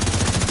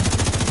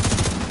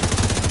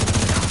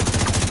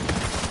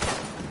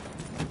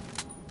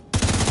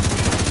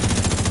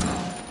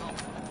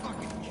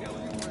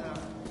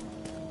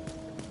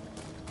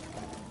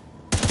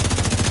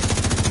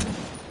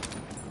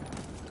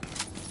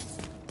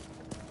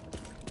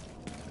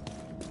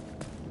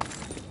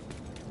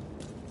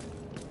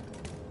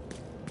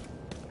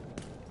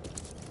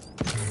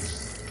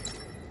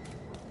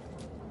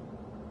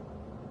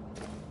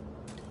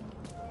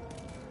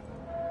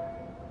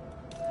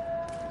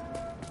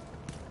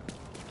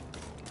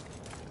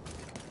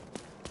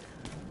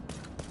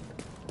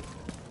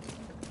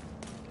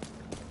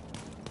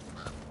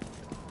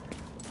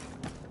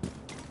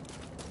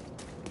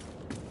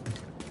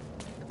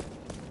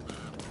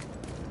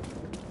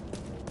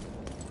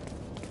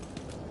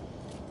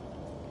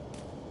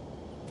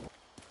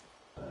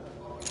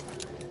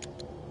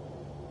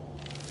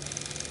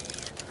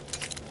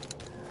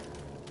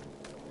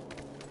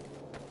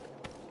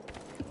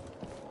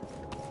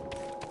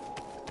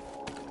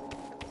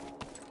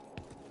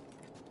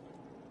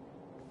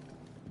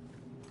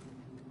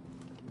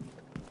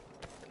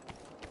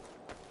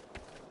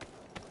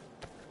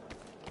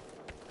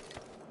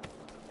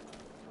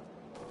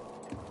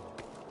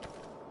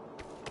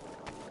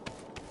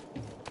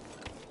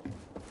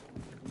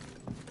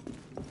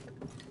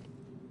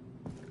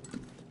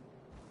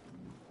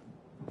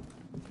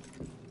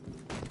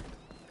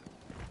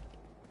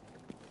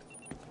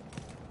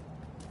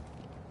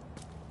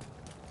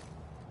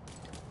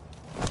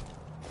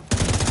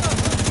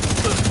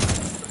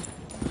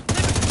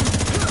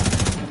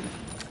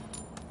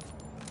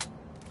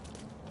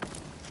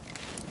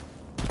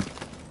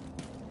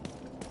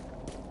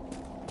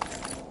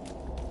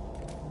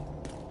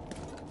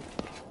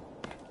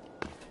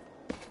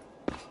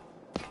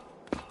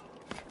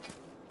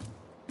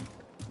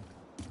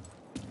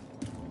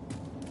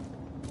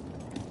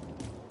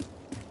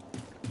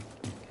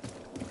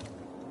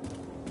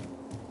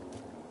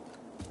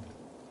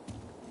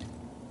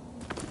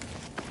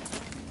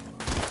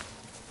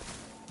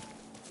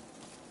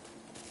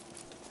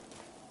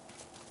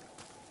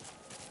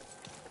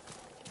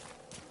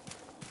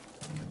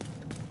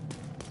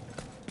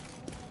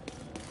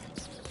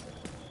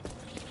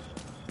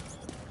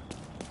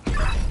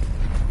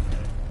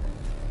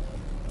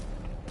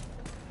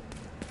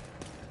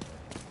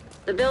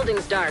 The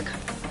building's dark.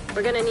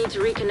 We're gonna need to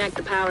reconnect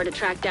the power to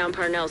track down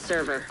Parnell's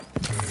server.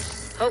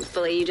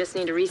 Hopefully, you just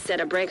need to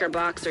reset a breaker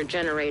box or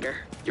generator.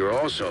 You're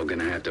also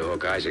gonna have to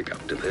hook Isaac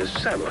up to this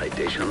satellite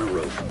dish on the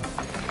roof.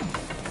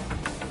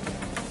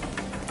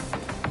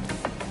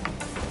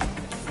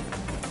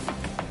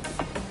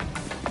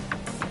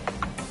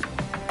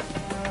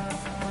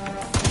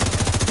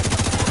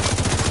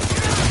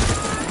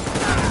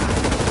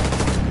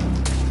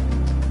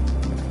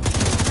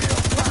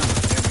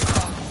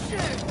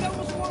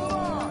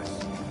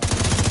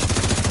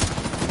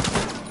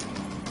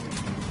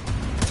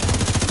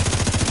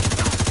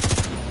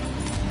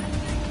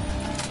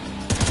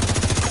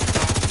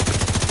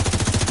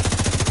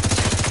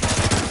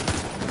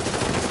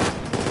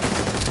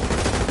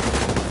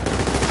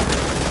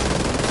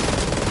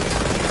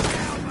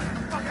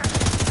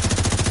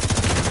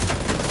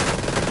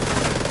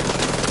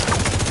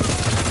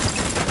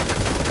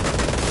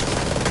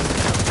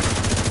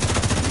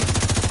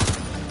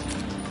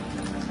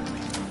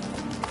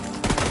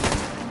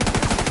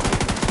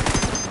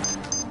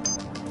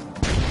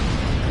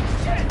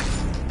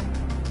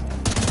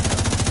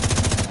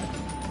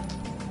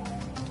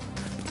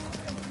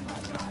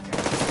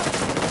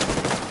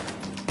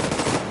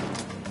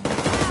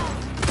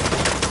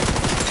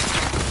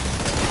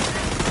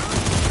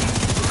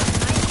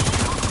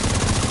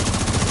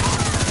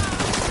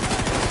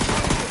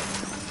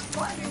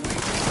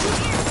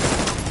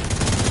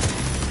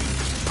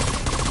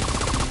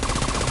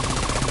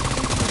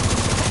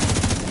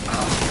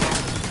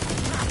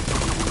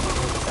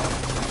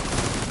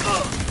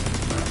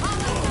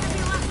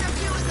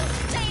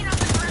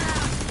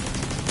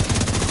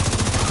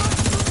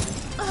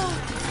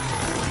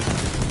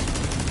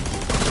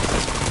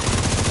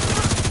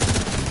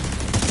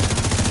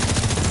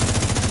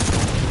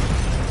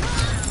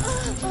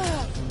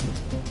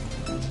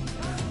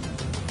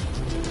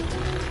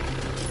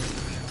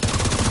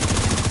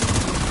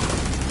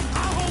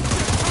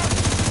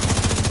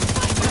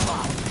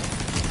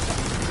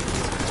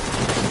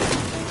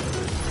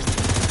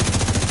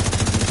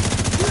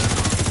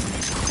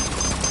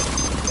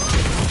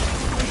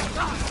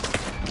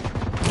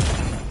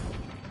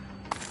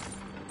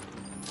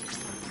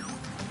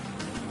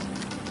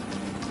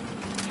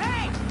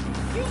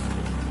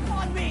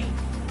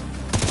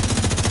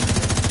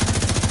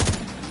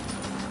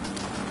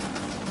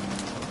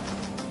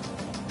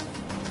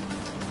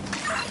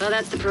 Well,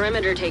 that's the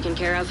perimeter taken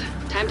care of.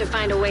 Time to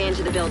find a way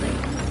into the building.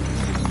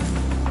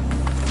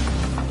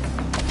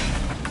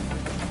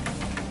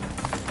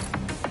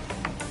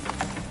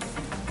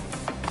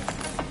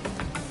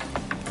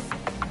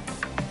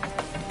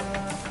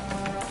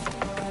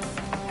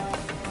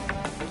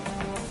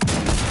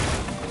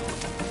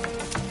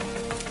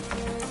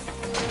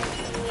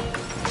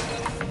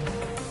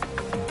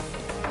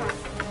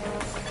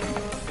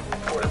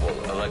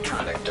 Portable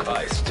electronic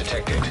device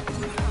detected.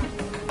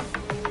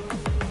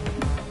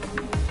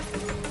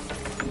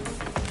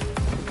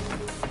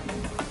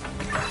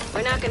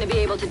 We're not going to be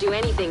able to do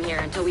anything here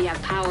until we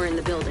have power in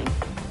the building.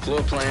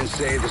 Floor plans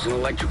say there's an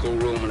electrical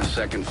room on the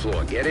second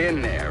floor. Get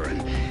in there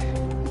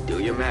and do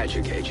your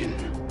magic, Agent.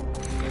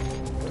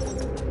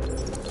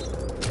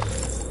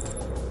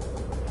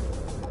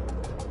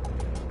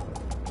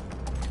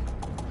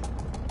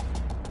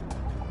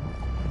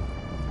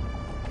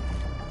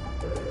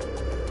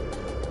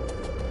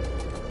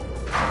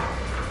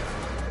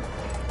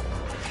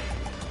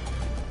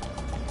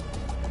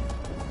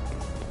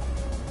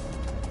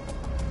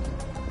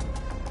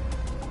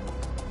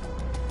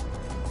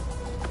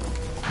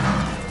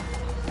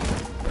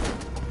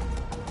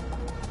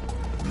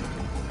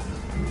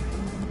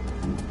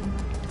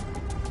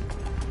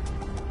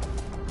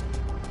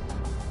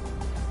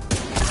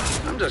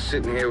 Just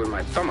sitting here with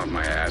my thumb up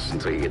my ass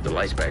until you get the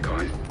lights back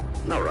on.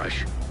 No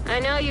rush.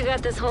 I know you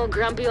got this whole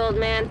grumpy old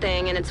man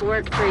thing, and it's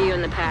worked for you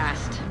in the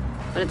past.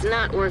 But it's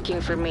not working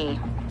for me.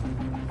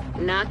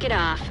 Knock it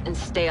off and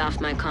stay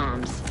off my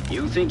comms.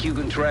 You think you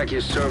can track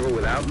your server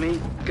without me?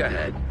 Go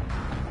ahead.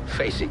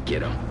 Face it,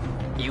 kiddo.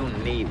 You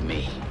need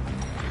me.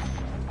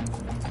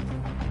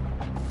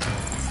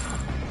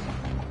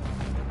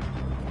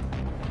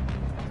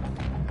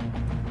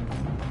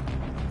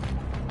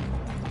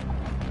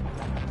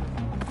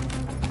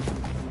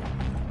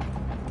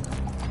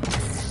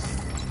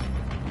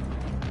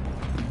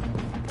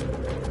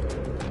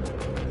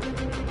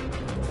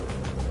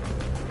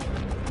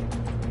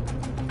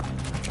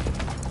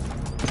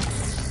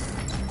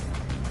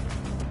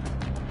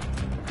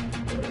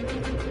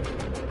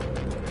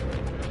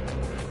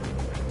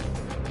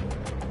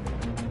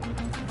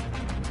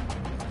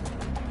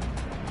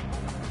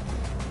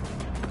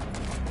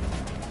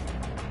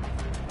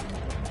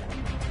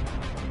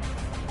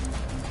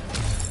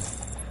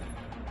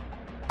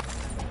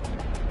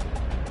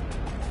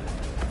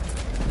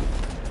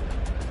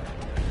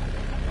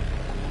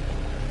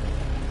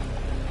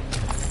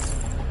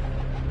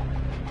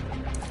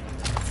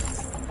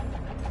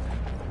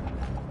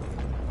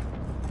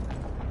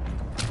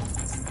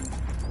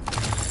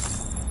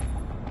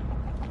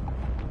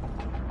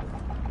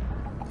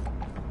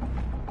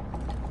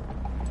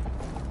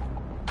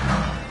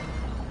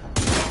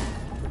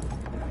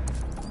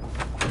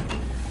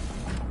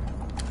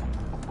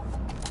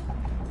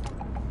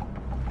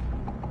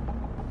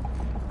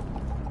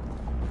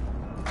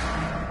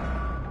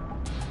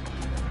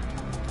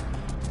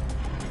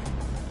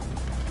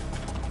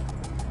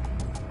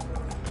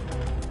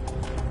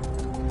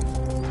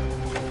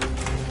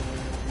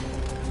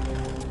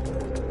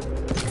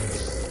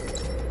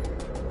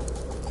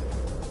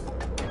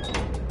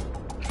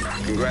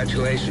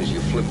 Congratulations, you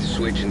flipped the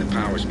switch and the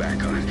power's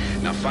back on.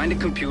 Now find a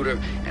computer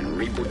and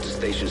reboot the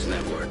station's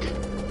network.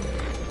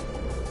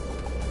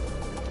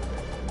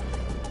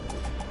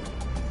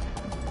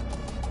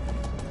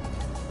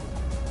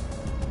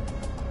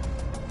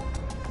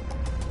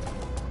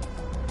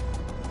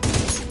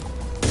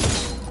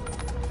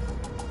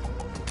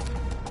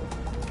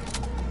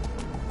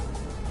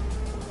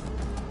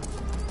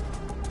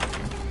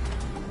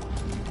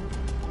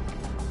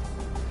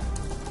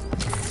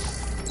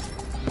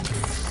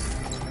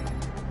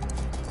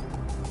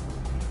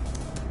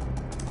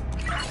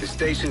 The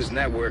station's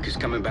network is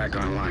coming back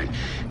online.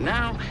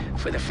 Now,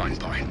 for the fun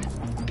part.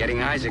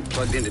 Getting Isaac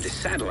plugged into the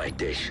satellite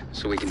dish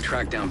so we can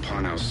track down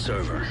Parnell's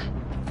server.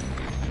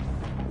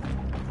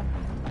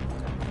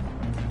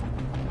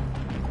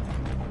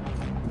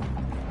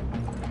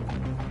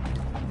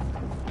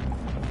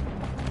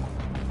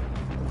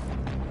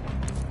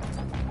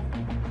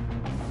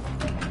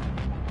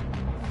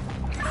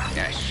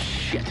 Ah,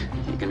 shit.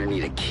 You're gonna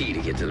need a key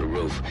to get to the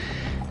roof.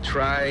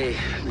 Try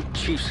the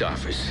chief's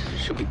office.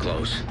 She'll be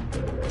close.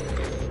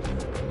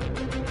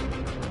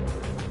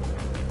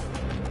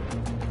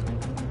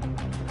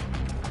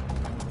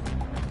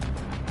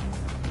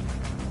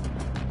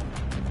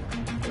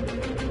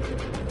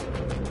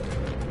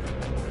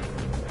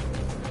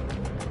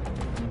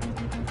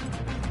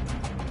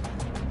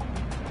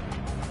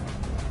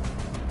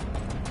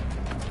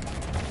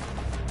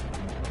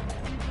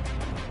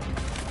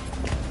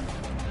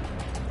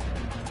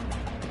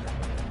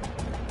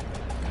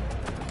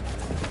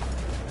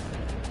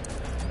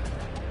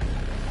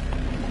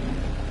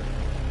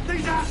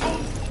 These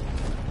assholes!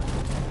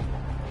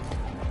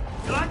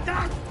 You like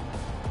that?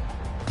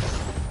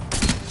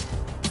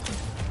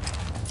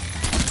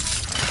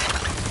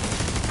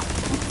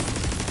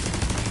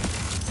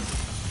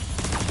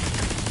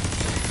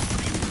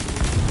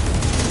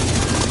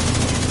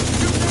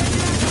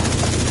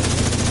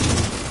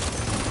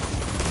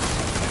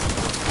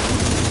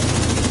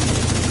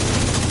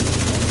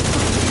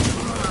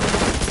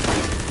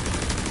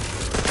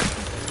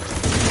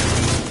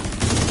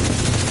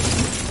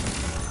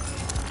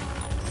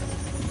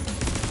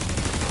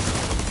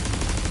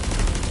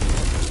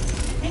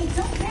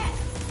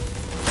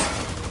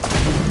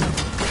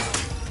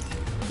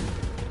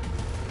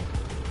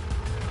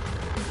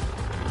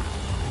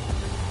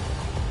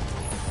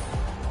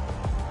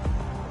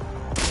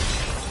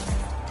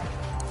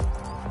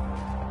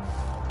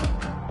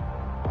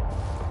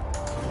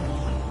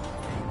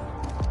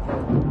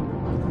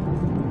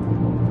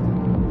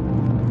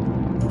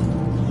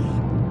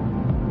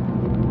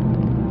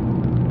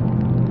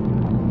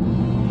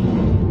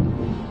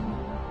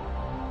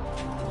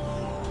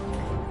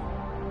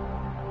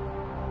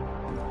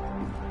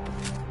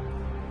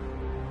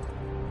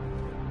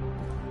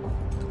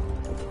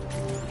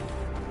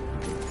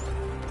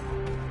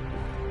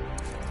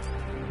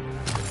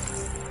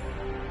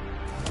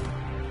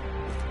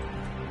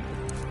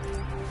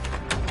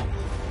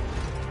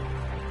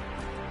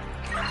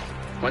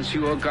 Once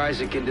you hook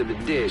Isaac into the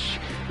dish,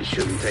 it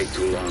shouldn't take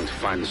too long to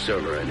find the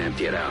server and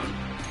empty it out.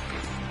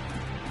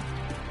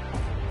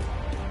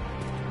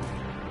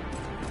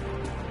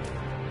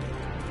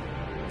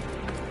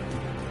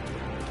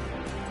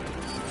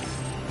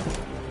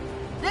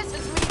 This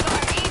is me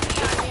going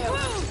easy on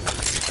you.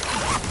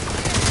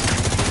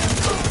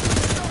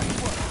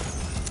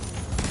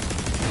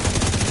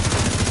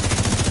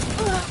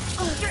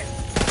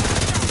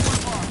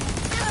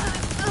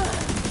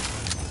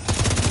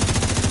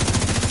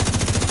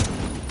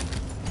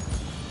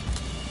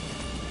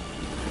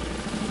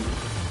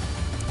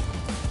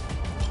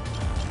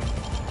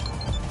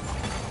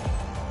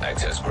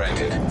 Access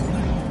granted.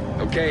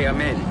 Okay, I'm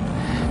in.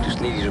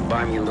 Just need you to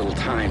buy me a little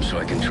time so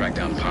I can track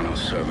down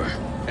Pano's server.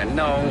 And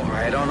no,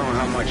 I don't know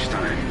how much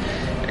time.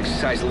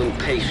 Exercise a little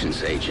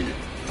patience, Agent.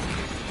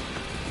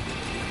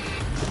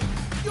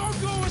 You're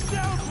going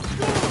down for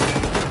good!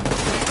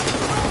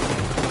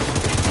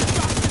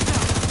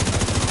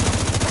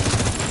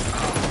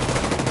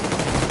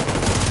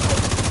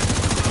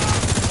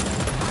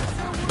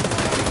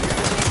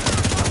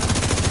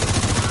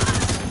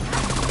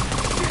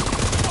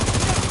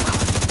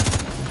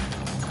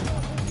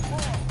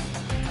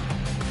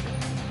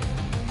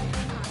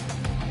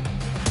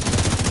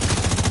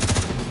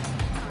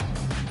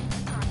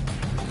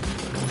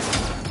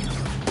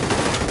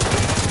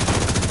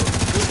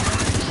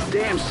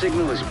 Damn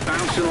signal is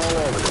bouncing all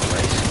over the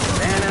place.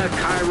 Havana,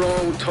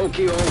 Cairo,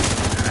 Tokyo.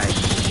 Ah,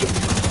 shit.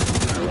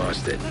 I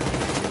lost it.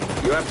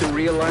 You have to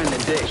realign the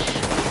dish.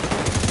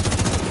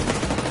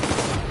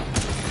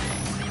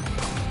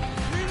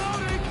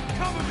 Reloading!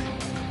 Cover me!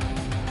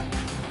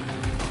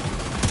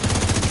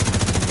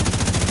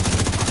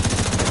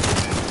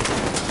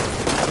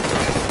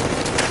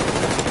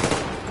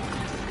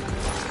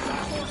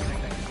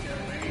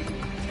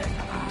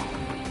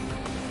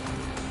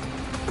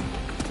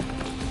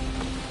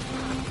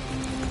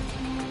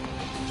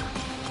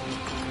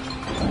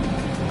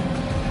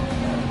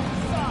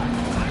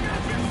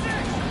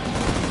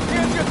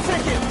 Here's your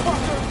ticket,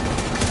 fucker!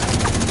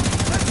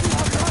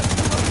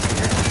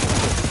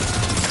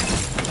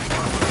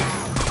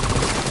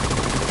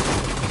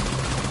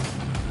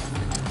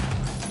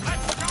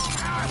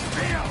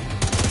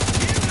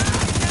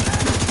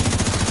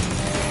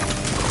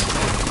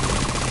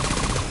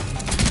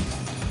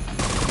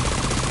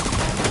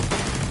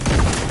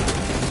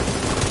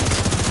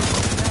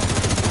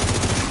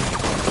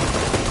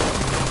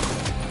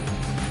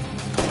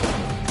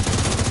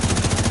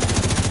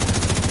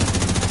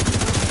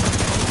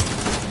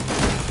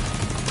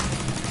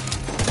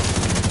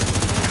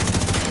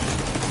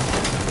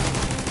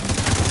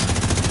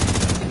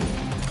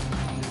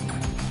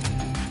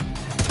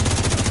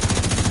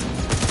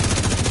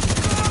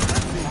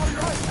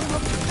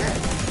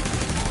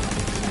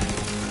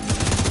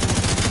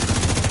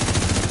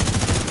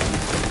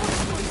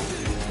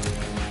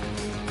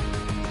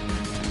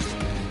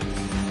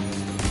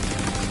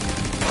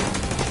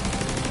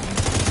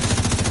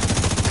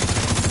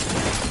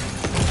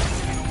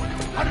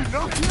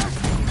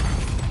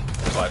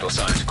 Vital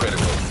signs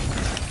critical.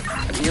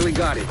 I nearly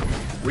got it.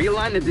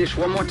 Realign the dish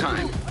one more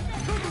time.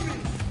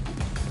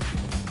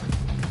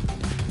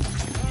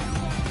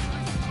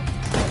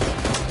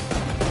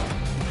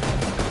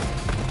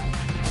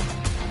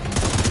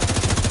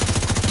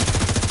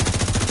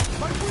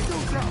 My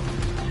window's out!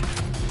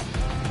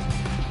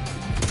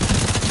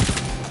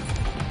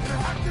 It'll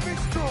have to be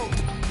strong!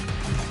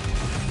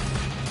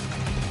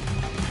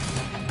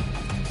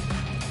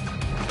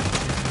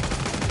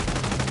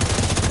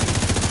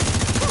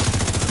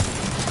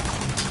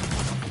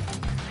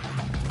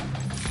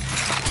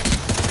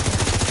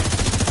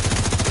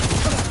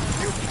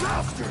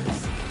 Bastards!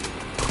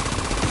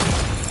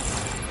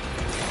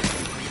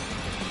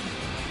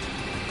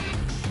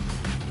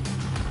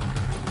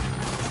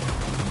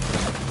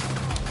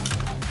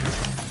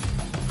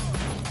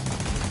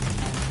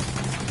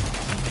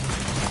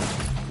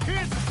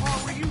 Here's the part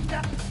where you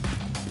got...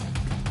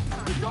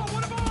 You got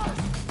one of ours!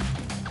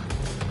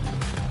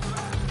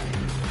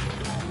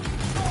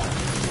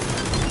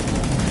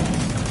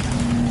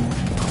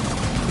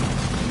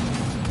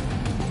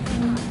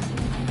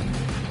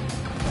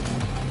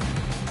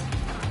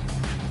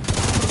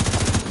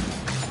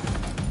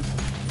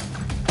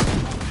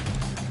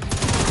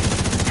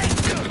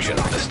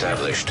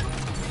 Established.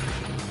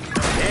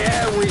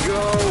 There we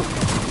go.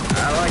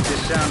 I like the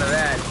sound of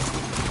that.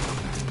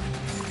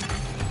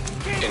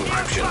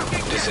 Encryption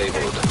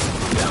disabled.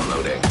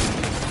 Downloading.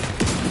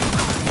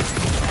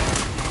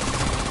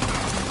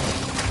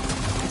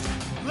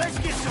 Let's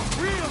get some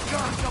real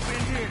guns up in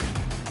here!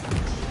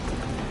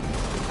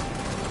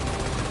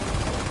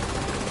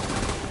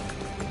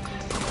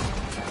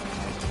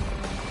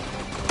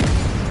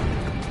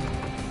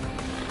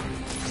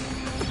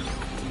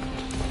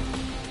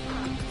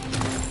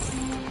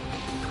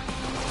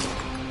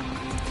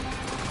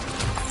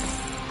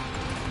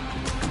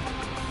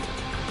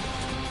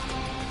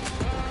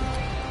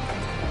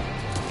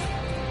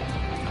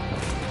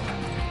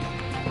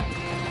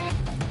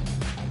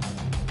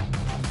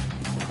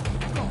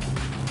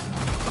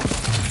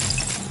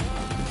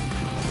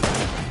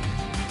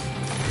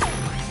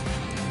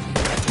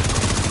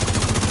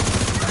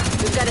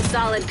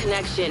 solid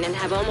connection and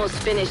have almost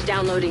finished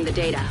downloading the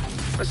data.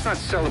 Let's not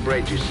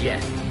celebrate just yet.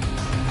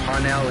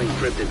 Parnell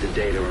encrypted the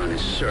data on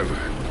his server,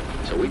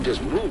 so we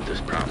just moved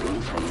this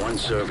problem from one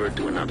server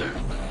to another.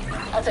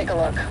 I'll take a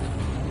look.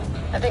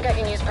 I think I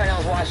can use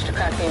Parnell's watch to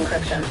crack the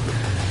encryption.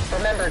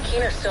 Remember,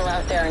 Keener's still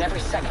out there and every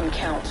second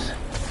counts.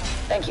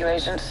 Thank you,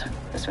 Agent.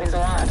 This means a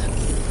lot.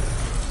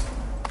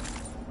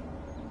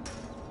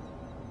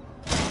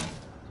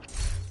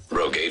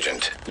 Rogue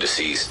Agent,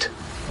 deceased.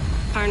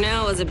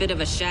 Parnell was a bit of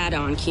a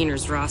shadow on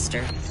Keener's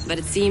roster, but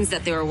it seems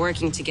that they were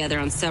working together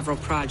on several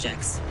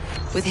projects.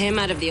 With him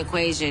out of the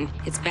equation,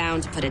 it's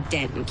bound to put a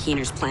dent in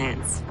Keener's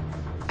plans.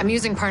 I'm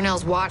using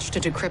Parnell's watch to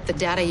decrypt the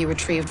data you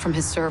retrieved from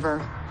his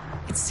server.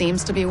 It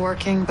seems to be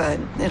working, but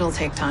it'll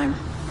take time.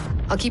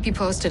 I'll keep you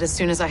posted as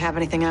soon as I have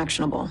anything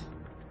actionable.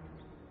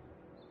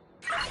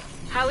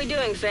 How we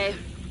doing, Faye?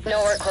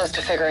 Nowhere close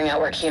to figuring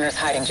out where Keener's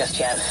hiding just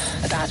yet.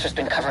 The bastard's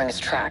been covering his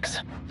tracks.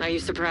 Are you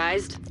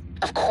surprised?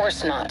 Of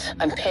course not.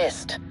 I'm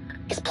pissed.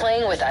 He's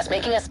playing with us,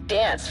 making us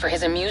dance for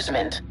his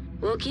amusement.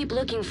 We'll keep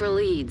looking for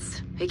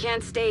leads. He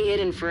can't stay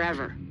hidden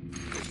forever.